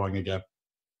get that going again.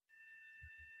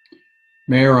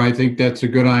 Mayor, I think that's a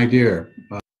good idea.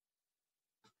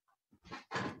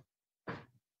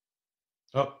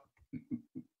 Oh,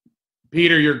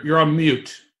 Peter, you're on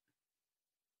mute.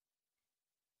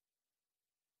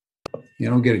 You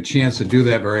don't get a chance to do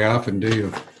that very often, do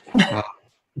you?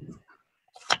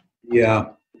 Yeah,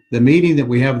 the meeting that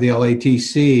we have the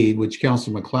LATC, which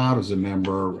Council McLeod is a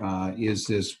member, is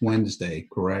this Wednesday,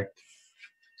 correct?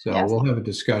 So Yes. we'll have a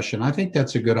discussion. I think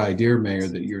that's a good idea, Mayor,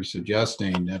 that you're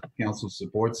suggesting, that council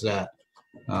supports that.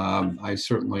 I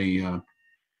certainly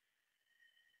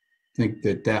think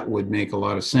that that would make a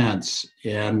lot of sense.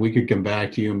 And we could come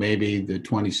back to you maybe the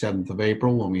 27th of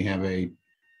April when we have a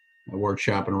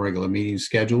workshop and a regular meeting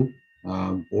scheduled,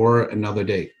 or another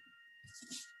date.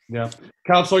 Yeah.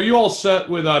 Council, are you all set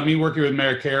with me working with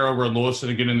Mayor Kerr over in Lewiston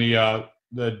and getting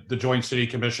the Joint City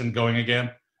Commission going again,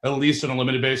 at least on a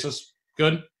limited basis?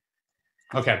 Good?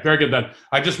 Okay, very good then.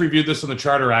 I just reviewed this in the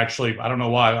charter, actually. I don't know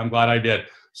why. I'm glad I did.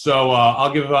 So I'll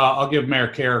give Mayor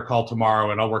Kerr a call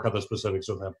tomorrow, and I'll work out the specifics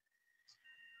with him.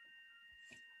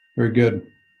 Very good.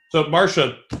 So,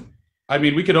 Marcia, I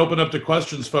mean, we could open up to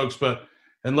questions, folks, but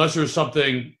unless there's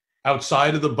something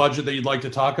outside of the budget that you'd like to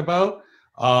talk about,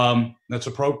 that's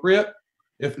appropriate.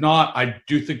 If not, I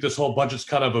do think this whole budget's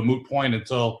kind of a moot point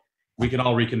until we can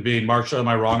all reconvene. Marcia, am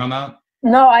I wrong on that?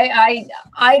 No,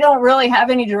 I don't really have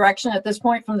any direction at this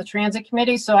point from the transit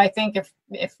committee. So I think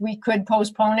if we could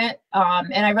postpone it,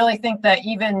 and I really think that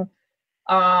even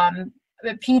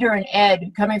Peter and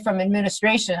Ed coming from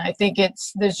administration, I think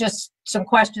there's just some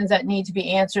questions that need to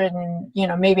be answered, and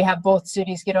maybe have both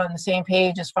cities get on the same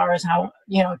page as far as how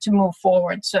to move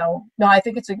forward. So no, I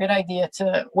think it's a good idea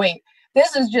to wait.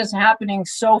 This is just happening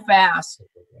so fast,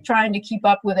 trying to keep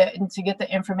up with it and to get the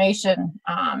information.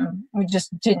 We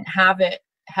just didn't have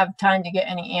time to get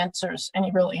any answers,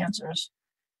 any real answers.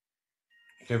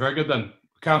 Okay, very good then.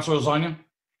 Councilor Lasagna?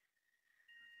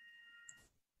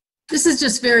 This is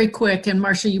just very quick, and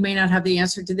Marcia, you may not have the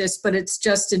answer to this, but it's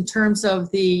just in terms of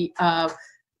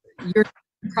your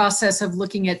process of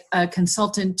looking at a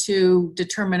consultant to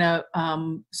determine a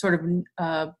sort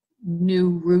of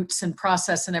new routes and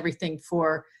process and everything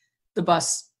for the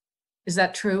bus. Is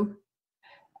that true?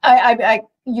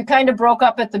 You kind of broke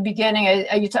up at the beginning.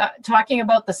 Are you talking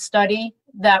about the study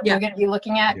that we're going to be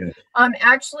looking at? Yeah.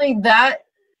 Actually, the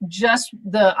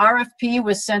RFP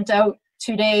was sent out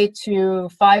today to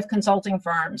 5 consulting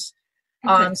firms.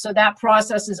 Okay. So that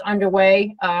process is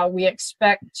underway. We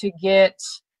expect to get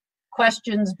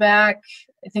questions back,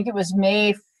 I think it was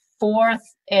May 4th,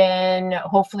 and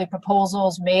hopefully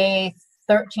proposals May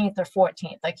 13th or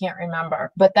 14th. I can't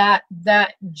remember, but that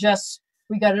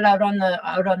we got it out on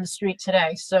the street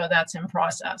today, so that's in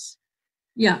process.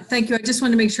 Yeah, thank you. I just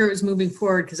wanted to make sure it was moving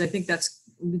forward, because I think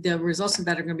the results of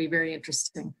that are going to be very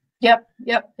interesting. Yep,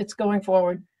 it's going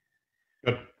forward.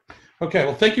 Good. Okay,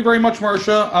 well, thank you very much,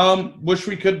 Marcia. Wish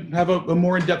we could have a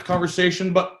more in-depth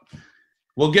conversation, but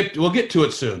we'll get to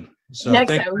it soon. So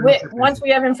Next time, once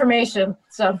we have information.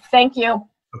 So thank you.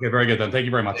 Okay, very good then. Thank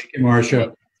you very much. Thank you,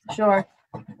 Marcia. Sure.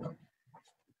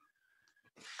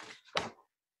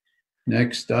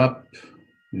 Next up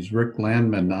is Rick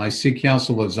Landman. I see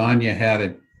Council Lasagna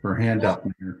had her hand up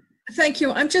here. Thank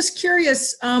you. I'm just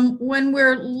curious, when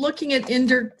we're looking at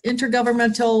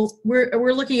intergovernmental,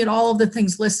 we're looking at all of the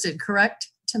things listed,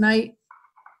 correct, tonight?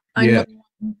 Yeah. Okay,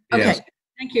 Yes.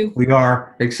 thank you. We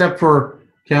are, except for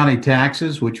county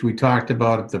taxes, which we talked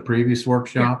about at the previous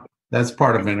workshop. That's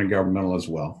part of intergovernmental as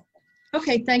well.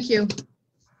 Okay, thank you.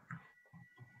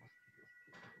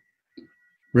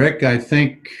 Rick, I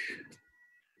think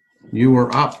you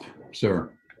were up,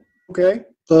 sir. Okay.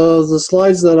 The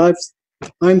slides that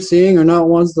I'm seeing are not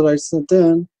ones that I sent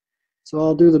in, so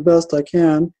I'll do the best I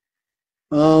can.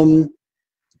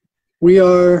 We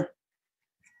are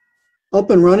up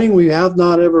and running. We have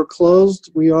not ever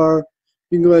closed. You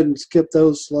can go ahead and skip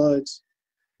those slides.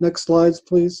 Next slides,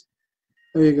 please.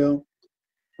 There you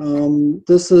go.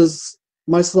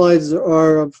 My slides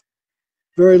are of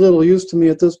very little use to me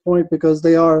at this point because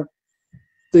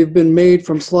they've been made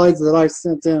from slides that I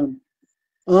sent in.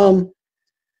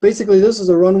 Basically, this is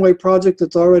a runway project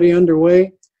that's already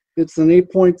underway. It's an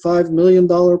 $8.5 million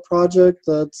project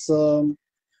that's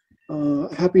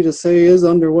happy to say is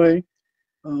underway.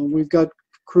 We've got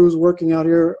crews working out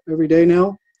here every day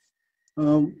now.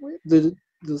 The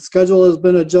schedule has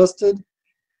been adjusted.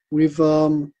 We've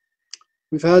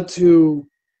had to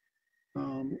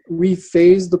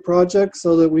rephase the project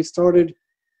so that we started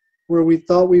where we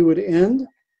thought we would end,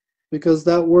 because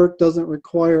that work doesn't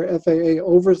require FAA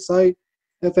oversight.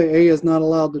 FAA is not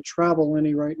allowed to travel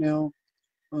any right now.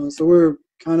 So we're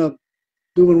kind of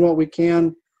doing what we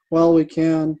can while we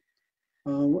can,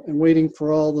 and waiting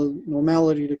for all the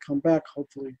normality to come back,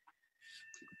 hopefully.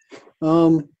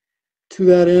 To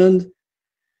that end,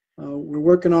 we're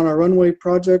working on our runway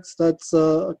projects.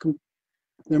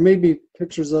 There may be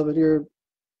pictures of it here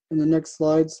in the next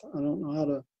slides. I don't know how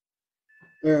to,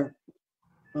 there.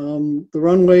 The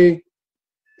runway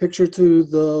picture to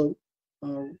the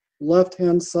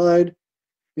left-hand side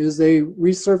is a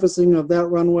resurfacing of that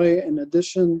runway. In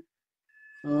addition,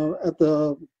 at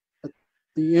the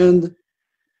end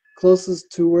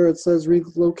closest to where it says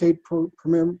relocate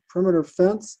perimeter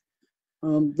fence,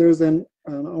 there's an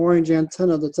orange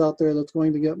antenna that's out there that's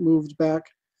going to get moved back,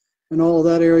 and all of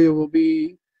that area will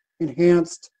be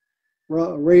enhanced,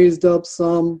 raised up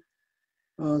some,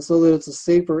 so that it's a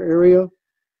safer area.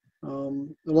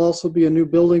 There'll also be a new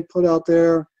building put out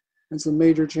there and some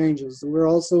major changes. We're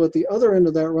also at the other end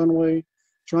of that runway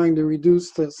trying to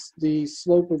reduce the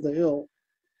slope of the hill.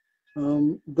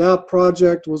 That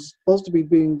project was supposed to be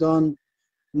being done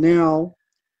now.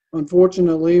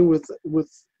 Unfortunately,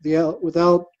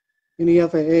 without any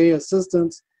FAA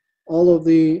assistance, all of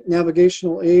the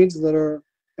navigational aids that are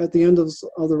at the end of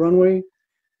the runway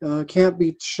can't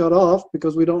be shut off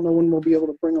because we don't know when we'll be able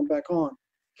to bring them back on.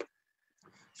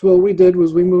 So what we did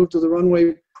was we moved to the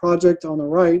runway project on the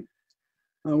right.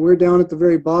 We're down at the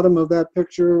very bottom of that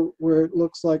picture where it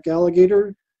looks like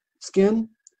alligator skin.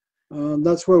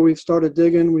 That's where we've started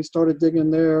digging. We started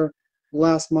digging there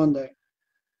last Monday.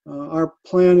 Our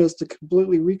plan is to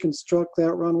completely reconstruct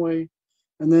that runway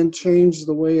and then change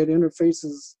the way it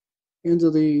interfaces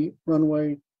into the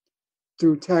runway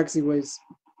through taxiways.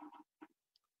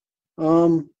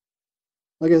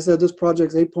 Like I said, this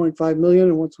project's $8.5 million,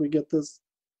 and once we get this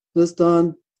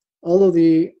done, all of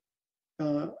the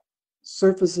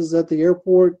surfaces at the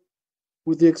airport,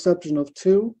 with the exception of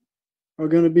 2, are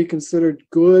going to be considered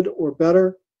good or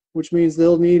better, which means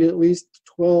they'll need at least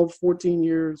 12, 14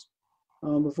 years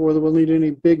before they will need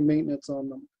any big maintenance on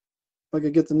them. If I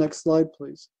could get the next slide,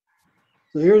 please.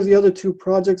 So here's the other 2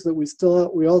 projects that we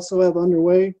also have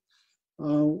underway.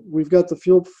 We've got the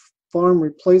fuel farm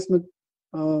replacement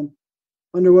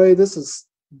underway. This is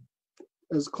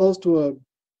as close to a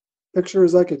picture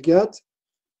as I could get.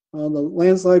 The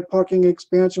landslide parking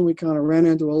expansion, we kind of ran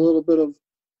into a little bit of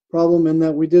problem in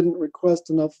that we didn't request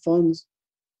enough funds,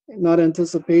 not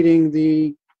anticipating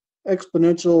the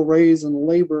exponential raise in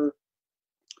labor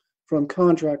from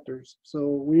contractors. So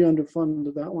we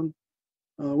underfunded that one.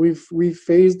 We've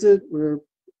rephased it. We're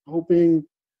hoping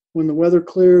when the weather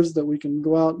clears that we can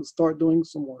go out and start doing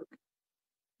some work.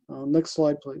 Next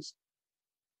slide, please.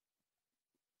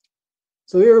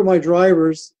 So here are my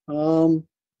drivers.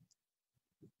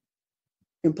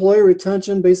 Employee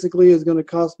retention basically is going to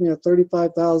cost me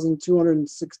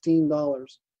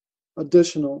 $35,216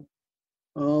 additional.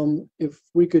 If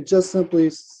we could just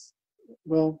simply,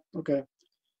 well, okay.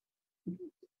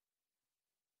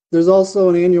 There's also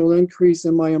an annual increase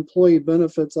in my employee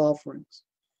benefits offerings.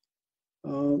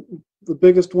 The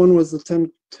biggest one was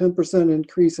the 10%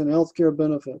 increase in healthcare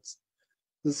benefits.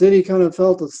 The city kind of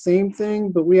felt the same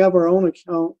thing, but we have our own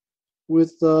account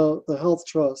with the health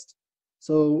trust.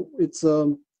 So it's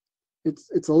a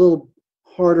little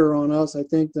harder on us, I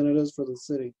think, than it is for the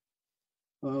city.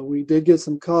 We did get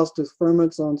some cost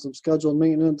deferments on some scheduled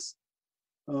maintenance.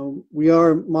 We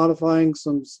are modifying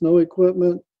some snow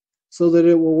equipment so that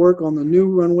it will work on the new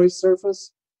runway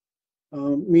surface,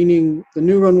 meaning the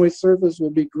new runway surface will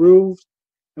be grooved,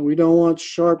 and we don't want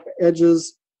sharp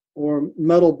edges or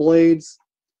metal blades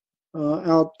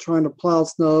out trying to plow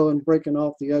snow and breaking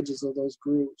off the edges of those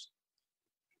grooves.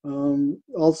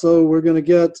 Also, we're going to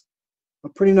get a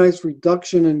pretty nice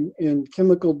reduction in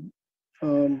chemical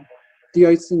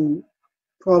de-icing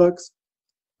products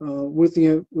with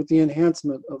the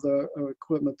enhancement of the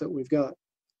equipment that we've got.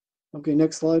 Okay,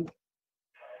 next slide.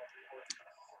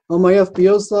 On my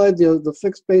FBO side, the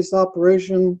fixed base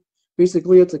operation,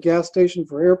 basically it's a gas station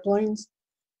for airplanes.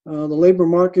 The labor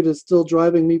market is still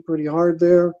driving me pretty hard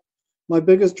there. My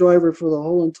biggest driver for the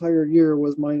whole entire year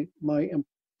was my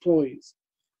employees.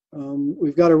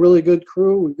 We've got a really good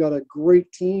crew. We've got a great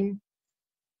team.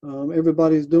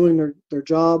 Everybody's doing their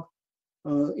job,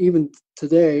 even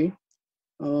today.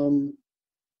 And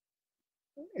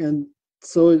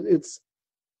so it's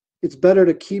better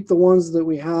to keep the ones that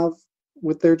we have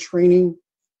with their training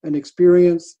and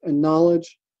experience and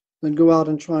knowledge than go out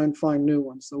and try and find new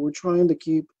ones. So we're trying to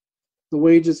keep the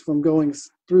wages from going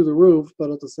through the roof,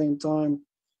 but at the same time,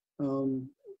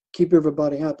 keep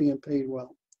everybody happy and paid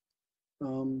well.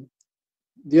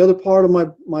 The other part of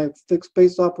my fixed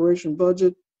base operation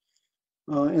budget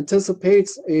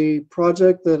anticipates a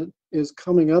project that is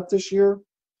coming up this year.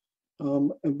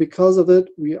 And because of it,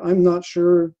 I'm not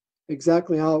sure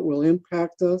exactly how it will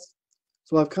impact us.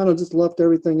 So I've kind of just left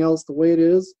everything else the way it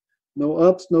is. No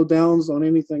ups, no downs on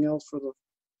anything else for the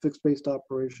fixed based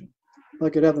operation. If I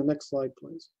could have the next slide,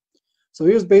 please. So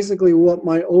here's basically what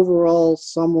my overall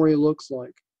summary looks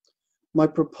like. My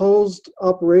proposed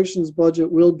operations budget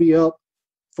will be up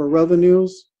for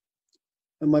revenues.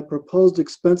 and my proposed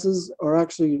expenses are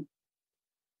actually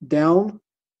down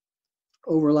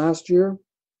over last year.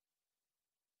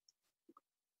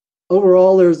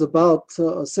 Overall, there's about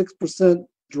a 6%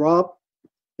 drop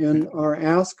in our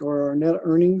ask or our net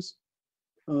earnings.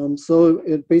 So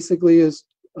it basically is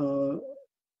about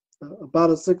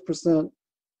a 6%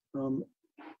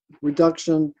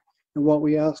 reduction in what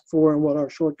we ask for and what our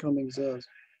shortcomings is.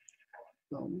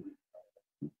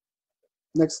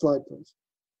 Next slide, please.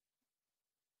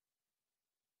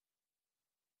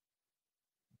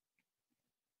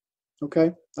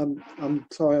 Okay, I'm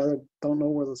sorry, I don't know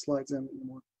where the slides end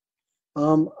anymore.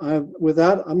 With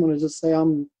that, I'm going to just say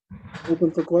I'm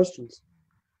open for questions.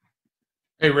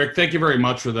 Hey, Rick, thank you very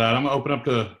much for that. I'm going to open up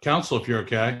to council if you're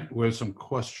okay with some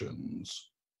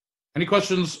questions. Any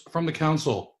questions from the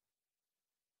council?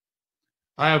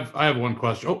 I have one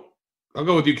question. Oh, I'll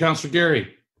go with you, Councilor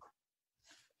Gary.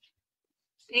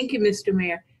 Thank you, Mr.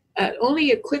 Mayor.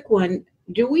 Only a quick one.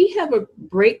 Do we have a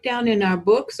breakdown in our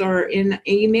books or in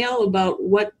email about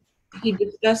what he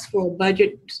discussed for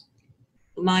budget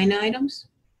line items?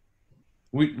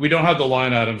 We don't have the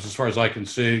line items as far as I can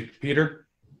see. Peter?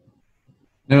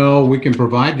 No, we can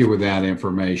provide you with that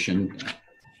information.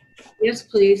 Yes,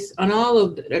 please, on all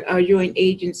of our joint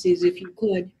agencies, if you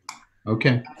could.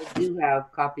 Okay. I do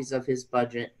have copies of his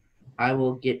budget. I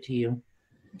will get to you.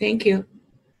 Thank you.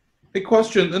 Hey,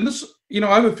 question, and this,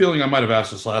 I have a feeling I might have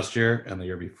asked this last year and the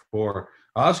year before.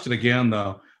 I'll ask it again,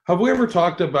 though. Have we ever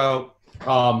talked about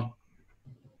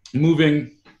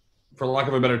moving, for lack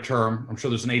of a better term, I'm sure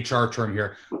there's an HR term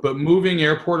here, but moving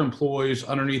airport employees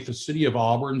underneath the city of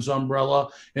Auburn's umbrella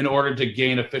in order to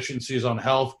gain efficiencies on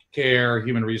health care,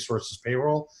 human resources,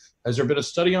 payroll? Has there been a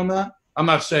study on that? I'm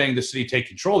not saying the city take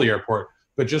control of the airport,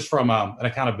 but just from an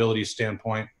accountability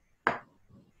standpoint.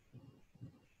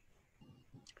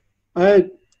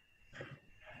 I'm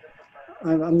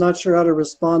not sure how to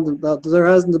respond to that. There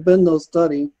hasn't been no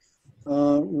study.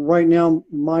 Right now,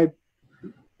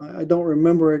 I don't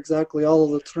remember exactly all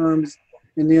of the terms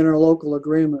in the interlocal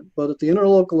agreement, but the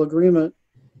interlocal agreement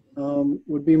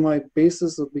would be my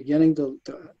basis of beginning to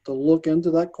look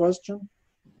into that question.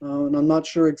 And I'm not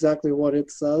sure exactly what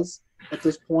it says at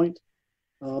this point.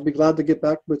 I'll be glad to get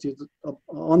back with you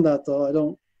on that, though. I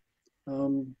don't.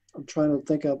 I'm trying to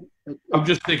think of it. I'm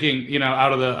just thinking,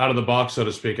 out of the box, so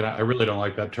to speak, and I really don't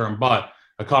like that term, but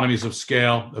economies of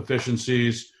scale,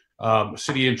 efficiencies,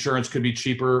 city insurance could be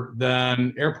cheaper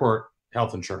than airport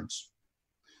health insurance.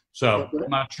 So I'm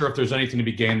not sure if there's anything to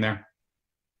be gained there.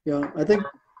 Yeah, I think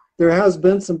there has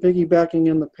been some piggybacking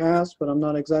in the past, but I'm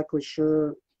not exactly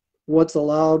sure what's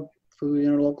allowed through the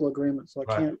interlocal agreement. So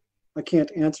I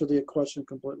can't answer the question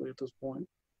completely at this point.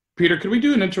 Peter, could we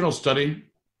do an internal study?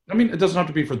 I mean, it doesn't have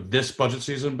to be for this budget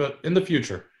season, but in the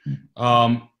future,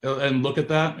 and look at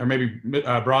that, or maybe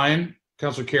Brian,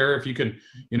 Councilor Carey, if you can,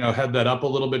 head that up a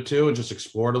little bit too, and just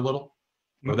explore it a little,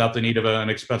 without the need of an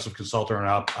expensive consultant or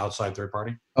an outside third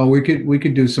party. Oh, we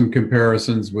could do some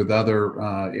comparisons with other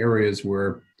areas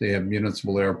where they have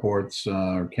municipal airports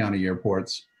or county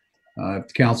airports. If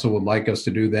the council would like us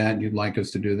to do that, and you'd like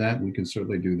us to do that, we can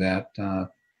certainly do that for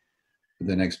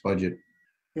the next budget.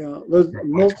 Yeah,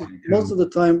 most of the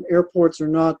time, airports are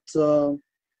not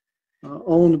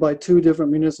owned by two different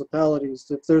municipalities.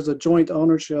 If there's a joint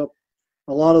ownership,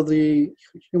 a lot of the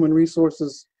human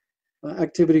resources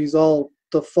activities all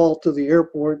default to the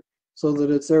airport so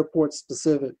that it's airport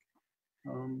specific.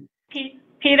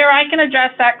 Peter, I can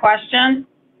address that question.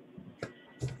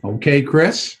 Okay,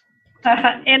 Chris?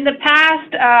 In the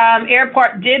past,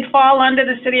 airport did fall under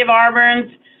the city of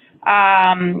Auburn's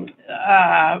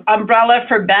umbrella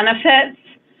for benefits,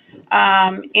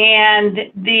 and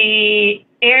the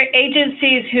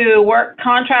agencies who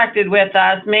contracted with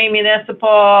us, Maine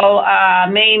Municipal,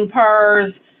 Maine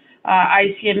PERS,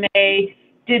 ICMA,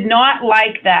 did not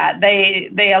like that.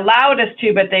 They allowed us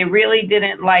to, but they really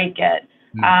didn't like it.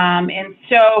 And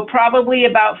so probably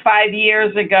about 5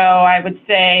 years ago, I would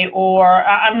say, or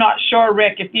I'm not sure,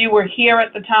 Rick, if you were here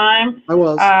at the time. I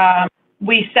was.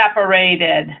 We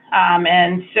separated,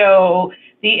 and so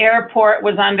the airport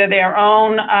was under their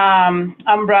own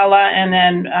umbrella, and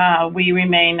then we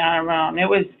remained on our own. It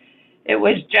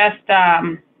was just,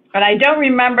 but I don't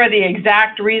remember the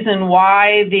exact reason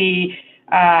why the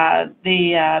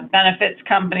benefits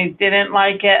companies didn't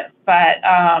like it, but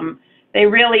they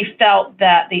really felt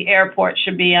that the airport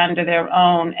should be under their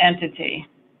own entity.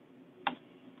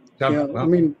 Yeah, I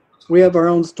mean, we have our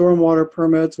own stormwater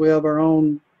permits, we have our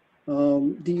own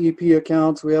DEP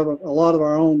accounts, we have a lot of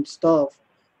our own stuff,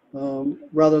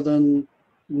 rather than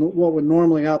what would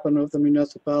normally happen with the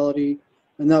municipality,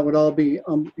 and that would all be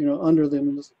under the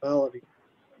municipality.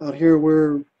 out here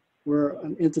we're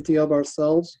an entity of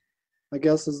ourselves, I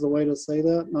guess is the way to say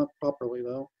that. Not properly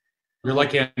though. You're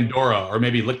like Andorra or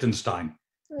maybe Liechtenstein.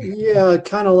 Yeah,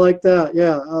 kind of like that.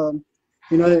 Yeah.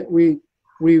 You know, we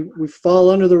fall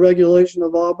under the regulation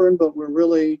of Auburn, but we're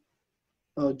really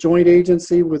a joint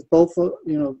agency with both,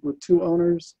 you know, with two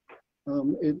owners.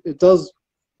 It does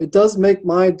make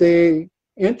my day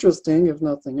interesting, if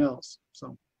nothing else.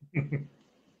 So.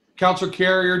 Councilor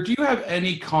Carrier, do you have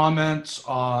any comments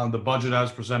on the budget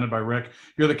as presented by Rick?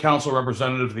 You're the council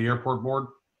representative of the airport board.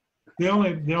 The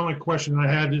only question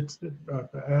I had,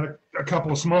 I had a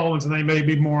couple of small ones, and they may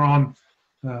be more on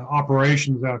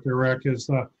operations out there, Rick, is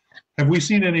have we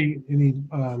seen any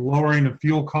lowering of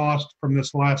fuel costs from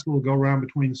this last little go-round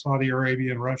between Saudi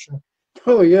Arabia and Russia?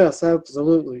 Oh, yes,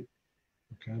 absolutely.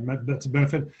 Okay, that's a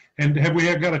benefit. And have we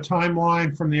got a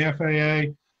timeline from the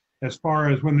FAA as far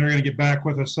as when they're going to get back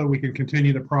with us so we can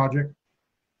continue the project?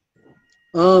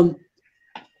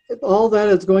 All that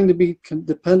is going to be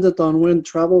dependent on when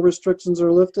travel restrictions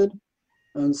are lifted.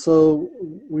 And so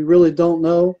we really don't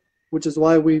know, which is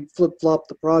why we flip-flopped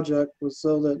the project, was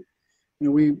so that, you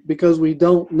know, because we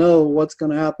don't know what's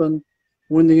going to happen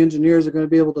when the engineers are going to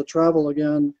be able to travel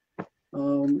again.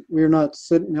 We're not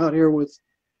sitting out here with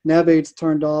nav aids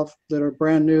turned off that are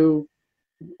brand new,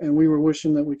 and we were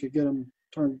wishing that we could get them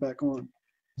turned back on.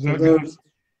 So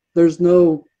there's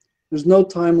no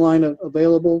timeline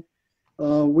available.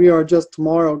 We are just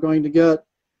tomorrow going to get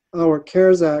our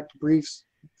CARES Act briefs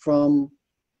from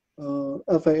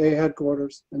FAA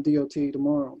headquarters and DOT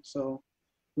tomorrow. So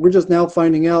we're just now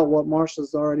finding out what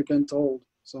Marcia's already been told.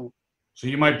 So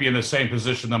you might be in the same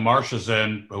position that Marcia's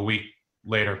in a week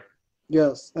later.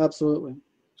 Yes, absolutely.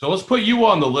 So let's put you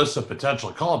on the list of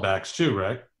potential callbacks too,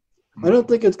 right? I don't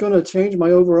think it's going to change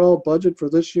my overall budget for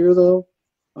this year, though.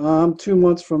 I'm 2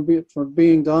 months from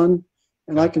being done,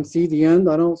 and I can see the end.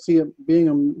 I don't see it being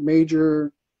a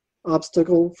major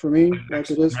obstacle for me like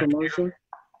it is for Marcia.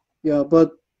 Yeah,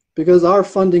 but because our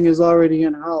funding is already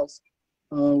in-house,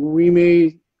 we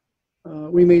may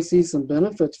see some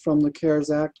benefits from the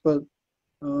CARES Act, but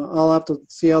I'll have to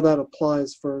see how that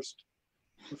applies first.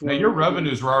 Now, your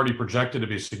revenues were already projected to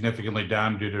be significantly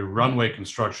down due to runway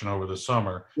construction over the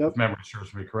summer, if memory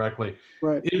serves me correctly.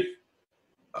 Right. If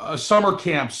summer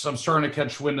camps, I'm starting to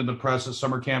catch wind in the press that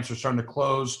summer camps are starting to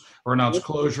close or announce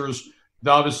closures.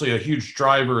 Obviously, a huge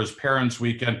driver is Parents'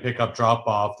 Weekend pickup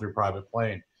drop-off through private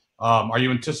plane. Are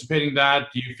you anticipating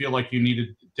that? Do you feel like you need to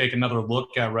take another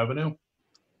look at revenue?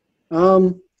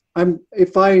 I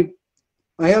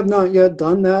have not yet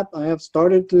done that. I have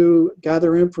started to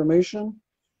gather information.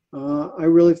 I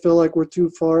really feel like we're too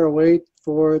far away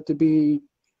for it to be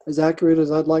as accurate as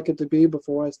I'd like it to be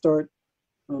before I start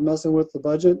messing with the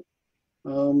budget.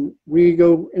 We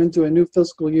go into a new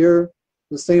fiscal year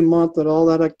the same month that all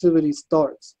that activity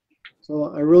starts.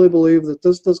 So I really believe that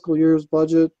this fiscal year's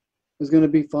budget is going to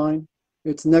be fine.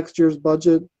 It's next year's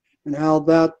budget and how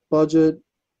that budget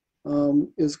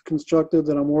is constructed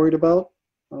that I'm worried about.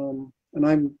 And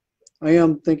I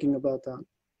am thinking about that.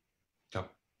 Okay.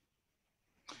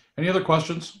 Any other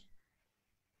questions?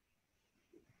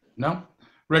 No?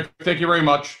 Rick, thank you very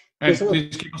much. And Yes,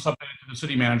 please keep us updated to the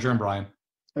city manager and Brian.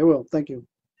 I will. Thank you.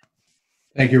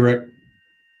 Thank you, Rick.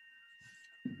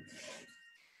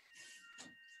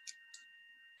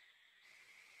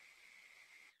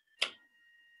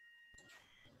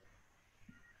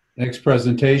 Next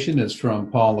presentation is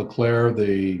from Paul LeClaire,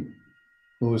 the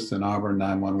Lewiston Auburn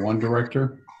 911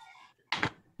 Director.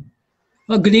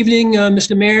 Good evening,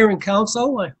 Mr. Mayor and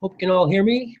Council. I hope you can all hear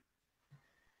me.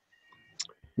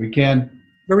 We can.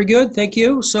 Very good, thank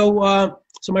you. So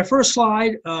my first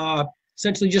slide,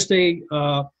 essentially just a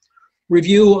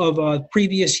review of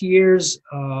previous year's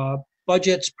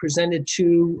budgets presented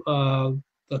to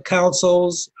the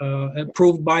councils,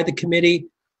 approved by the committee.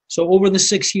 So over the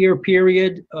 6-year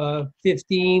period,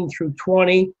 15 through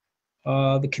 20,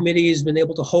 the committee has been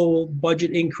able to hold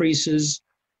budget increases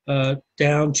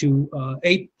down to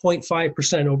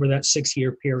 8.5% over that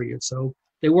 6-year period. So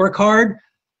they work hard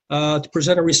to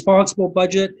present a responsible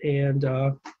budget, and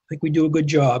I think we do a good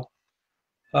job.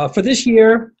 For this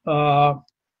year, we're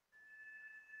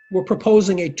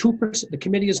proposing a 2%, the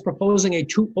committee is proposing a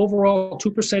overall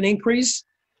 2% increase.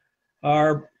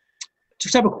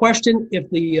 Just have a question if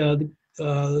the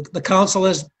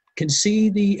council can see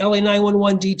the LA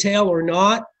 911 detail or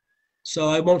not, so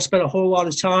I won't spend a whole lot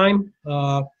of time.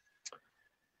 Our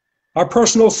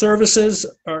personal services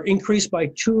are increased by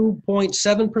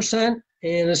 2.7%,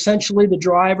 and essentially the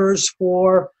drivers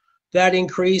for that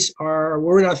increase are,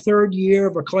 we're in our 3rd year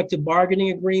of a collective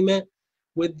bargaining agreement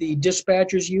with the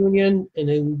dispatchers union, and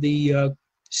then the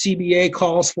CBA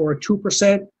calls for a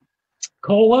 2%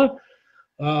 COLA,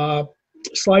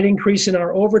 slight increase in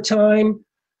our overtime.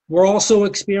 We're also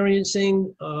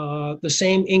experiencing the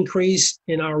same increase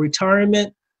in our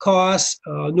retirement costs.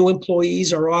 New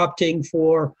employees are opting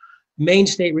for Maine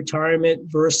State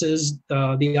retirement versus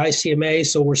the ICMA,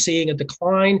 so we're seeing a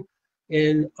decline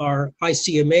in our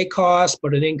ICMA costs,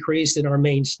 but an increase in our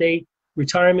Maine State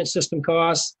retirement system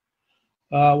costs.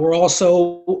 We're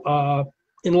also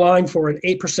in line for an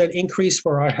 8% increase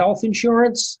for our health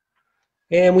insurance.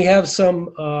 And we have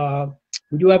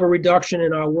we do have a reduction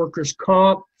in our workers'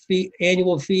 comp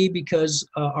annual fee because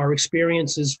our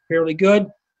experience is fairly good.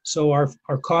 So our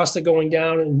costs are going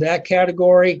down in that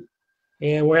category.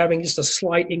 And we're having just a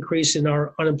slight increase in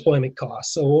our unemployment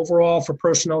costs. So overall for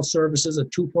personnel services, a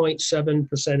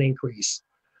 2.7% increase.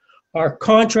 Our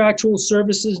contractual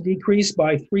services decreased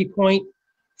by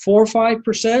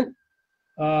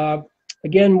 3.45%.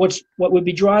 Again, what would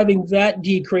be driving that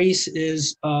decrease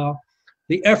is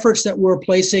the efforts that we're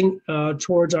placing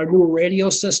towards our new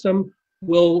radio system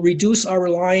will reduce our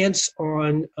reliance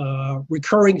on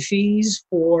recurring fees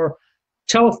for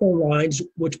telephone lines,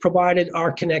 which provided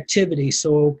our connectivity.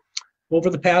 So over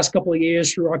the past couple of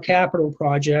years through our capital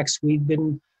projects, we've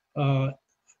been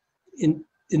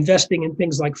investing in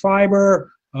things like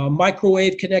fiber,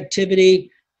 microwave connectivity.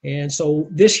 And so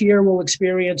this year we'll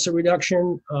experience a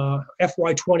reduction,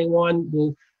 FY21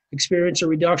 will experience a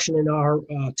reduction in our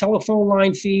telephone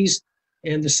line fees,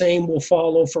 and the same will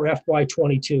follow for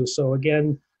FY22. So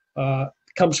again,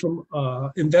 comes from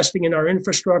investing in our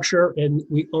infrastructure, and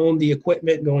we own the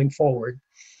equipment going forward.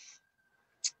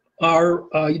 Our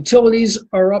utilities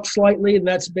are up slightly, and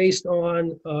that's based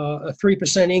on a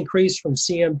 3% increase from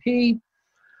CMP.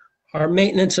 Our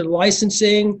maintenance and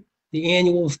licensing, the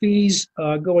annual fees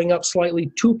going up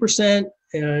slightly 2%,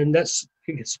 and that's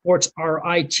supports our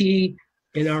IT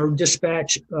and our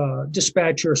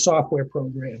dispatcher software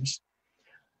programs.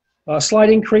 A slight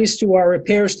increase to our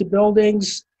repairs to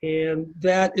buildings, and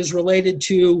that is related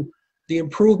to the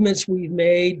improvements we've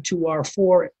made to our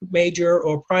 4 major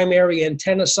or primary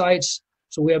antenna sites.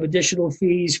 So we have additional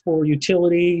fees for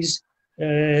utilities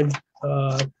and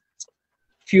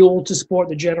fuel to support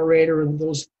the generator and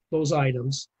those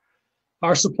items.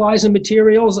 Our supplies and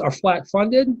materials are flat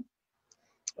funded.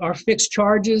 Our fixed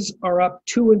charges are up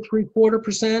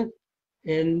 2.75%,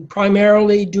 and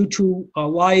primarily due to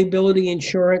liability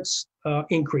insurance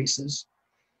increases.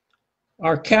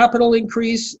 Our capital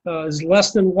increase is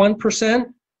less than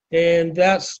 1%, and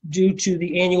that's due to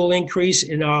the annual increase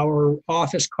in our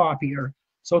office copier.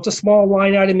 So it's a small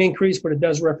line item increase, but it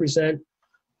does represent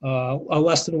a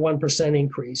less than 1%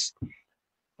 increase.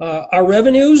 Our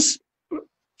revenues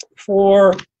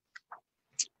for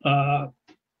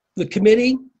the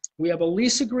committee, we have a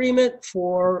lease agreement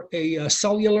for a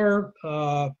cellular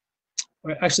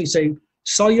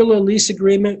lease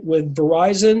agreement with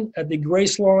Verizon at the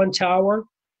Grace Lawn Tower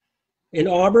in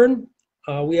Auburn.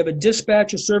 We have a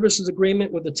dispatcher services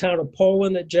agreement with the town of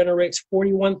Poland that generates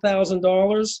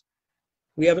 $41,000.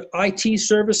 We have an IT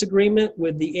service agreement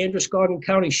with the Androscoggin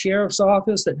County Sheriff's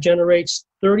Office that generates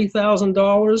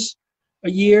 $30,000 a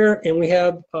year, and we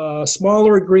have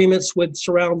smaller agreements with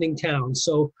surrounding towns.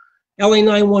 So LA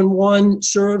 911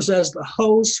 serves as the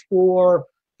host for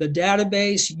the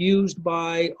database used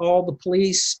by all the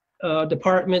police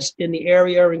departments in the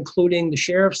area, including the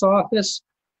Sheriff's Office.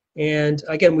 And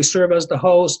again, we serve as the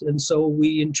host, and so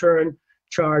we in turn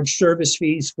charge service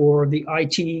fees for the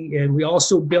IT, and we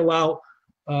also bill out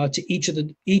to each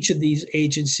of these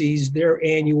agencies their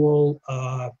annual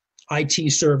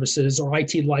IT services or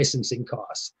IT licensing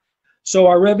costs. So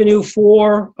our revenue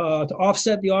to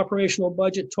offset the operational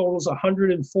budget totals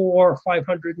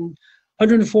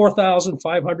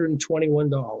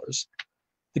 $104,521.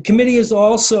 The committee is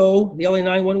also, the LA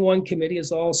 911 committee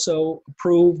has also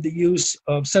approved the use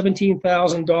of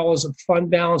 $17,000 of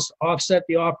fund balance to offset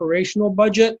the operational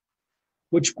budget,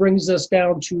 which brings us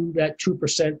down to that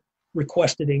 2%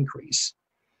 requested increase.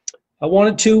 I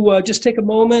wanted to just take a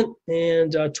moment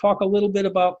and talk a little bit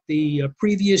about the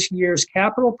previous year's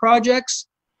capital projects.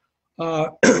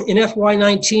 In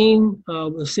FY19,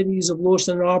 the cities of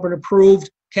Lewiston and Auburn approved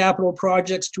capital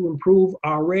projects to improve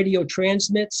our radio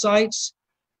transmit sites.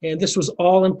 And this was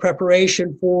all in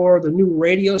preparation for the new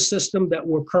radio system that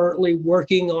we're currently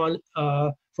working on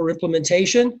for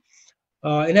implementation.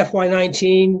 In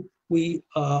FY19, we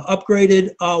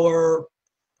upgraded our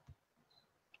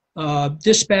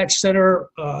dispatch center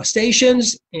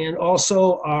stations and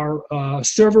also our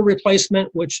server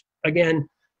replacement, which again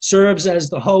serves as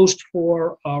the host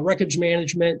for records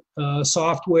management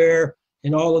software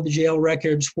and all of the jail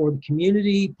records for the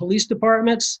community police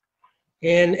departments.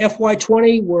 And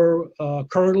FY20, we're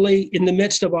currently in the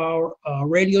midst of our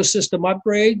radio system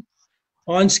upgrade,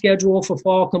 on schedule for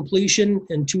fall completion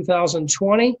in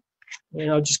 2020.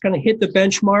 And I'll just kind of hit the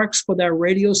benchmarks for that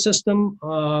radio system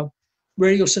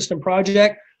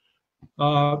project.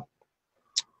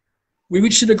 We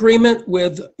reached an agreement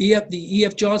with the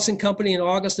E.F. Johnson Company in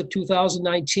August of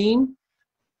 2019.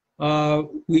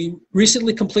 We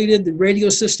recently completed the radio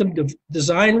system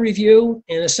design review,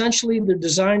 and essentially the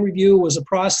design review was a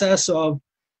process of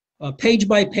page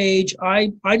by page,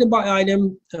 item by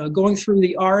item, going through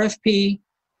the RFP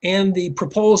and the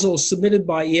proposals submitted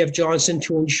by E.F. Johnson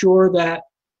to ensure that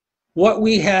what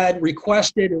we had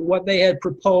requested and what they had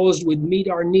proposed would meet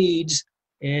our needs.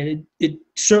 And it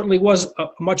certainly was a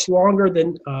much longer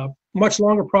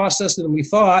process than we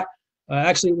thought.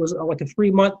 Actually, it was like a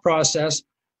 3-month process.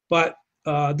 But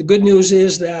the good news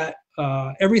is that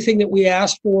everything that we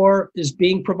asked for is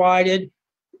being provided.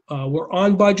 We're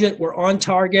on budget, we're on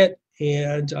target,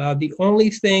 and the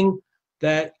only thing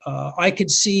that I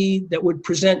could see that would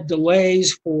present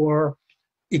delays for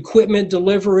equipment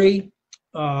delivery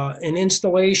and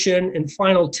installation and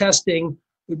final testing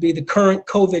would be the current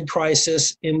COVID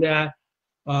crisis, in that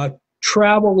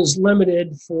travel is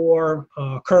limited for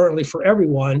currently for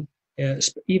everyone,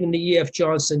 even the E.F.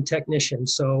 Johnson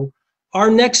technicians. So our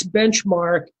next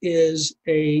benchmark is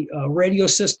a radio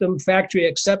system factory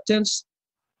acceptance.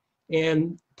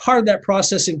 And part of that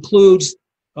process includes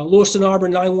Lewiston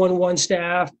Auburn 911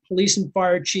 staff, police and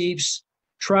fire chiefs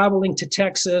traveling to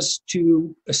Texas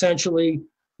to essentially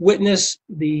witness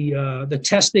the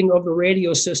testing of the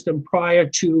radio system prior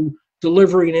to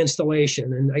delivery and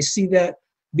installation. And I see that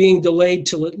being delayed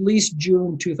till at least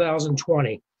June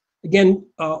 2020. Again,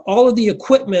 all of the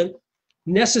equipment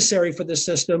necessary for the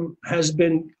system has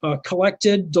been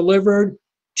collected, delivered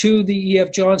to the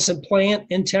E.F. Johnson plant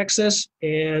in Texas,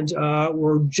 and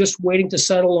we're just waiting to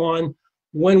settle on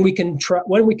when we can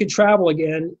travel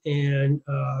again and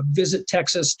visit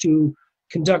Texas to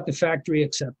conduct the factory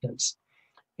acceptance.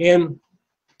 And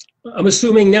I'm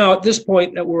assuming now at this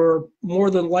point that we're more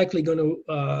than likely going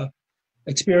to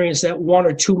experience that 1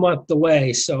 or 2 month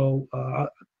delay. So,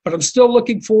 but I'm still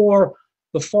looking for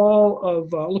the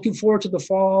looking forward to the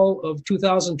fall of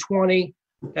 2020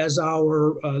 as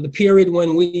the period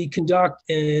when we conduct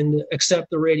and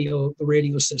accept the radio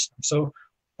system. So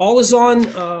all is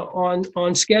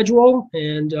on schedule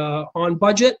and on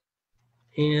budget,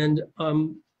 and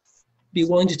be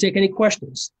willing to take any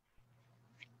questions.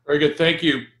 Very good. Thank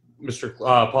you, Mr.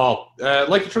 Paul. I'd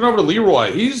like to turn over to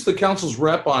Leroy. He's the council's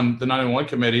rep on the 911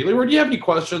 committee. Leroy, do you have any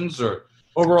questions or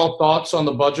overall thoughts on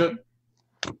the budget?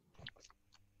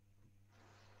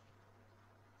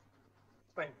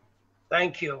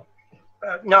 Thank you.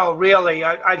 No, really,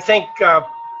 I think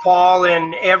Paul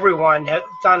and everyone have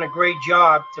done a great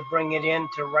job to bring it in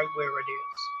to right where it is.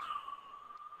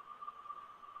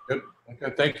 Good.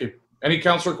 Okay, thank you. Any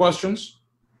councilor questions?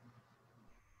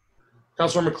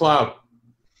 Councilor McLeod, do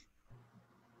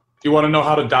you want to know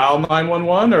how to dial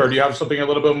 911, or do you have something a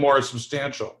little bit more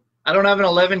substantial? I don't have an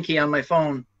 11 key on my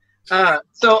phone.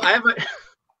 So I have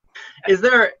is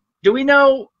there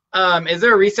a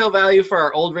resale value for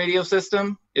our old radio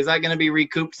system? Is that going to be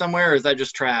recouped somewhere, or is that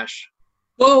just trash?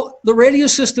 Well, the radio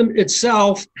system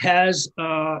itself has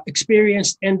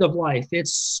experienced end of life.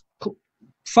 It's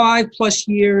 5+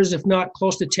 years, if not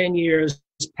close to 10 years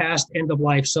past end of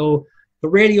life. So the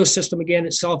radio system, again,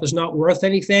 itself is not worth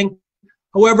anything.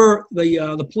 However,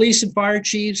 the police and fire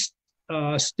chiefs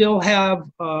still have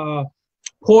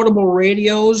portable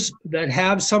radios that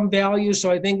have some value.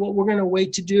 So I think what we're going to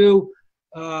wait to do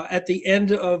at the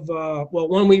end of,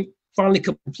 when we finally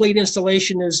complete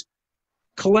installation, is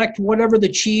collect whatever the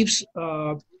chiefs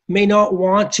may not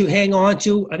want to hang on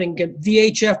to. I think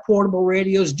VHF portable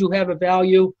radios do have a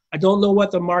value. I don't know what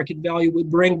the market value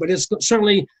would bring, but it's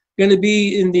certainly going to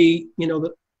be in the,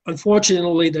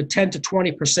 unfortunately, the 10 to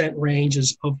 20%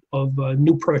 ranges of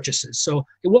new purchases. So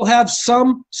it will have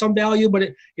some value, but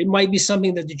it might be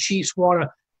something that the chiefs want to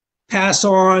pass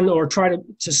on or try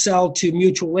to sell to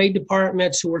mutual aid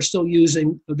departments who are still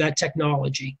using that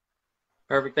technology.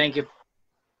 Perfect. Thank you.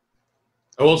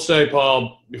 I will say,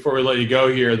 Paul, before we let you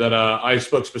go here, that I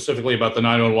spoke specifically about the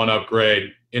 911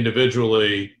 upgrade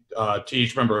individually to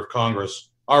each member of Congress,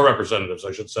 our representatives,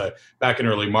 I should say, back in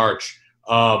early March.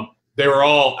 They were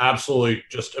all absolutely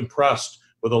just impressed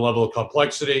with the level of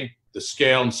complexity, the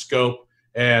scale and scope,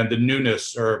 and the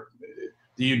newness or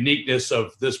the uniqueness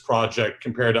of this project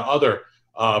compared to other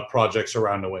projects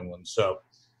around New England. So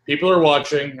people are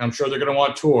watching. I'm sure they're going to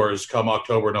want tours come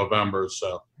October, November.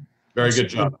 So very good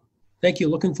job. Thank you.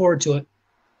 Looking forward to it.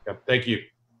 Yep, thank you.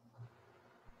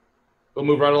 We'll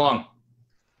move right along.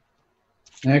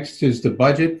 Next is the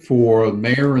budget for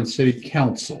mayor and city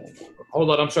council.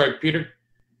 Hold on, I'm sorry, Peter.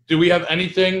 Do we have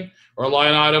anything or a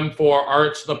line item for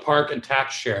arts in the park and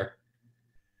tax share?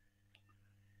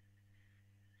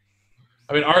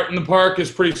 I mean, art in the park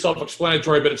is pretty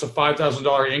self-explanatory, but it's a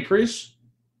 $5,000 increase.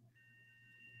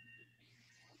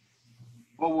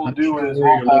 What we'll Not do sure is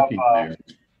where we'll you're have, looking there.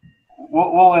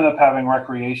 we'll end up having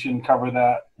recreation cover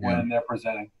that Yeah. when they're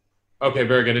presenting. Okay,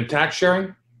 very good. And tax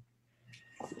sharing?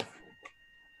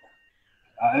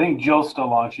 I think Jill's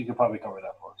still on. She could probably cover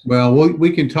that for us. Well,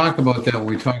 we can talk about that when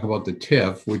we talk about the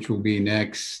TIF, which will be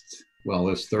next, well,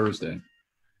 this Thursday.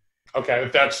 Okay,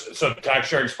 if that's, so tax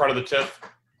sharing is part of the TIF?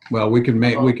 Well, we can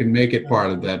make it part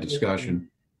of that discussion.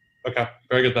 Okay,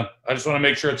 very good then. I just want to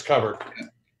make sure it's covered.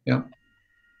 Yeah.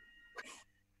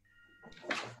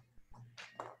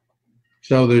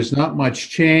 So there's not much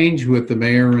change with the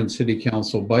mayor and city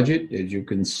council budget, as you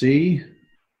can see.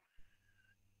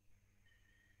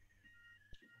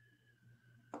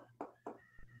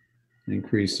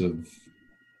 Increase of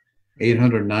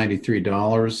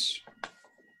 $893.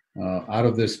 Out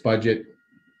of this budget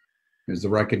is the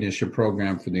recognition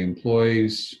program for the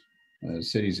employees,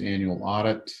 city's annual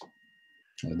audit,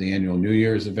 the annual New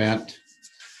Year's event,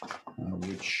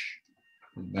 which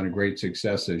has been a great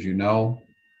success, as you know.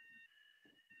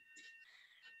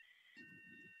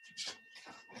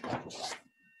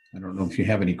 I don't know if you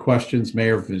have any questions,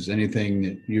 Mayor, if there's anything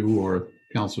that you or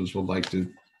councilors would like to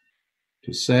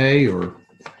say, or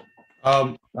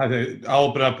I think I'll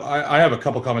open up. I have a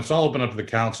couple comments. I'll open up to the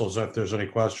councils if there's any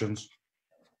questions.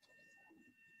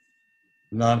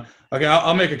 None. Okay,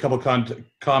 I'll make a couple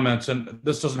comments, and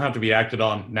this doesn't have to be acted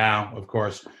on now, of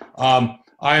course. I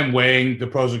am weighing the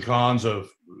pros and cons of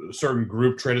certain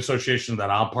group trade associations that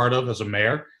I'm part of as a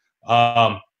mayor.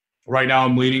 Right now,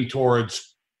 I'm leaning towards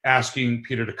asking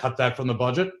Peter to cut that from the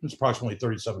budget. It's approximately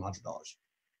 $3,700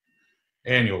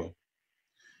 annually.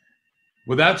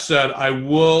 With that said, I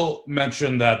will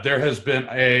mention that there has been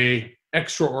an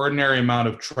extraordinary amount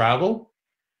of travel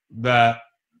that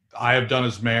I have done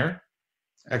as mayor,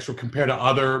 extra compared to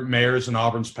other mayors in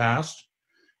Auburn's past.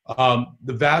 The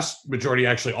vast majority,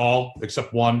 actually all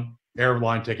except one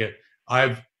airline ticket,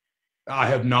 I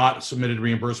have not submitted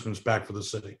reimbursements back for the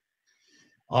city.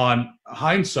 On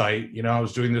hindsight, I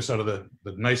was doing this out of the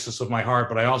nicest of my heart,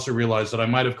 but I also realized that I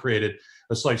might have created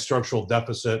a slight structural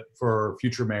deficit for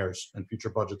future mayors and future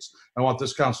budgets. I want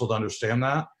this council to understand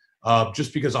that.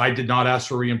 Just because I did not ask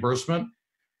for reimbursement,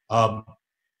 and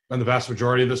the vast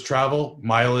majority of this travel,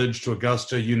 mileage to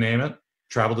Augusta, you name it,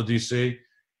 travel to DC,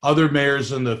 other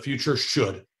mayors in the future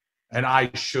should, and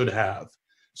I should have.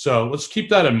 So let's keep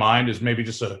that in mind as maybe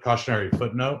just a cautionary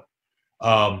footnote,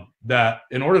 that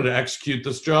in order to execute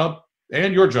this job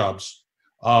and your jobs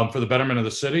for the betterment of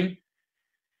the city,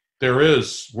 there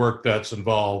is work that's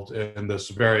involved in this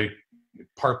very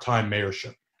part-time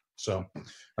mayorship. So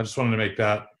I just wanted to make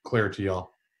that clear to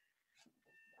y'all.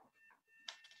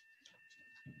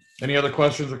 Any other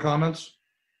questions or comments?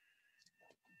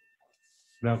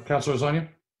 No, Councilor Zania?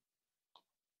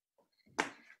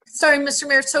 Sorry, Mr.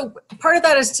 Mayor. So part of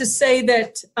that is to say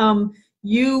that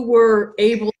you were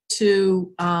able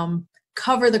to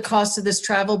cover the cost of this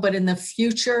travel, but in the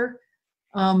future,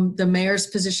 the mayor's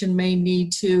position may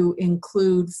need to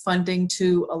include funding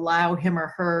to allow him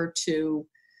or her to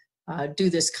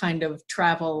do this kind of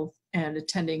travel and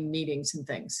attending meetings and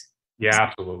things. Yeah,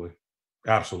 absolutely.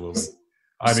 Absolutely.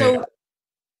 So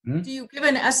do you give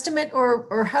an estimate,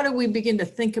 or how do we begin to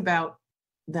think about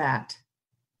that?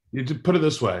 You to put it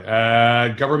this way,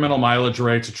 governmental mileage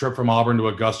rates, a trip from Auburn to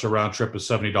Augusta round trip is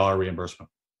 $70 reimbursement.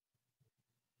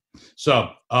 So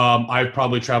I've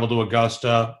probably traveled to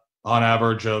Augusta on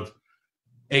average of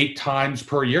 8 times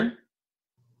per year.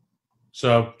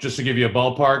 So just to give you a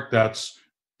ballpark, that's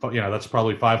probably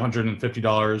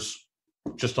 $550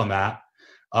 just on that.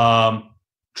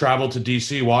 Travel to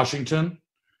DC, Washington,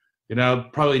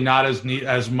 probably not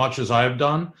as much as I've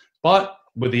done, but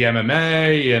with the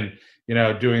MMA and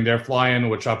doing their fly-in,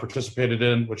 which I participated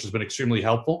in, which has been extremely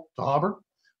helpful to Auburn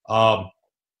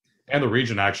and the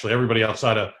region, actually, everybody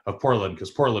outside of Portland,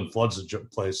 because Portland floods the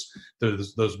place,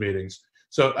 those meetings.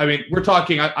 So, I mean, we're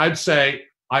talking, I'd say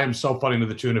I am self-funding to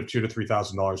the tune of $2,000 to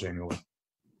 $3,000 annually.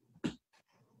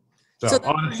 So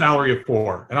on a salary of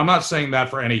 4. And I'm not saying that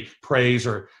for any praise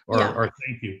or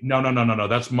thank you. No.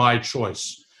 That's my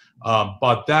choice.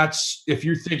 But that's, if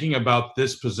you're thinking about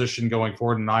this position going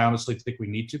forward, and I honestly think we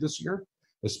need to this year,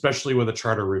 especially with a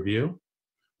charter review,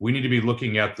 we need to be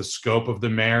looking at the scope of the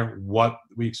mayor, what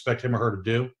we expect him or her to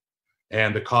do,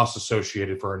 and the costs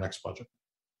associated for our next budget.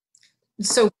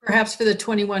 So perhaps for the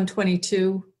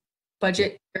 21-22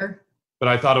 budget year. But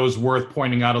I thought it was worth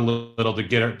pointing out a little to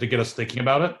get us thinking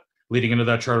about it, leading into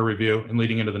that charter review and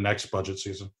leading into the next budget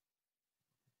season.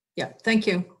 Yeah, thank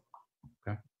you.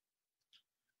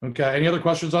 Okay, any other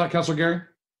questions on it, Councilor Gary?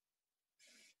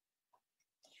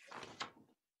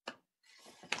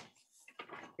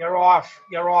 You're off.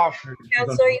 You're off.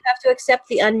 Counselor, you have to accept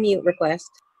the unmute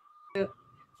request.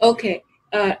 Okay,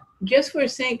 just for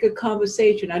sake of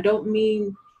conversation, I don't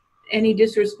mean any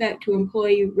disrespect to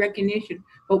employee recognition,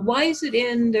 but why is it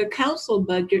in the council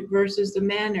budget versus the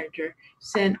manager,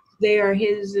 since they are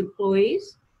his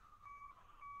employees?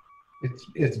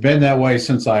 It's been that way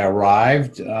since I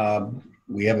arrived.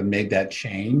 We haven't made that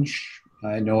change.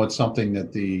 I know it's something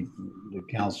that the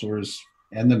councilors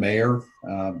and the mayor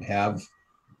have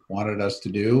wanted us to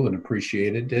do and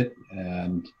appreciated it.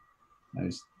 And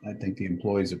I think the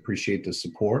employees appreciate the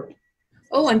support.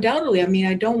 Oh, undoubtedly. I mean,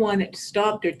 I don't want it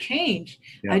stopped or changed.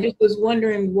 Yeah. I just was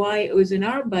wondering why it was in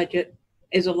our budget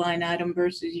as a line item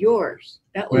versus yours.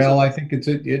 That was Well, I think it's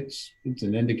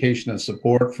an indication of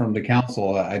support from the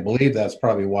council. I believe that's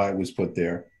probably why it was put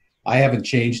there. I haven't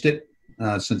changed it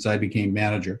since I became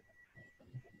manager.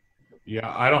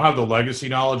 Yeah, I don't have the legacy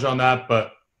knowledge on that,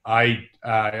 but I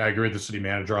agree with the city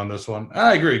manager on this one.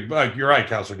 I agree. You're right,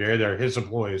 Councilor Gary. They're his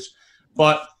employees.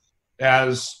 But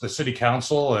as the city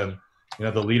council and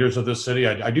the leaders of this city,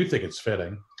 I do think it's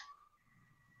fitting.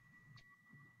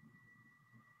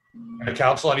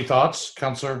 Council, any thoughts?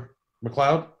 Councilor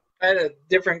McLeod? I had a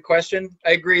different question.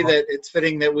 I agree that it's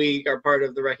fitting that we are part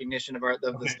of the recognition of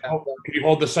the staff. Can you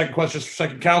hold the second question for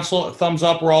second? Council, a thumbs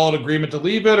up, we're all in agreement to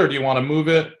leave it, or do you want to move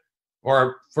it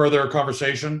or further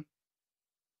conversation?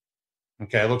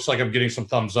 Okay, it looks like I'm getting some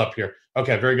thumbs up here.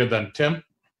 Okay, very good then. Tim?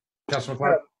 Councilor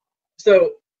McLeod?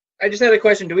 So I just had a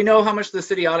question. Do we know how much the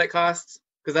city audit costs?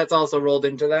 Because that's also rolled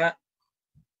into that.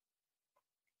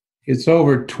 It's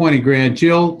over 20 grand.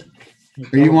 Jill,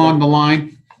 are you on the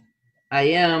line? I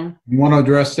am. You want to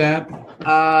address that?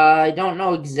 I don't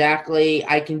know exactly.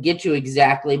 I can get you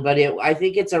exactly, but I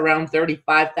think it's around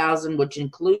 35,000, which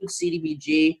includes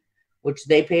CDBG, which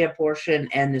they pay a portion,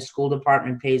 and the school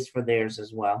department pays for theirs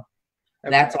as well.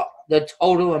 Okay. That's all. The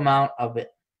total amount of it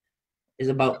is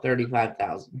about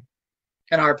 35,000.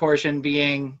 And our portion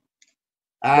being?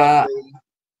 We're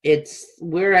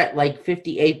at like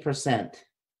 58%.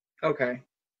 Okay.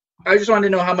 I just wanted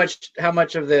to know how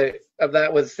much of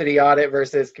that was city audit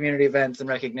versus community events and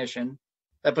recognition.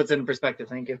 That puts it in perspective.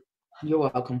 Thank you. You're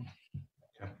welcome.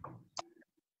 Okay.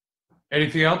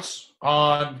 Anything else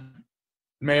on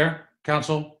mayor,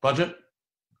 council, budget?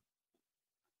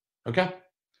 Okay.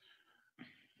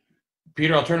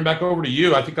 Peter, I'll turn it back over to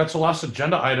you. I think that's the last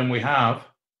agenda item we have.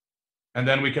 And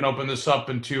then we can open this up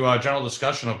into general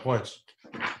discussion of points.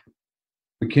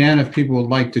 We can, if people would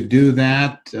like to do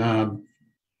that.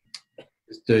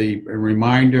 Just a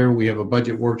reminder, we have a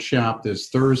budget workshop this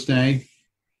Thursday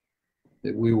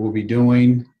that we will be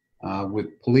doing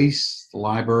with police, the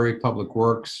library, public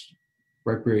works,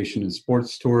 recreation and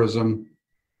sports tourism,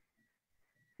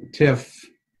 TIF,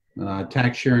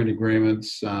 tax sharing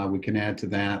agreements. We can add to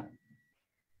that.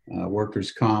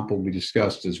 Workers' comp will be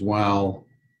discussed as well.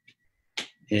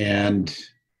 And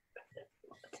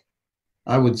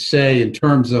I would say in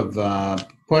terms of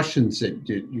questions that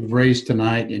you've raised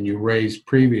tonight and you raised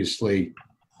previously,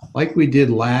 like we did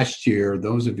last year,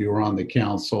 those of you who are on the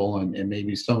council and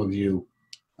maybe some of you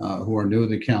who are new to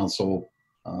the council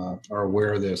are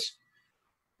aware of this.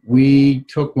 We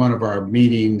took one of our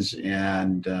meetings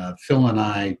and Phil and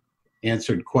I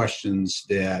answered questions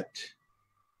that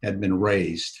had been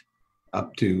raised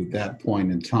up to that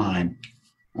point in time.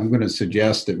 I'm going to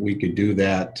suggest that we could do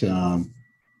that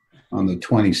on the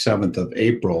 27th of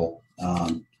April.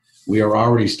 We are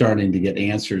already starting to get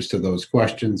answers to those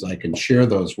questions. I can share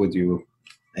those with you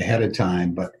ahead of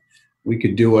time, but we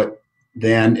could do it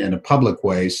then in a public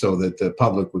way so that the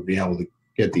public would be able to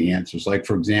get the answers. Like,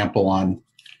 for example, on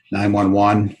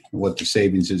 911, what the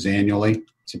savings is annually.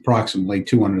 It's approximately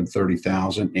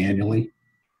 $230,000 annually,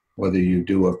 whether you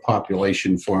do a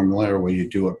population formula or whether you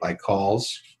do it by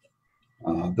calls.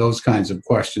 Those kinds of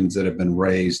questions that have been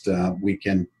raised, we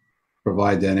can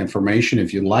provide that information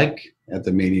if you like at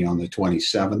the meeting on the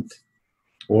 27th.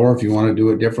 Or if you want to do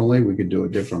it differently, we could do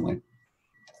it differently.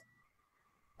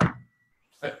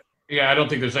 Yeah, I don't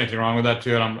think there's anything wrong with that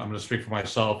too. And I'm going to speak for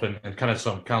myself and kind of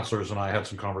some counselors and I had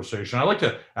some conversation. I'd like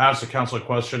to ask the council a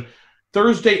question.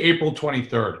 Thursday, April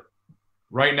 23rd.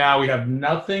 Right now, we have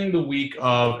nothing the week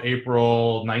of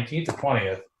April 19th or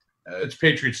 20th. It's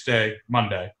Patriots Day,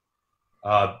 Monday,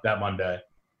 that Monday.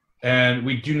 And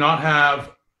we do not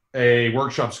have a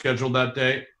workshop scheduled that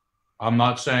day. I'm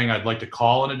not saying I'd like to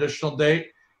call an additional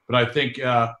date, but I think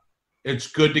it's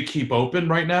good to keep open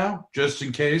right now, just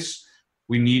in case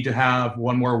we need to have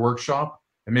one more workshop,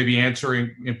 and maybe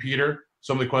answering, and Peter,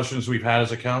 some of the questions we've had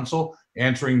as a council,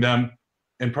 answering them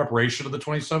in preparation of the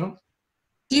 27th.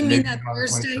 Do you and mean maybe that on the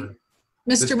Thursday? 23rd.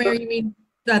 Mr. Mayor, you mean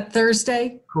that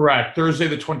Thursday? Correct, Thursday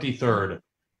the 23rd.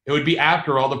 It would be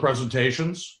after all the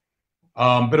presentations,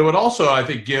 but it would also, I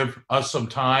think, give us some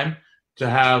time to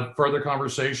have further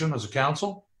conversation as a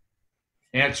council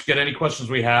and get any questions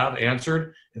we have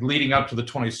answered leading up to the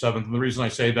 27th. And the reason I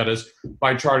say that is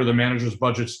by charter, the manager's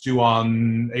budget's due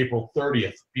on April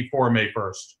 30th, before May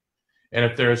 1st. And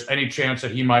if there's any chance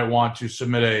that he might want to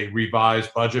submit a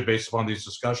revised budget based upon these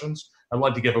discussions, I'd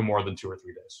like to give him more than 2 or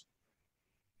 3 days.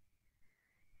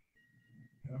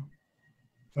 Yeah.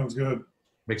 Sounds good.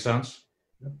 Make sense?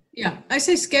 Yeah, I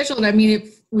say scheduled. I mean,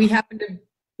 if we happen to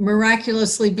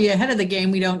miraculously be ahead of the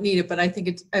game, we don't need it, but I think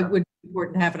it would be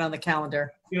important to have it on the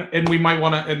calendar. Yeah, and we might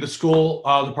want to, and the school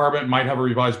department might have a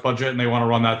revised budget and they want to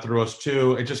run that through us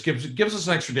too. It just gives us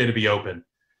an extra day to be open.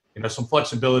 You know, some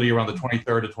flexibility around the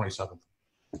 23rd to 27th.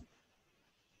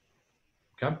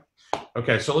 Okay.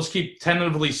 Okay, so let's keep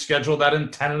tentatively schedule that in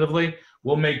tentatively.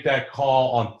 We'll make that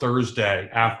call on Thursday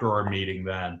after our meeting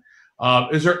then.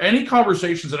 Is there any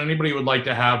conversations that anybody would like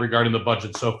to have regarding the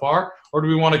budget so far? Or do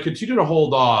we want to continue to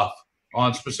hold off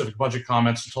on specific budget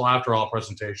comments until after all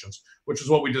presentations, which is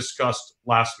what we discussed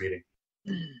last meeting?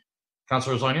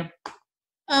 Councilor Zania?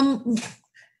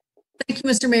 Thank you,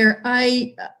 Mr. Mayor.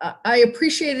 I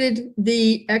appreciated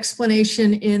the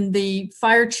explanation in the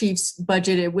fire chief's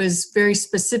budget. It was very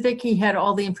specific. He had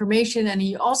all the information, and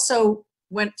he also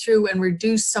went through and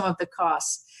reduced some of the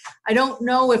costs. I don't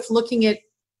know if looking at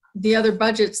the other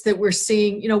budgets that we're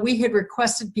seeing, you know, we had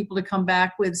requested people to come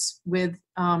back with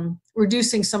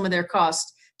reducing some of their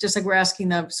costs, just like we're asking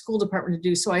the school department to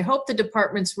do. So I hope the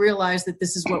departments realize that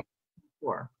this is what we're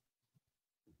for.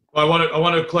 Well, I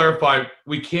want to clarify,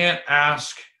 we can't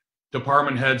ask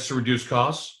department heads to reduce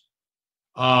costs.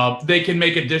 They can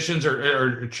make additions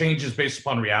or changes based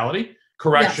upon reality,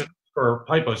 corrections or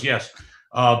typos, yes.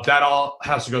 That all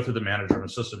has to go through the manager and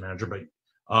assistant manager, but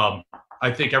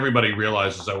I think everybody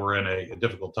realizes that we're in a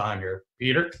difficult time here.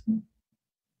 Peter?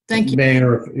 Thank you.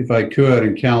 Mayor, if I could,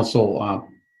 and council,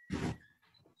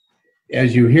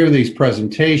 as you hear these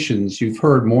presentations, you've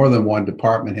heard more than one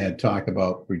department head talk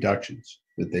about reductions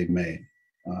that they've made.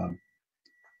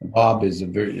 Bob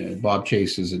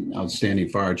Chase is an outstanding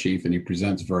fire chief and he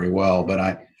presents very well, but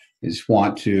I just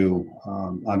want to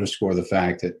underscore the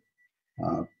fact that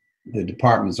the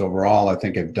departments overall, I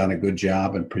think, have done a good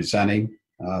job in presenting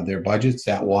their budgets.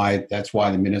 That's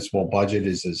why the municipal budget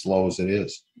is as low as it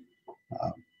is.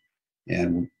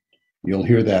 And you'll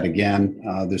hear that again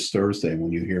this Thursday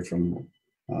when you hear from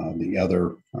the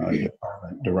other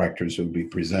department directors who will be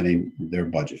presenting their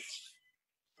budgets.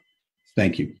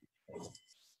 Thank you.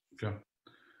 Okay.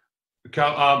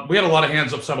 We had a lot of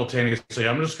hands up simultaneously.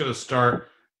 I'm just going to start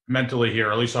mentally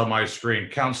here, at least on my screen.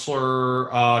 Councilor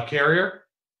Carrier,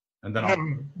 and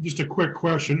then just a quick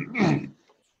question.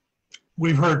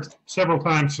 We've heard several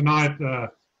times tonight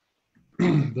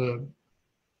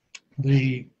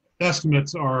the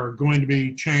estimates are going to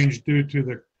be changed due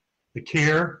to the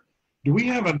care. Do we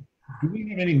have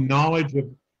any knowledge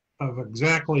of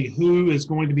exactly who is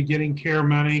going to be getting care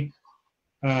money?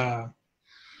 And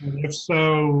if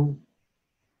so,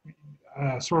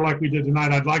 sort of like we did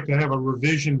tonight, I'd like to have a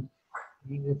revision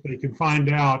if they can find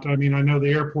out. I mean, I know the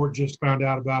airport just found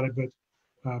out about it,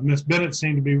 but Ms. Bennett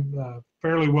seemed to be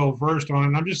fairly well versed on it.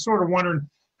 And I'm just sort of wondering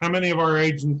how many of our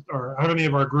agents or how many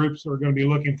of our groups are going to be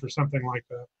looking for something like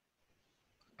that.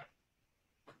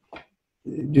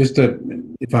 Just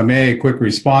if I may, a quick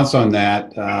response on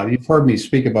that. You've heard me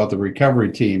speak about the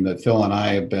recovery team that Phil and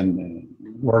I have been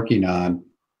working on,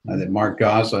 that Mark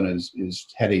Goslin is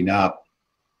heading up.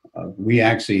 We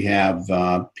actually have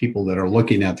people that are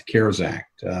looking at the CARES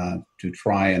Act to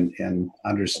try and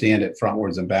understand it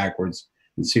frontwards and backwards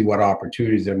and see what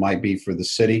opportunities there might be for the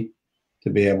city to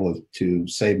be able to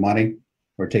save money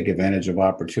or take advantage of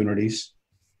opportunities.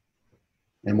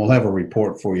 And we'll have a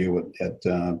report for you at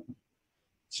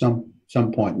some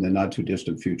point in the not too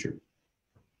distant future.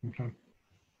 Okay.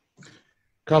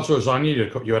 Councilor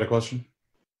Zanya, you had a question?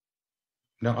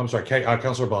 No, I'm sorry.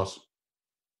 Councilor Boss.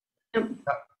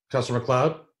 Councilor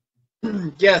McLeod?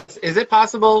 Yes. Is it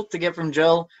possible to get from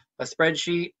Jill a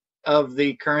spreadsheet of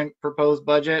the current proposed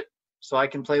budget so I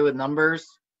can play with numbers?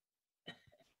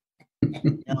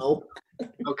 No.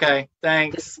 Okay,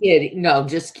 thanks. Just kidding. No,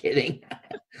 just kidding.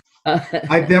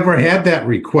 I've never had that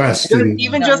request in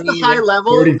Even just the high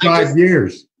level, 35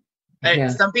 years.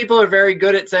 Some people are very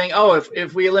good at saying, oh,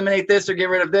 if we eliminate this or get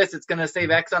rid of this, it's going to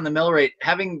save X on the mill rate.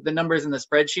 Having the numbers in the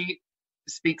spreadsheet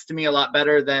speaks to me a lot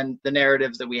better than the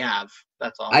narratives that we have.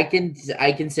 That's all. I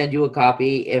can send you a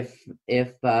copy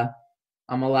if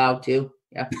I'm allowed to.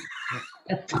 Yeah.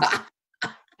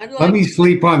 Let me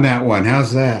sleep on that one.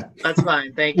 How's that? That's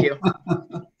fine. Thank you.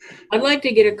 I'd like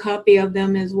to get a copy of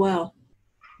them as well.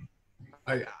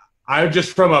 I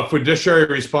just, from a fiduciary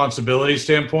responsibility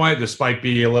standpoint, this might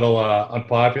be a little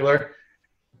unpopular.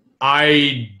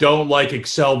 I don't like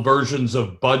Excel versions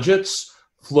of budgets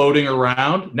floating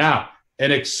around. Now,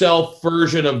 an Excel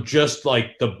version of just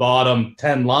like the bottom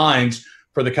 10 lines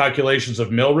for the calculations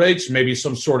of mill rates, maybe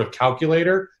some sort of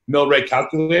calculator, mill rate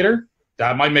calculator,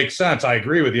 that might make sense. I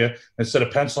agree with you, instead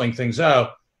of penciling things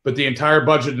out. But the entire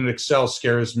budget in Excel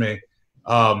scares me.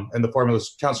 And the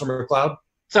formulas, Councilor McLeod?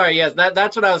 Sorry, yes,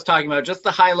 that's what I was talking about. Just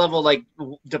the high level, like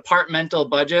departmental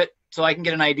budget, so I can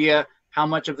get an idea how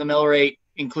much of the mill rate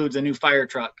includes a new fire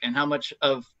truck and how much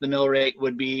of the mill rate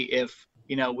would be if,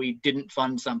 you know, we didn't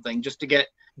fund something, just to get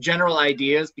general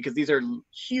ideas, because these are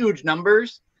huge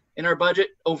numbers in our budget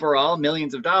overall,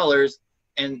 millions of dollars,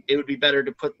 and it would be better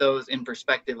to put those in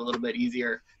perspective a little bit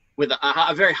easier with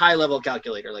a very high level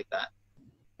calculator like that.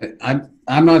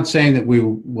 I'm not saying that we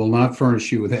will not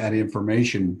furnish you with that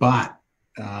information, but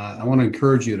I want to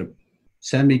encourage you to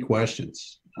send me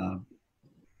questions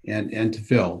and to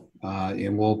Phil,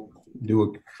 and we'll do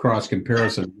a cross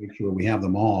comparison, make sure we have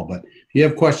them all. But if you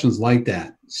have questions like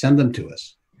that, send them to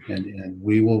us, and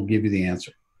we will give you the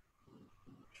answer.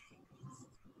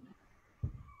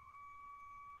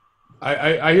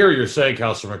 I hear what you're saying,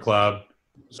 Councilor McLeod.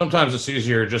 Sometimes it's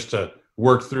easier just to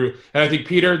work through. And I think,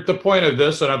 Peter, the point of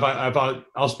this, and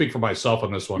I'll speak for myself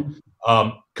on this one.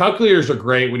 Calculators are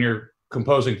great when you're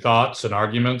composing thoughts and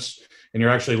arguments and you're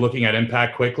actually looking at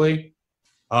impact quickly.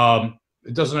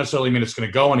 It doesn't necessarily mean it's going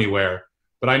to go anywhere,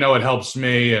 but I know it helps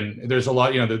me. And there's a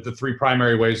lot, you know, the three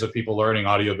primary ways of people learning: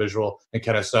 audio, visual, and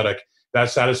kinesthetic. That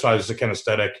satisfies the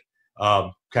kinesthetic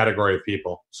category of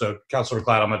people. So, Councilor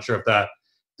McLeod, I'm not sure if that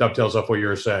dovetails off what you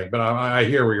were saying, but I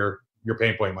hear where your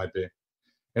pain point might be.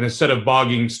 And instead of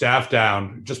bogging staff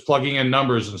down, just plugging in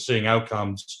numbers and seeing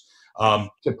outcomes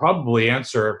could probably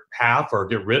answer half or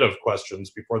get rid of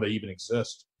questions before they even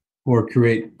exist. Or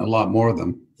create a lot more of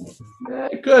them.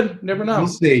 Good. Never know. We'll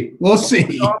see. We'll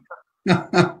see.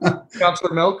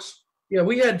 Councilor Milks? Yeah,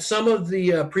 we had some of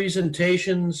the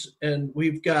presentations, and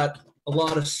we've got a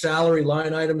lot of salary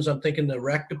line items. I'm thinking the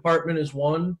rec department is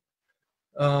one,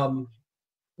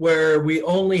 where we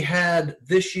only had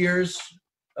this year's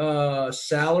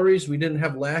salaries. We didn't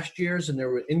have last year's, and there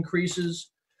were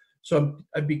increases. So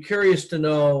I'd be curious to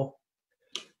know,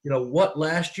 you know, what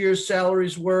last year's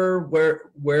salaries were,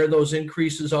 where those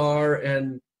increases are,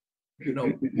 and, you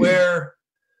know, where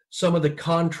some of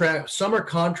the some are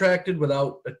contracted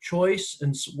without a choice,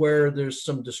 and where there's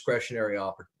some discretionary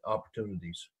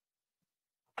opportunities.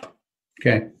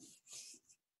 Okay.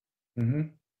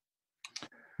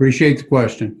 Appreciate the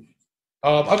question.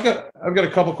 I've got a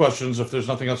couple questions if there's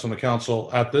nothing else on the council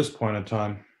at this point in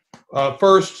time.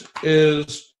 First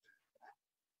is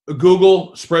a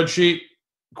Google spreadsheet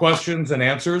questions and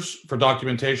answers for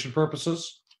documentation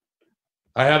purposes.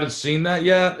 I haven't seen that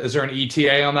yet. Is there an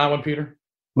ETA on that one, Peter?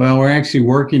 Well, we're actually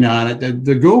working on it.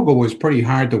 The Google was pretty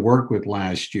hard to work with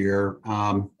last year.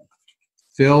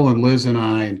 Phil and Liz and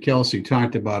I and Kelsey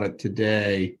talked about it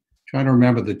today. Trying to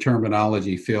remember the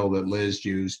terminology, Phil, that Liz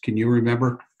used. Can you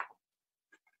remember?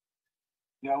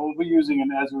 Yeah, we'll be using an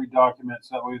Esri document,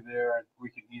 so that way there we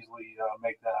can easily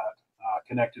make that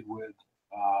connected with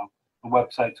the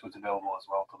websites what's available as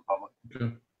well to the public.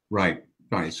 Okay.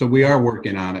 Right. So we are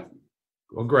working on it.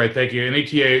 Well, great. Thank you. And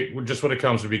ETA, just when it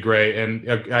comes, would be great.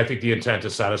 And I think the intent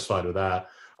is satisfied with that.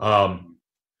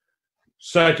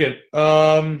 Second,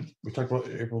 we talked about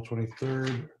April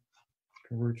 23rd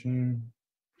routine.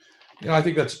 Yeah, I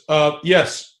think that's,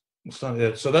 yes, that's not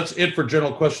it. So that's it for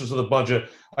general questions of the budget.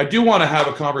 I do want to have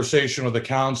a conversation with the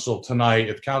council tonight.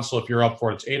 If you're up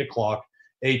for it, it's 8 o'clock,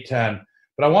 8:10.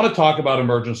 But I want to talk about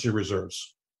emergency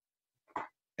reserves.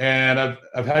 And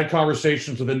I've had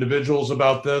conversations with individuals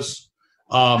about this.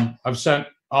 I've sent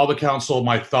all the council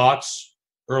my thoughts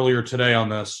earlier today on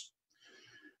this.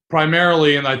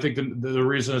 Primarily, and I think the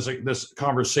reason is that this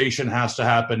conversation has to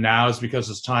happen now is because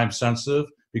it's time sensitive,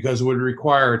 because it would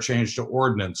require a change to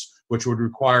ordinance, which would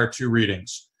require 2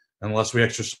 readings, unless we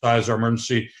exercise our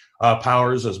emergency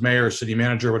powers as mayor or city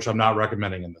manager, which I'm not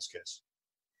recommending in this case.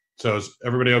 So is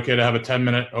everybody okay to have a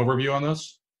 10-minute overview on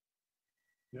this?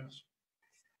 Yes.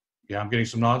 Yeah, I'm getting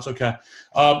some nods. Okay.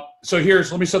 So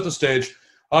let me set the stage.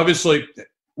 Obviously,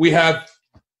 we have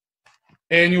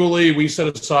annually, we set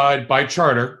aside by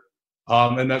charter,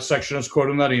 and that section is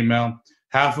quoted in that email,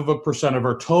 0.5% of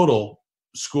our total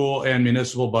school and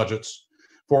municipal budgets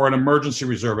for an emergency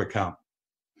reserve account.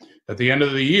 At the end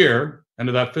of the year, end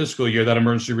of that fiscal year, that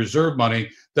emergency reserve money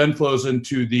then flows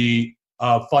into the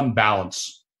fund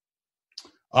balance.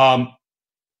 That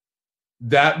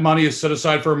money is set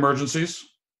aside for emergencies.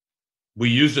 We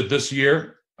used it this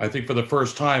year, I think, for the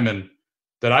first time, and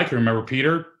that I can remember.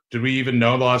 Peter, did we even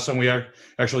know the last time we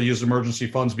actually used emergency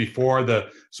funds before the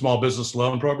small business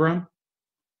loan program?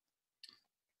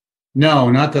 No,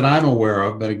 not that I'm aware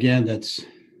of, but again,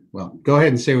 well, go ahead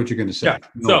and say what you're going to say. Yeah.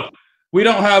 So we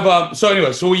don't have,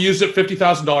 so we used it,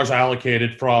 $50,000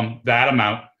 allocated from that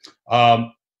amount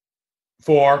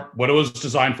for what it was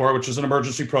designed for, which is an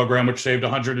emergency program, which saved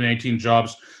 118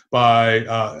 jobs by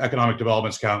economic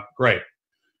development's count. Great.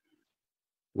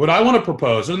 What I want to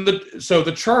propose, so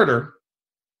the charter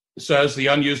says the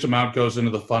unused amount goes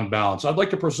into the fund balance. I'd like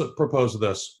to propose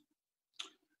this,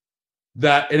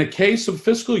 that in a case of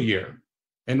fiscal year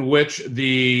in which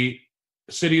the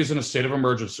city is in a state of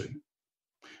emergency,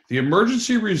 the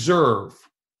emergency reserve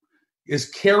is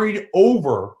carried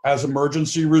over as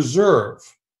emergency reserve,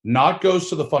 not goes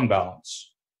to the fund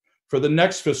balance for the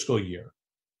next fiscal year,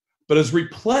 but is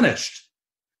replenished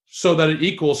so that it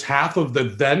equals half of the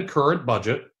then current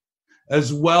budget,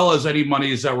 as well as any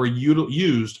monies that were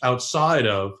used outside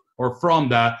of or from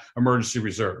that emergency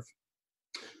reserve.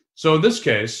 So in this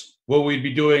case, what we'd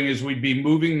be doing is we'd be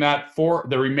moving that for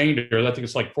the remainder, I think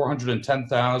it's like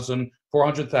 400,000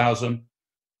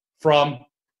 from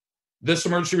this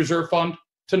emergency reserve fund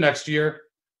to next year,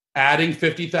 adding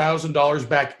 $50,000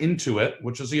 back into it,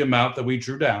 which is the amount that we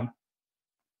drew down,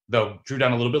 though drew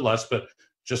down a little bit less, but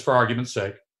just for argument's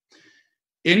sake.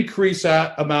 Increase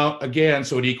that amount again,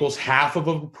 so it equals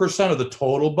 0.5% of the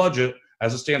total budget.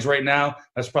 As it stands right now,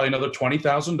 that's probably another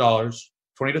 $20,000,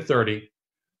 20 to 30.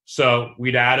 So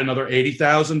we'd add another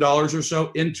 $80,000 or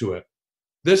so into it.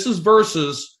 This is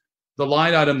versus the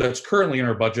line item that's currently in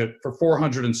our budget for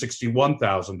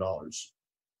 $461,000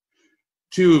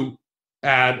 to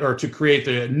add or to create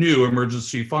the new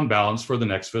emergency fund balance for the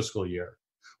next fiscal year,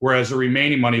 whereas the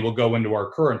remaining money will go into our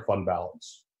current fund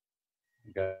balance.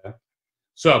 Okay.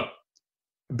 So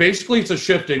basically it's a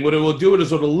shifting. What it will do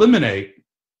is it will eliminate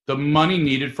the money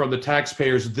needed from the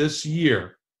taxpayers this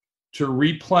year to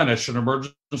replenish an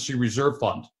emergency reserve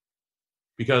fund,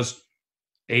 because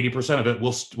 80% of it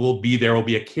will be there, will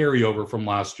be a carryover from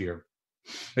last year.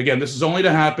 Again, this is only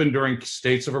to happen during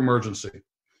states of emergency.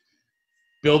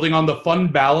 Building on the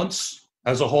fund balance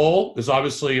as a whole is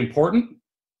obviously important.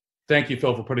 Thank you,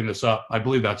 Phil, for putting this up. I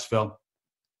believe that's Phil.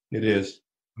 It is.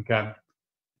 Okay.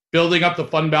 Building up the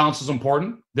fund balance is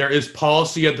important. There is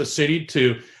policy at the city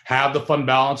to have the fund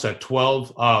balance at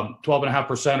 12.5%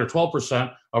 or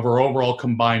 12% of our overall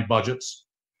combined budgets.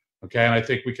 Okay, and I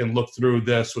think we can look through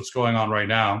this, what's going on right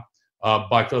now,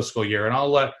 by fiscal year. And I'll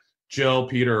let Jill,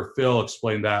 Peter, or Phil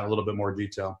explain that in a little bit more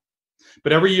detail.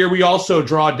 But every year we also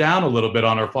draw down a little bit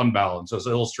on our fund balance, as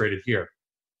illustrated here.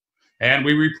 And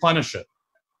we replenish it.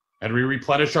 And we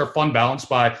replenish our fund balance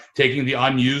by taking the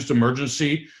unused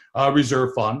emergency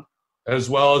reserve fund, as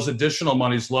well as additional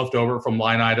monies left over from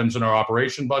line items in our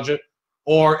operation budget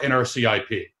or in our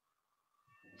CIP.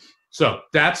 So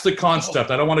that's the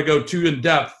concept. I don't want to go too in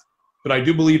depth, but I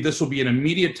do believe this will be an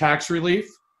immediate tax relief,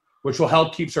 which will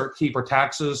help keep our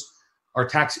taxes, our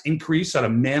tax increase at a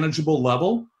manageable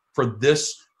level for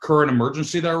this current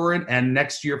emergency that we're in and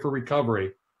next year for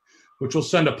recovery, which will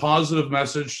send a positive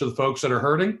message to the folks that are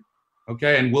hurting,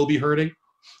 okay, and will be hurting,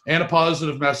 and a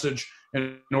positive message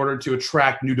in order to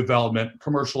attract new development,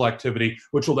 commercial activity,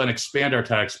 which will then expand our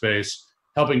tax base,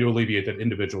 helping to alleviate that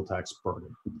individual tax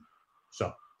burden.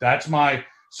 So that's my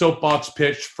soapbox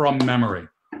pitch from memory.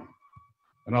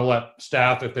 And I'll let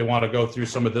staff, if they want to go through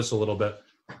some of this a little bit,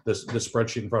 this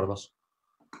spreadsheet in front of us.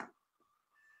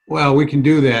 Well, we can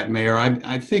do that, Mayor.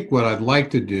 I think what I'd like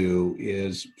to do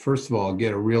is, first of all,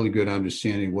 get a really good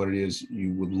understanding of what it is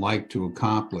you would like to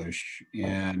accomplish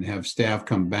and have staff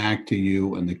come back to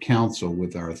you and the council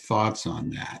with our thoughts on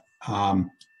that.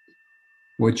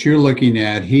 What you're looking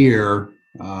at here,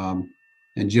 and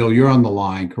Jill, you're on the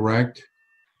line, correct?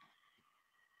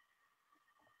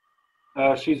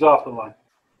 She's off the line.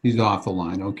 He's off the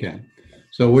line, okay.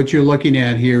 So what you're looking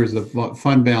at here is the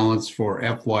fund balance for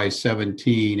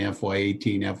FY17,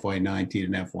 FY18, FY19,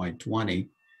 and FY20.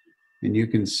 And you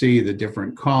can see the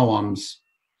different columns.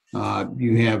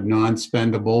 You have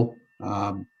non-spendable,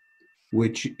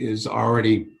 which is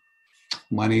already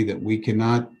money that we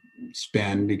cannot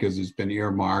spend because it's been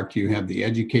earmarked. You have the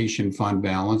education fund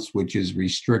balance, which is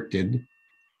restricted.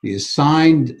 The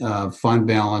assigned fund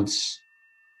balance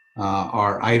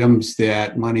are items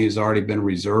that money has already been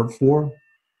reserved for.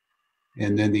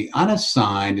 And then the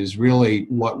unassigned is really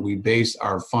what we base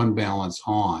our fund balance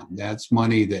on. That's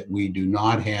money that we do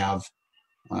not have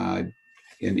an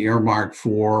earmark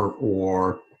for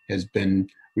or has been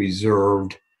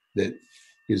reserved that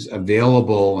is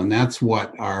available. And that's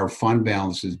what our fund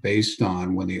balance is based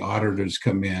on when the auditors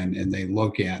come in and they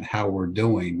look at how we're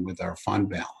doing with our fund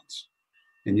balance.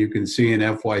 And you can see in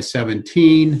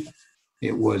FY17,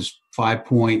 it was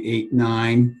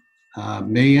 5.89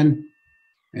 million.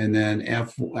 And then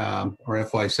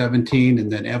FY17,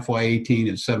 and then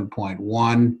FY18 is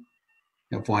 7.1,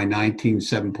 FY19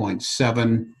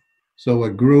 7.7. So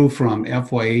it grew from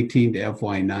FY18 to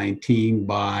FY19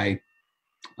 by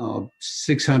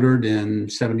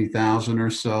 670,000 or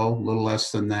so, a little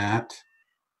less than that.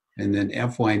 And then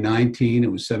FY19 it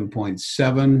was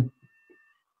 7.7,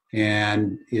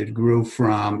 and it grew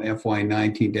from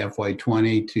FY19 to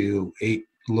FY20 to a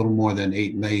little more than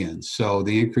 8 million. So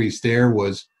the increase there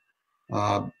was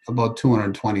about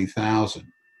 220,000.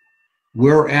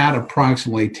 We're at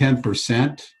approximately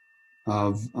 10%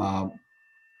 of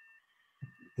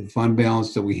the fund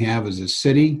balance that we have as a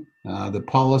city. The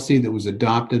policy that was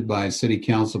adopted by City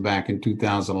Council back in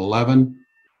 2011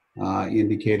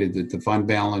 indicated that the fund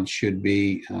balance should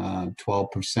be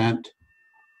 12%.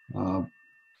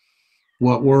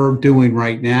 What we're doing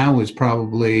right now is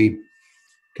probably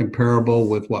comparable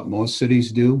with what most cities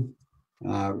do,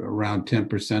 around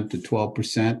 10% to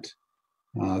 12%.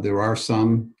 There are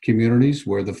some communities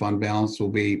where the fund balance will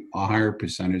be a higher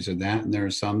percentage of that, and there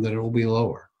are some that it will be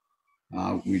lower.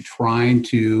 We're trying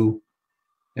to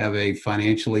have a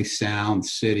financially sound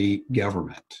city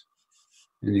government.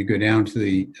 And you go down to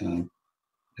the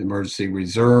emergency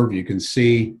reserve, you can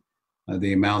see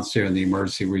the amounts there in the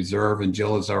emergency reserve, and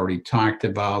Jill has already talked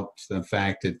about the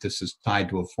fact that this is tied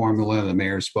to a formula. The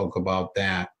mayor spoke about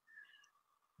that.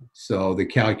 So the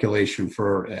calculation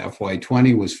for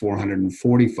FY20 was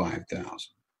 445,000.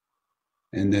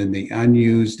 And then the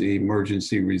unused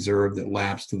emergency reserve that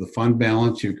lapsed to the fund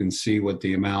balance, you can see what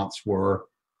the amounts were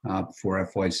for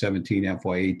FY17,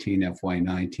 FY18,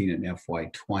 FY19, and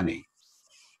FY20.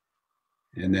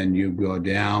 And then you go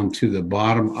down to the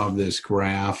bottom of this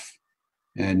graph,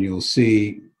 and you'll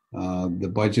see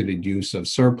the budgeted use of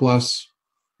surplus.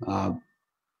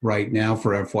 Right now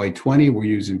for FY20, we're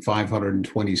using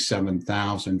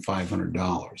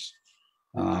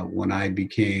 $527,500. When I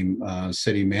became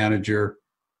city manager,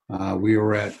 we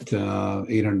were at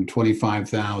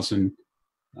 825,000.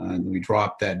 We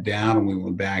dropped that down and we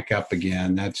went back up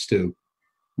again. That's to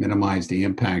minimize the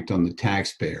impact on the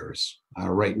taxpayers.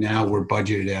 Right now, we're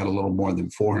budgeted at a little more than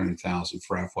 400,000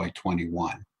 for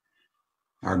FY21.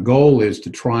 Our goal is to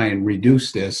try and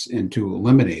reduce this and to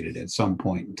eliminate it at some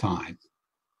point in time.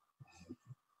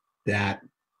 That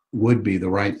would be the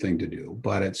right thing to do,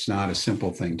 but it's not a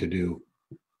simple thing to do.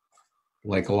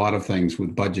 Like a lot of things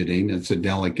with budgeting, it's a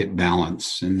delicate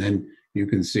balance. And then you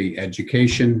can see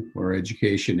education, where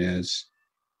education is,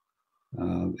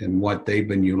 and what they've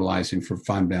been utilizing for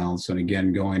fund balance. And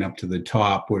again, going up to the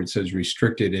top where it says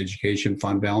restricted education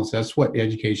fund balance, that's what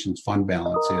education's fund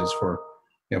balance is for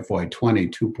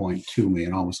FY20, 2.2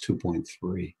 million, almost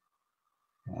 2.3.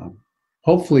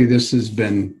 Hopefully this has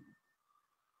been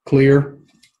clear.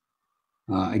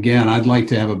 Again, I'd like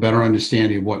to have a better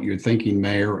understanding of what you're thinking,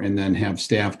 Mayor, and then have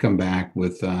staff come back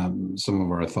with some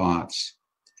of our thoughts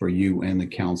for you and the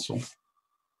council.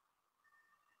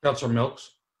 Councilor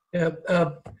Milks. Yeah,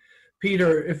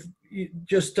 Peter, if you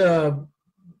just that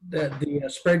the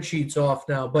spreadsheet's off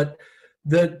now, but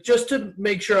just to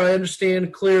make sure I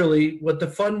understand clearly what the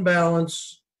fund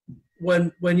balance,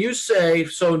 when you say,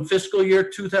 so in fiscal year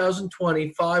 2020,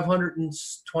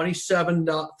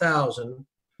 527,000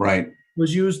 right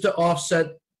was used to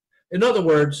offset. In other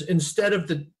words, instead of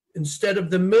the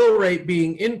mill rate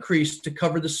being increased to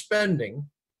cover the spending,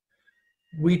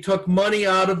 we took money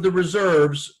out of the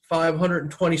reserves,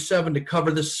 527, to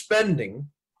cover the spending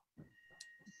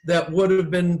that would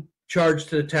have been charged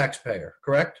to the taxpayer,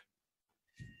 correct?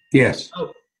 Yes.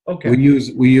 Oh, okay.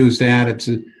 We use that.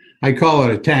 I call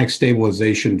it a tax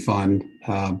stabilization fund.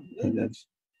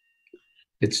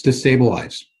 It's to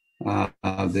stabilize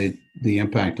the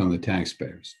impact on the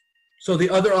taxpayers. So the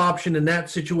other option in that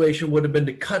situation would have been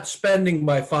to cut spending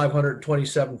by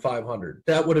 527,500.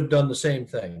 That would have done the same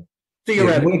thing,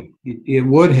 theoretically. It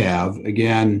would have.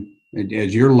 Again,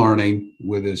 as you're learning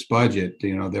with this budget,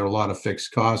 there are a lot of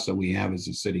fixed costs that we have as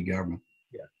a city government.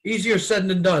 Yeah, easier said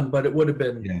than done, but it would have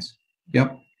been. Yes.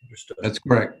 Yep. Understood. That's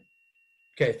correct.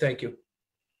 Okay, thank you.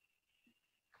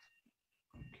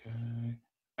 Okay.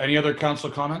 Any other council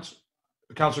comments?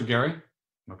 Councilor Gary?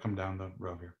 I'll come down the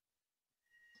row here.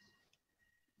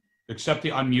 Accept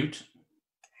the unmute.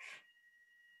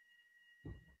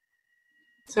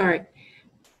 Sorry.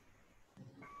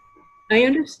 I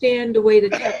understand the way the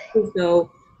taxes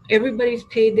go. Everybody's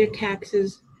paid their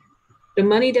taxes. The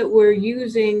money that we're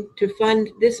using to fund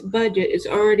this budget is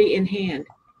already in hand.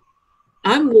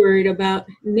 I'm worried about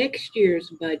next year's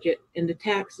budget and the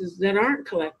taxes that aren't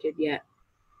collected yet.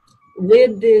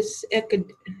 With this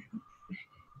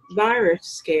virus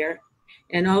scare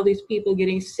and all these people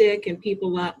getting sick and people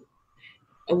not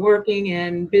working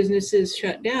and businesses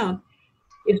shut down,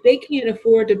 if they can't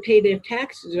afford to pay their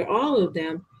taxes, or all of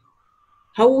them,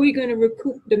 how are we going to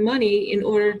recoup the money in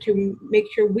order to make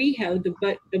sure we have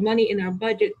the money in our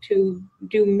budget to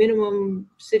do minimum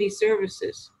city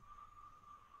services?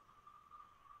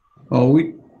 Well,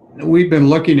 we've been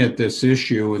looking at this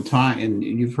issue and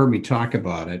you've heard me talk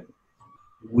about it.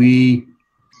 We,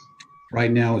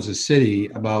 right now as a city,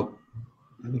 about,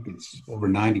 I think it's over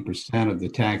 90% of the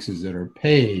taxes that are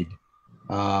paid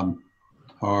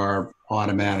are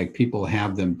automatic. People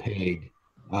have them paid.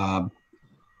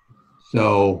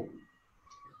 So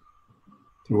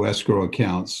through escrow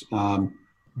accounts.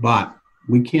 But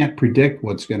we can't predict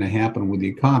what's going to happen with the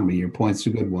economy. Your point's a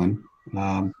good one.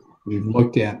 We've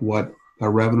looked at what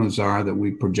our revenues are that we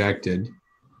projected.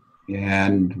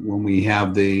 And when we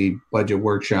have the budget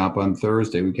workshop on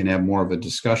Thursday, we can have more of a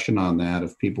discussion on that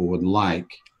if people would like.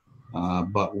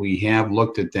 But we have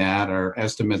looked at that. Our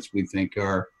estimates we think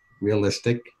are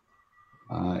realistic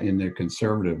and they're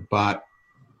conservative, but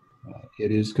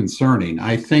it is concerning.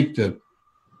 I think the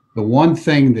one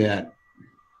thing that,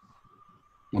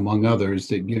 among others,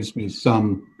 that gives me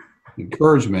some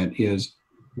encouragement is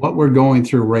what we're going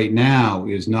through right now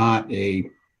is not a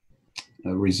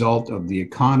result of the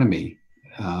economy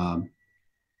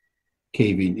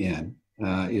caving in.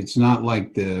 It's not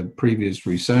like the previous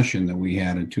recession that we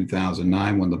had in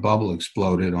 2009 when the bubble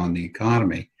exploded on the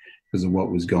economy because of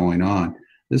what was going on.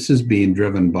 This is being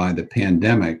driven by the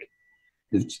pandemic.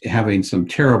 It's having some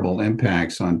terrible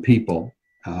impacts on people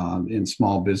in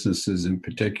small businesses in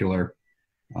particular,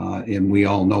 and we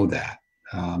all know that.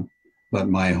 But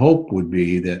my hope would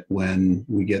be that when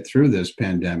we get through this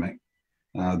pandemic,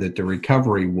 that the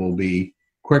recovery will be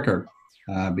quicker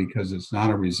because it's not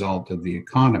a result of the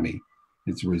economy,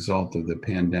 it's a result of the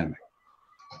pandemic.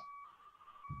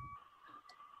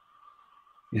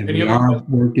 And we are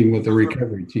working with the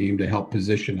recovery team to help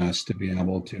position us to be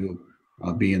able to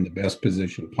be in the best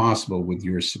position possible with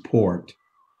your support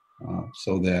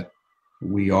so that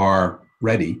we are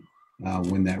ready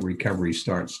when that recovery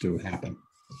starts to happen.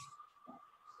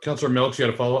 Councilor Milks, you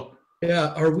had a follow-up?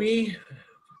 Yeah, are we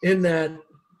in that,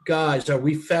 guys, are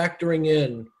we factoring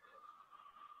in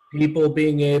people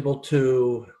being able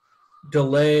to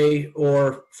delay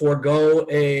or forego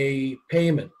a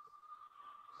payment?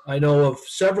 I know of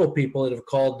several people that have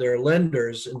called their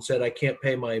lenders and said, I can't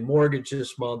pay my mortgage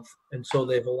this month. And so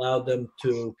they've allowed them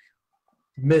to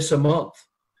miss a month.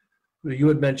 You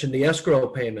had mentioned the escrow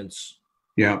payments.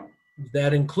 Yeah.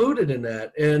 That included in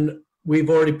that. And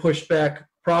we've already pushed back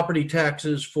property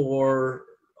taxes for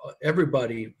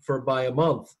everybody by a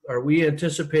month. Are we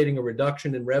anticipating a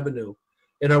reduction in revenue?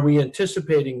 And are we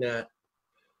anticipating that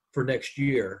for next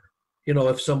year? You know,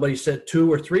 if somebody said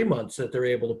 2 or 3 months that they're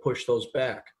able to push those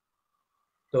back,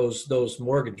 those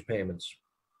mortgage payments.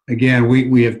 Again,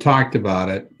 we have talked about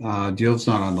it. Jill's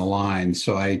not on the line,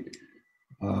 so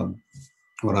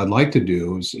what I'd like to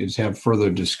do is have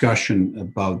further discussion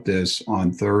about this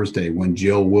on Thursday when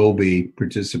Jill will be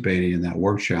participating in that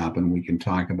workshop, and we can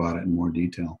talk about it in more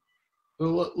detail.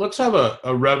 Well, let's have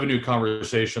a revenue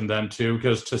conversation then too,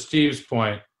 because to Steve's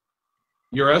point,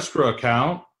 your escrow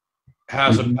account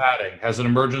has a padding, has an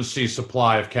emergency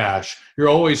supply of cash. You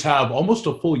always have almost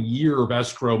a full year of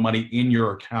escrow money in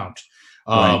your account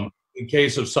in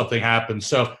case of something happens.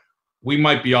 So we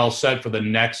might be all set for the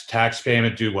next tax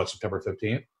payment due, September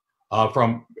 15th,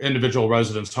 from individual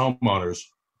residents, homeowners.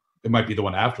 It might be the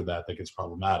one after that that gets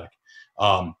problematic.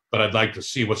 But I'd like to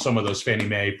see what some of those Fannie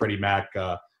Mae, Fannie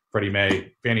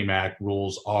Mac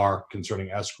rules are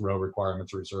concerning escrow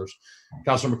requirements or reserves.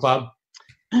 Councilor McLeod?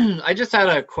 I just had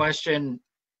a question,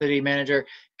 City Manager.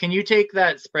 Can you take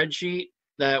that spreadsheet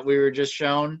that we were just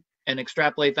shown and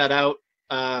extrapolate that out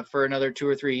for another 2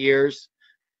 or 3 years?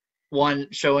 One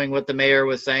showing what the mayor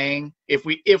was saying. If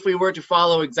we were to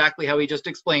follow exactly how he just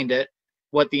explained it,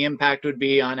 what the impact would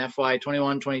be on FY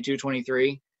 21, 22,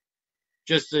 23,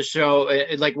 just to show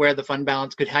like where the fund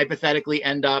balance could hypothetically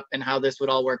end up and how this would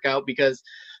all work out. Because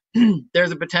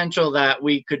there's a potential that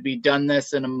we could be done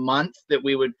this in a month, that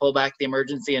we would pull back the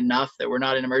emergency enough that we're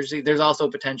not in emergency. There's also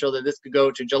a potential that this could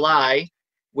go to July,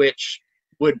 which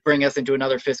would bring us into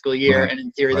another fiscal year, Right, and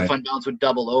in theory, the right. fund balance would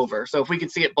double over. So if we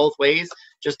could see it both ways,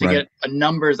 just to Right. get a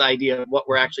numbers idea of what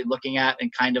we're actually looking at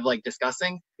and kind of like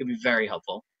discussing, it'd be very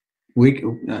helpful. We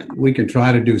can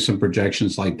try to do some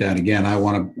projections like that. Again, I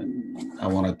want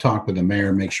to talk with the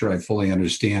mayor, make sure I fully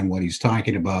understand what he's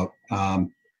talking about.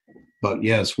 But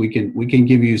yes, we can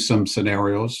give you some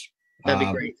scenarios. That'd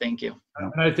be great. Thank you.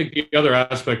 And I think the other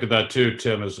aspect of that too,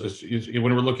 Tim, is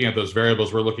when we're looking at those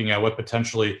variables, we're looking at what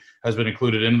potentially has been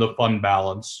included in the fund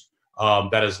balance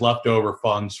that is leftover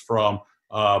funds from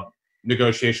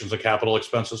negotiations of capital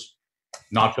expenses,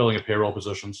 not filling of payroll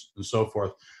positions, and so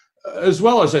forth. As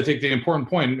well as, I think, the important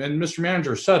point, and Mr.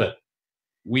 Manager said it,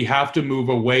 we have to move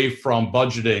away from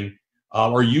budgeting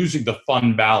or using the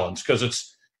fund balance, because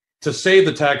it's to save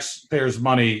the taxpayers'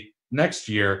 money next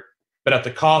year, but at the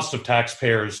cost of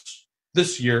taxpayers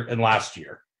this year and last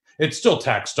year. It's still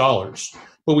tax dollars,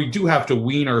 but we do have to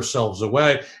wean ourselves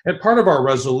away. And part of our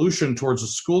resolution towards the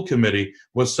school committee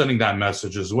was sending that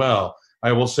message as well.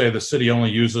 I will say the city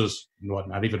only uses,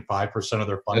 not even 5% of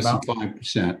their fund Less than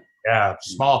balance. 5%. Yeah,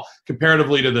 small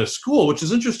comparatively to the school, which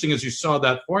is interesting as you saw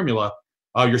that formula,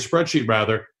 your spreadsheet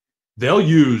rather, they'll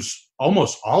use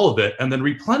almost all of it and then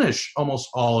replenish almost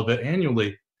all of it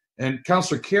annually. And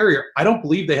Councilor Carrier, I don't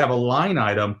believe they have a line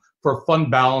item for fund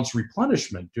balance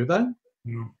replenishment, do they?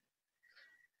 No.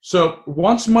 So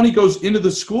once money goes into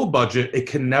the school budget, it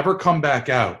can never come back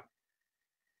out.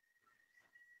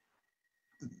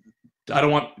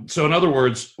 So in other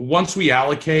words, once we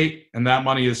allocate and that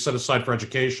money is set aside for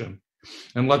education,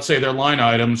 and let's say their line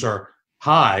items are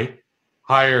higher,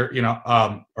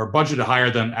 or budgeted higher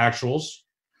than actuals,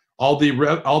 all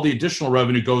the additional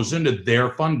revenue goes into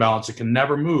their fund balance. It can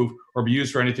never move or be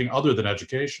used for anything other than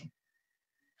education.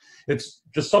 It's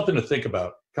just something to think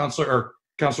about. Councilor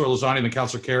Lozani and then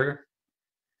Councilor Carrier.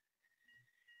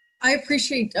 I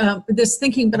appreciate this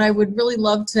thinking, but I would really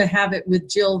love to have it with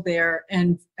Jill there,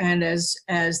 and as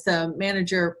the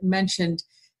manager mentioned,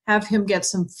 have him get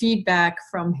some feedback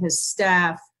from his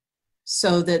staff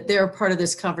so that they're part of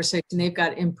this conversation. They've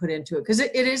got input into it, because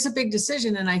it is a big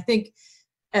decision. And I think,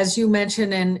 as you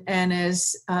mentioned and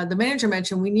as the manager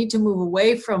mentioned, we need to move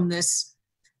away from this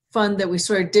fund that we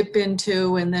sort of dip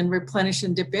into and then replenish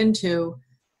and dip into.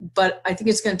 But I think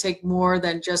it's going to take more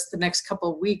than just the next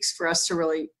couple of weeks for us to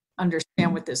really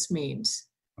understand what this means.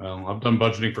 Well, I've done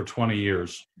budgeting for 20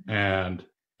 years and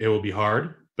it will be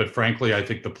hard, but frankly, I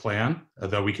think the plan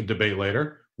that we can debate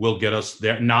later will get us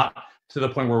there, not to the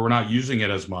point where we're not using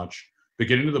it as much, but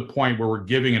getting to the point where we're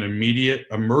giving an immediate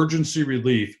emergency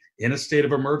relief in a state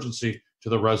of emergency to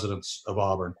the residents of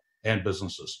Auburn and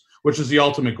businesses, which is the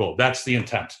ultimate goal. That's the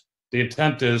intent. The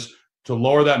intent is to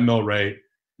lower that mill rate,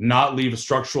 not leave a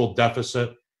structural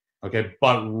deficit, okay,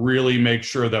 but really make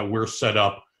sure that we're set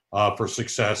up for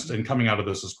success and coming out of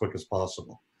this as quick as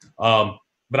possible.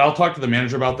 But I'll talk to the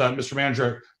manager about that. Mr.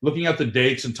 Manager, looking at the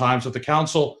dates and times that the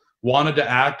council wanted to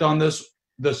act on this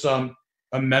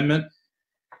amendment,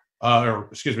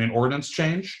 an ordinance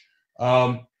change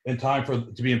in time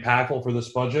to be impactful for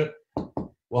this budget,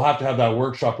 we'll have to have that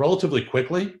workshop relatively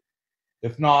quickly.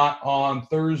 If not on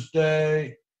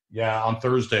Thursday, on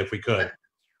Thursday if we could.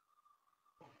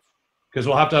 Because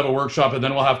we'll have to have a workshop and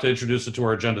then we'll have to introduce it to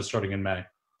our agenda starting in May.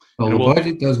 Well, the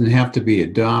budget doesn't have to be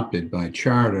adopted by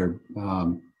charter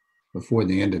before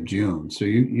the end of June. So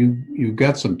you've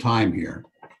got some time here.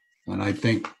 And I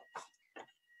think,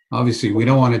 obviously, we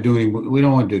don't want to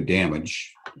do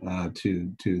damage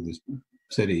to the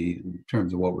city in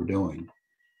terms of what we're doing.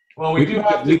 Well, we do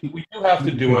have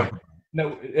to do it.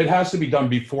 No, it has to be done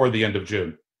before the end of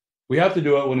June. We have to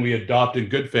do it when we adopt in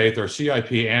good faith our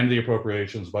CIP and the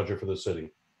appropriations budget for the city.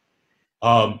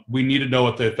 We need to know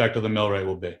what the effect of the mill rate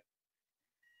will be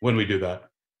when we do that.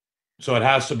 So it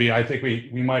has to be, I think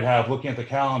we might have, looking at the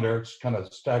calendar, it's kind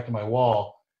of stacked to my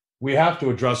wall, we have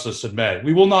to address this in May.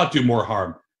 We will not do more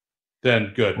harm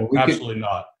than good. Well, absolutely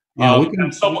not.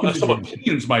 Some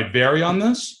opinions might vary on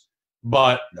this,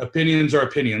 but opinions are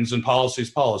opinions and policy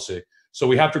is policy. So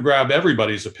we have to grab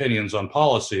everybody's opinions on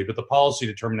policy, but the policy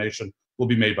determination will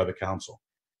be made by the council.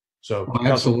 So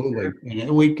absolutely,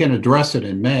 and we can address it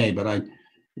in May. But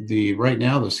right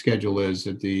now the schedule is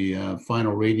that the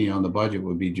final reading on the budget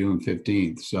would be June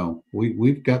 15th. So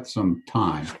we've got some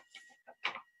time.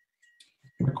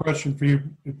 A question for you,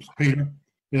 Peter,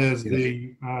 is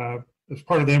as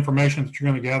part of the information that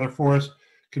you're going to gather for us,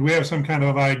 could we have some kind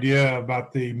of idea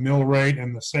about the mill rate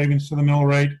and the savings to the mill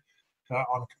rate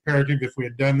on a comparative if we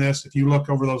had done this? If you look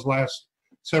over those last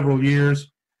several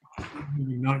years,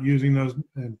 not using those,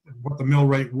 and what the mill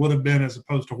rate would have been as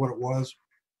opposed to what it was?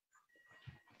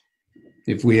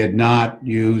 If we had not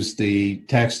used the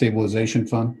tax stabilization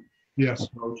fund Yes.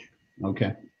 approach?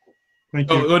 Okay. Thank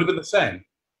So you. it would have been the same,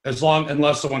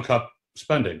 unless someone cut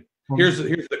spending. Here's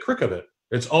the trick of it.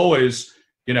 It's always,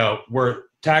 we're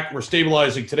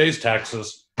stabilizing today's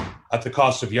taxes at the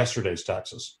cost of yesterday's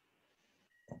taxes.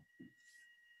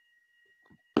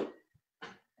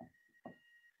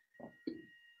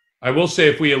 I will say,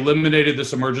 if we eliminated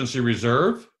this emergency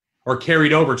reserve, or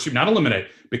carried over, not eliminate,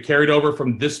 but carried over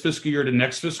from this fiscal year to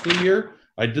next fiscal year,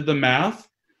 I did the math,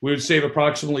 we would save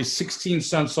approximately 16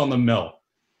 cents on the mill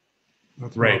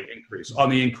rate increase. On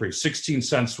the increase, 16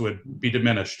 cents would be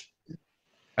diminished.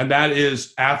 And that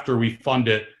is after we fund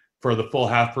it for the full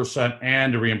 0.5%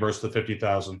 and to reimburse the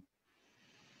 50,000.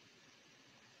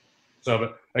 So,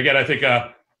 but again, I think,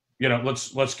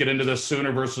 let's get into this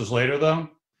sooner versus later, though.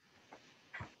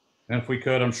 And if we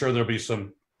could, I'm sure there'll be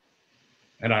some,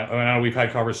 and I know we've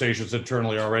had conversations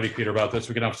internally already, Peter, about this.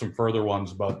 We can have some further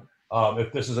ones, but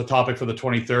if this is a topic for the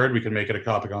 23rd, we can make it a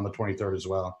topic on the 23rd as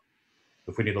well,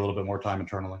 if we need a little bit more time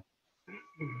internally.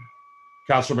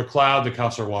 Councilor McLeod, then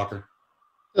Councilor Walker.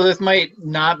 So this might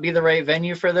not be the right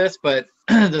venue for this, but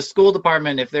the school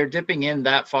department, if they're dipping in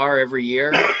that far every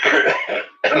year,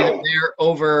 either they're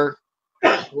over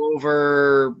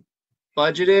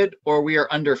budgeted or we are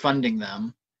underfunding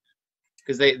them,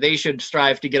 because they should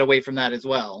strive to get away from that as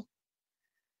well.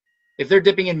 If they're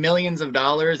dipping in millions of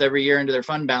dollars every year into their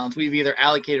fund balance, we've either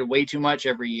allocated way too much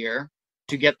every year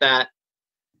to get that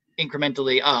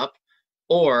incrementally up,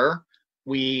 or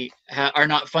we are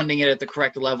not funding it at the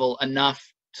correct level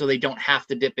enough so they don't have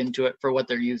to dip into it for what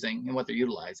they're using and what they're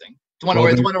utilizing. It's one,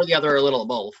 it's one or the other, or a little of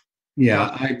both.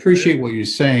 Yeah, I appreciate what you're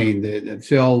saying. That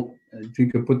Phil, if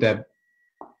you could put that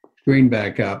screen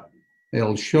back up,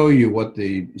 it'll show you what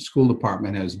the school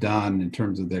department has done in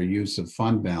terms of their use of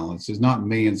fund balance. It's not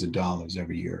millions of dollars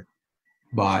every year,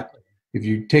 but if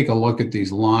you take a look at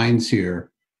these lines here,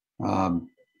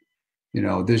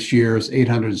 this year's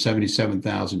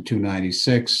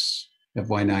 $877,296,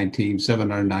 FY19,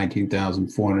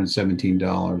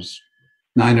 $719,417,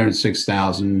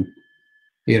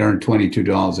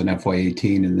 $906,822 in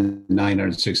FY18, and then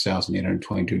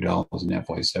 $906,822 in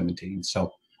FY17.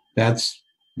 So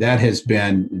that has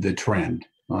been the trend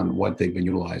on what they've been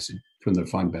utilizing from their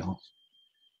fund balance.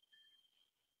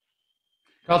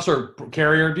 Councilor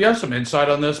Carrier, do you have some insight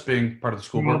on this, being part of the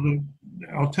school board?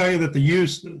 I'll tell you that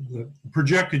the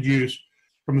projected use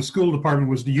from the school department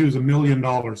was to use $1 million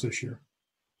this year.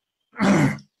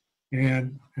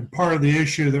 And part of the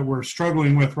issue that we're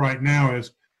struggling with right now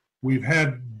is we've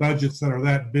had budgets that are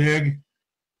that big,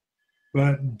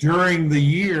 but during the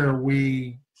year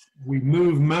we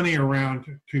move money around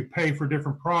to pay for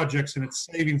different projects, and it's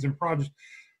savings in projects.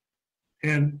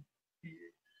 And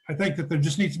I think that there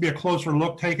just needs to be a closer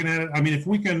look taken at it. I mean, if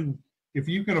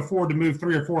you can afford to move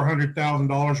 $300,000 or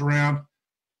 $400,000 around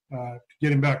to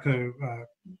get him back to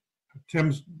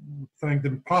Tim's thing,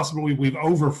 then possibly we've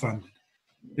overfunded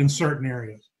in certain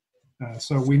areas.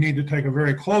 So we need to take a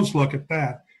very close look at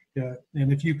that.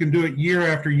 And if you can do it year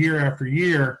after year after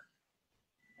year,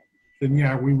 then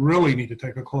yeah, we really need to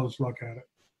take a close look at it.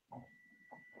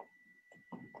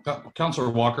 Councilor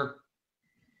Walker.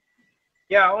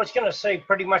 Yeah, I was going to say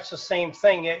pretty much the same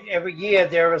thing. Every year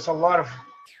there is a lot of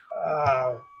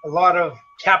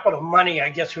capital money, I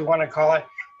guess we want to call it,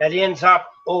 that ends up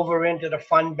over into the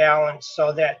fund balance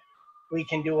so that we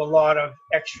can do a lot of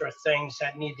extra things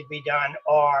that need to be done,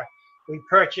 or we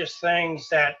purchase things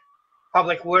that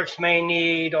Public Works may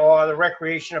need, or the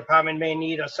Recreation Department may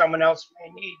need, or someone else may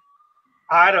need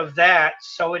out of that,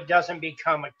 so it doesn't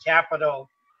become a capital,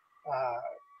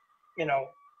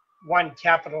 one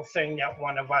capital thing that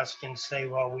one of us can say,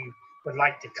 well, we would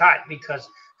like to cut, because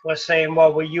we're saying,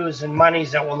 well, we're using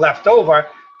monies that were left over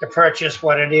to purchase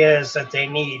what it is that they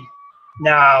need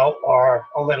now or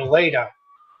a little later.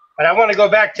 But I want to go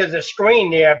back to the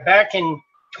screen there. Back in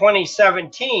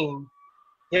 2017,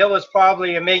 there was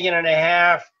probably $1.5 million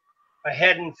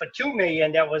heading for $2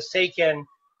 million that was taken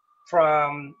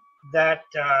from that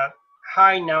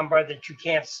high number that you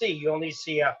can't see. You only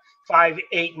see a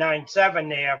 5897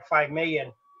 there, 5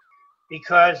 million,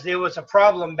 because there was a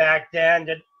problem back then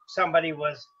that somebody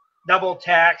was double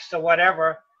taxed or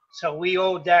whatever. So we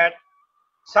owed that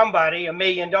somebody $1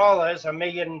 million,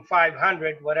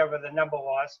 $1,500,000, whatever the number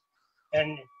was,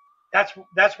 and that's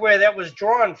where that was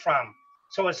drawn from.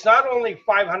 So it's not only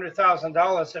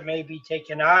 $500,000 that may be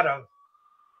taken out of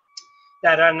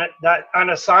that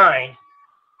unassigned.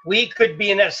 We could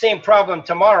be in that same problem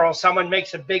tomorrow. Someone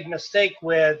makes a big mistake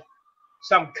with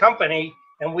some company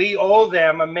and we owe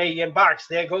them $1 million.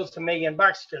 There goes $1 million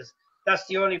because that's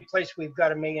the only place we've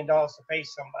got $1 million to pay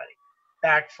somebody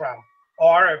back from.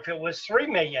 Or if it was $3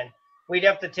 million, we'd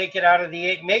have to take it out of the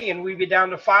 $8 million. We'd be down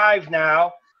to $5 million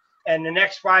now. And the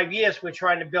next 5 years, we're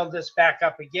trying to build this back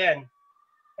up again.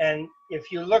 And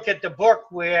if you look at the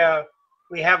book where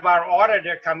we have our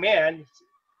auditor come in,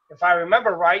 if I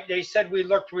remember right, they said we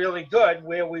looked really good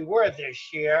where we were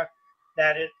this year,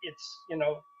 that it's, you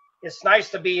know, it's nice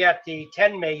to be at the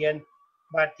 10 million,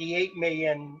 but the 8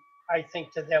 million, I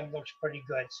think to them looks pretty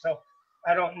good. So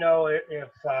I don't know if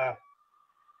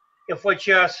what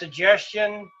your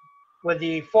suggestion with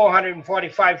the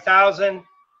 445,000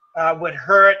 would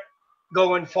hurt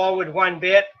going forward one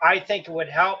bit. I think it would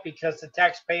help because the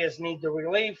taxpayers need the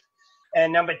relief.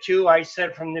 And number two, I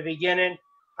said from the beginning,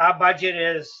 our budget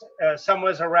is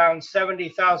somewhere around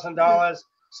 $70,000,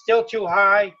 still too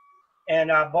high.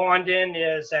 And our bonding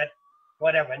is at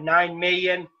whatever, 9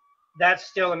 million. That's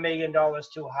still $1 million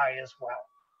too high as well.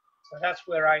 So that's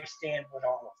where I stand with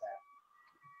all of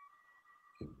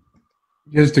that.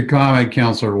 Just to comment,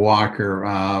 Councilor Walker,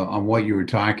 on what you were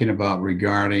talking about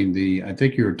regarding I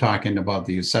think you were talking about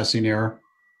the assessing error.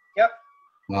 Yep.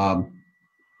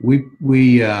 We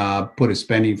put a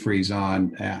spending freeze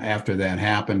on after that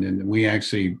happened, and we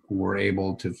actually were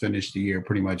able to finish the year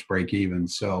pretty much break even.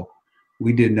 So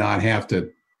we did not have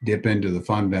to dip into the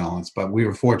fund balance, but we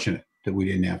were fortunate that we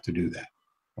didn't have to do that.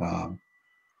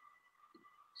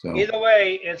 So either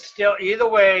way,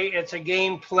 it's a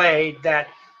game played that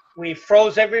we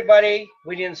froze everybody.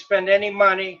 We didn't spend any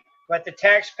money, but the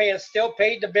taxpayers still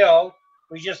paid the bill.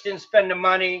 We just didn't spend the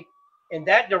money in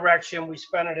that direction. We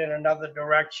spent it in another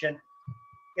direction.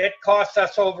 It cost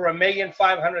us over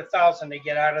 $1,500,000 to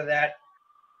get out of that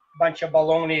bunch of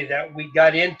baloney that we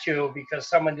got into because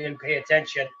someone didn't pay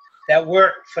attention that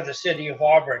worked for the city of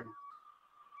Auburn.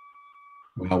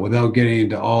 well, without getting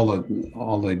into all of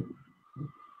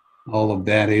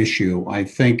that issue, I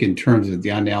think in terms of the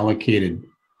unallocated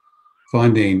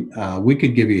funding, we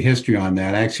could give you history on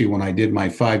that. Actually, when I did my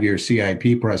 5-year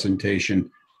CIP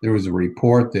presentation, there was a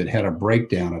report that had a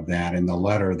breakdown of that in the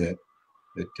letter that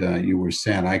you were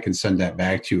sent. I can send that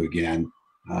back to you again.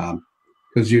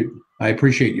 Because I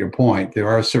appreciate your point. There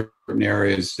are certain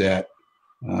areas that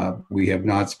we have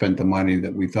not spent the money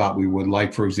that we thought we would,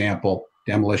 like, for example,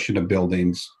 demolition of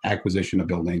buildings, acquisition of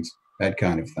buildings, that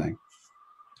kind of thing.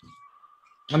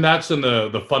 And that's in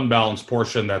the fund balance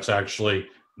portion that's actually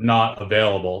not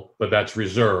available, but that's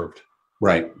reserved.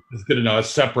 Right. It's good to know a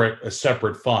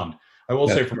separate fund. I will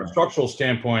say from a structural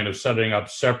standpoint of setting up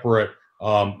separate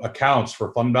accounts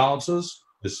for fund balances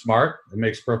is smart. It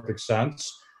makes perfect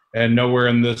sense. And nowhere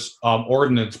in this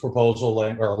ordinance proposal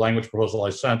or language proposal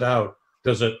I sent out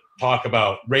does it talk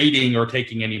about rating or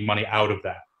taking any money out of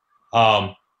that.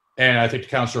 And I think to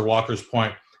Councilor Walker's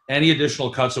point, any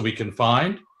additional cuts that we can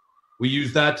find, we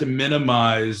use that to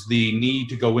minimize the need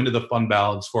to go into the fund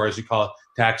balance for, as you call it,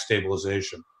 tax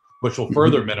stabilization, which will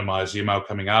further minimize the amount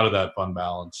coming out of that fund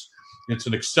balance. It's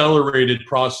an accelerated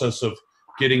process of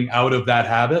getting out of that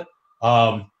habit.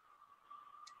 Got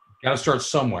to start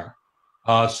somewhere.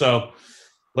 So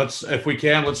if we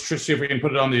can, let's just see if we can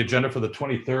put it on the agenda for the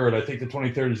 23rd. I think the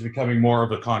 23rd is becoming more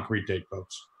of a concrete date,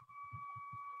 folks.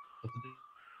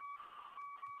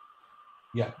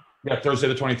 Yeah, Thursday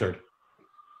the 23rd.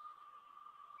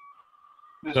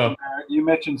 Mr. So, Mayor, you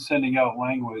mentioned sending out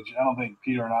language. I don't think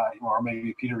Peter and I, or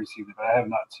maybe Peter received it, but I have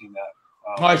not seen that.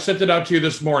 I sent it out to you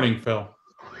this morning, Phil.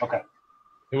 Okay.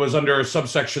 It was under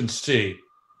subsection C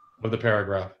of the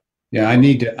paragraph. Yeah, I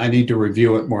need to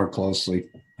review it more closely.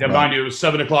 Yeah, mind you, it was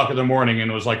 7 o'clock in the morning and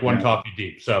it was like one coffee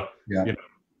deep. So, yeah.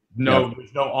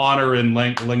 There's no honor in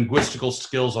linguistical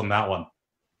skills on that one.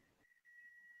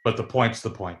 But the point's the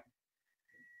point.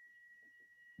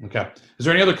 Okay. Is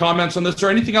there any other comments on this or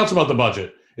anything else about the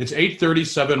budget? It's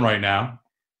 8:37 right now.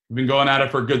 We've been going at it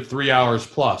for a good 3 hours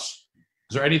plus.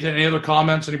 Is there any other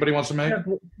comments anybody wants to make?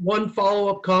 One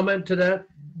follow-up comment to that,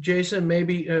 Jason.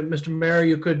 Maybe, Mr. Mayor,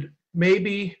 you could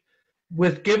maybe,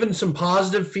 with given some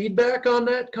positive feedback on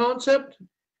that concept,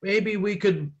 maybe we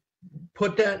could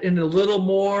put that in a little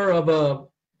more of a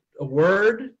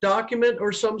Word document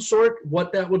or some sort,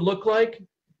 what that would look like,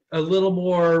 a little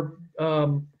more,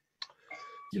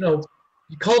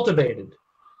 cultivated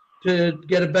to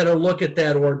get a better look at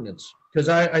that ordinance. Because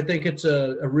I think it's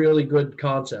a really good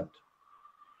concept.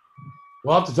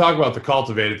 We'll have to talk about the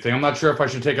cultivated thing. I'm not sure if I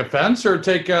should take offense or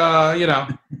take, You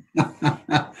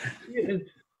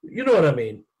know what I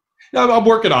mean. No, I'm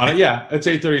working on it. Yeah, it's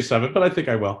 8:37, but I think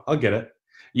I will. I'll get it.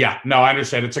 Yeah, no, I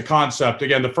understand. It's a concept.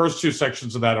 Again, the first two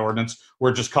sections of that ordinance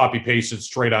were just copy pasted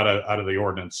straight out of the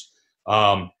ordinance.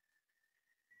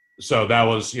 So that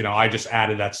was, I just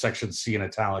added that section C in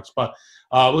italics. But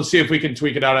let's see if we can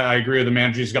tweak it out. I agree with the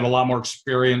manager. He's got a lot more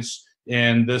experience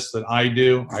in this than I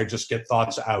do. I just get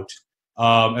thoughts out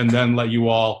and then let you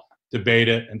all debate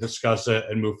it and discuss it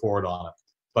and move forward on it.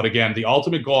 But again, the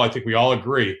ultimate goal, I think we all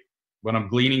agree, what I'm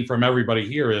gleaning from everybody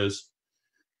here is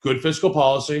good fiscal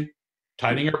policy,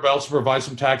 tightening our belts to provide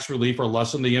some tax relief or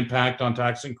lessen the impact on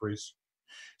tax increase,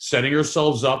 setting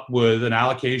ourselves up with an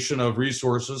allocation of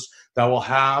resources that will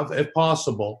have, if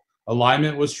possible,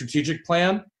 alignment with strategic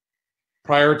plan,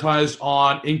 prioritized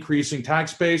on increasing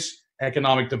tax base,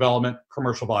 economic development,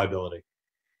 commercial viability.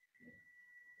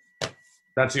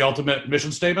 That's the ultimate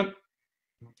mission statement?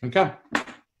 Okay,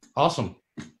 awesome.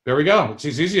 There we go. It's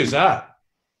as easy as that.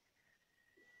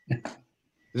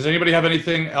 Does anybody have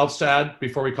anything else to add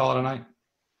before we call it a night?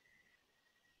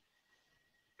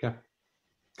 Okay,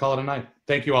 call it a night.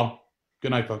 Thank you all.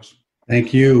 Good night, folks.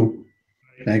 Thank you.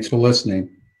 Thanks for listening.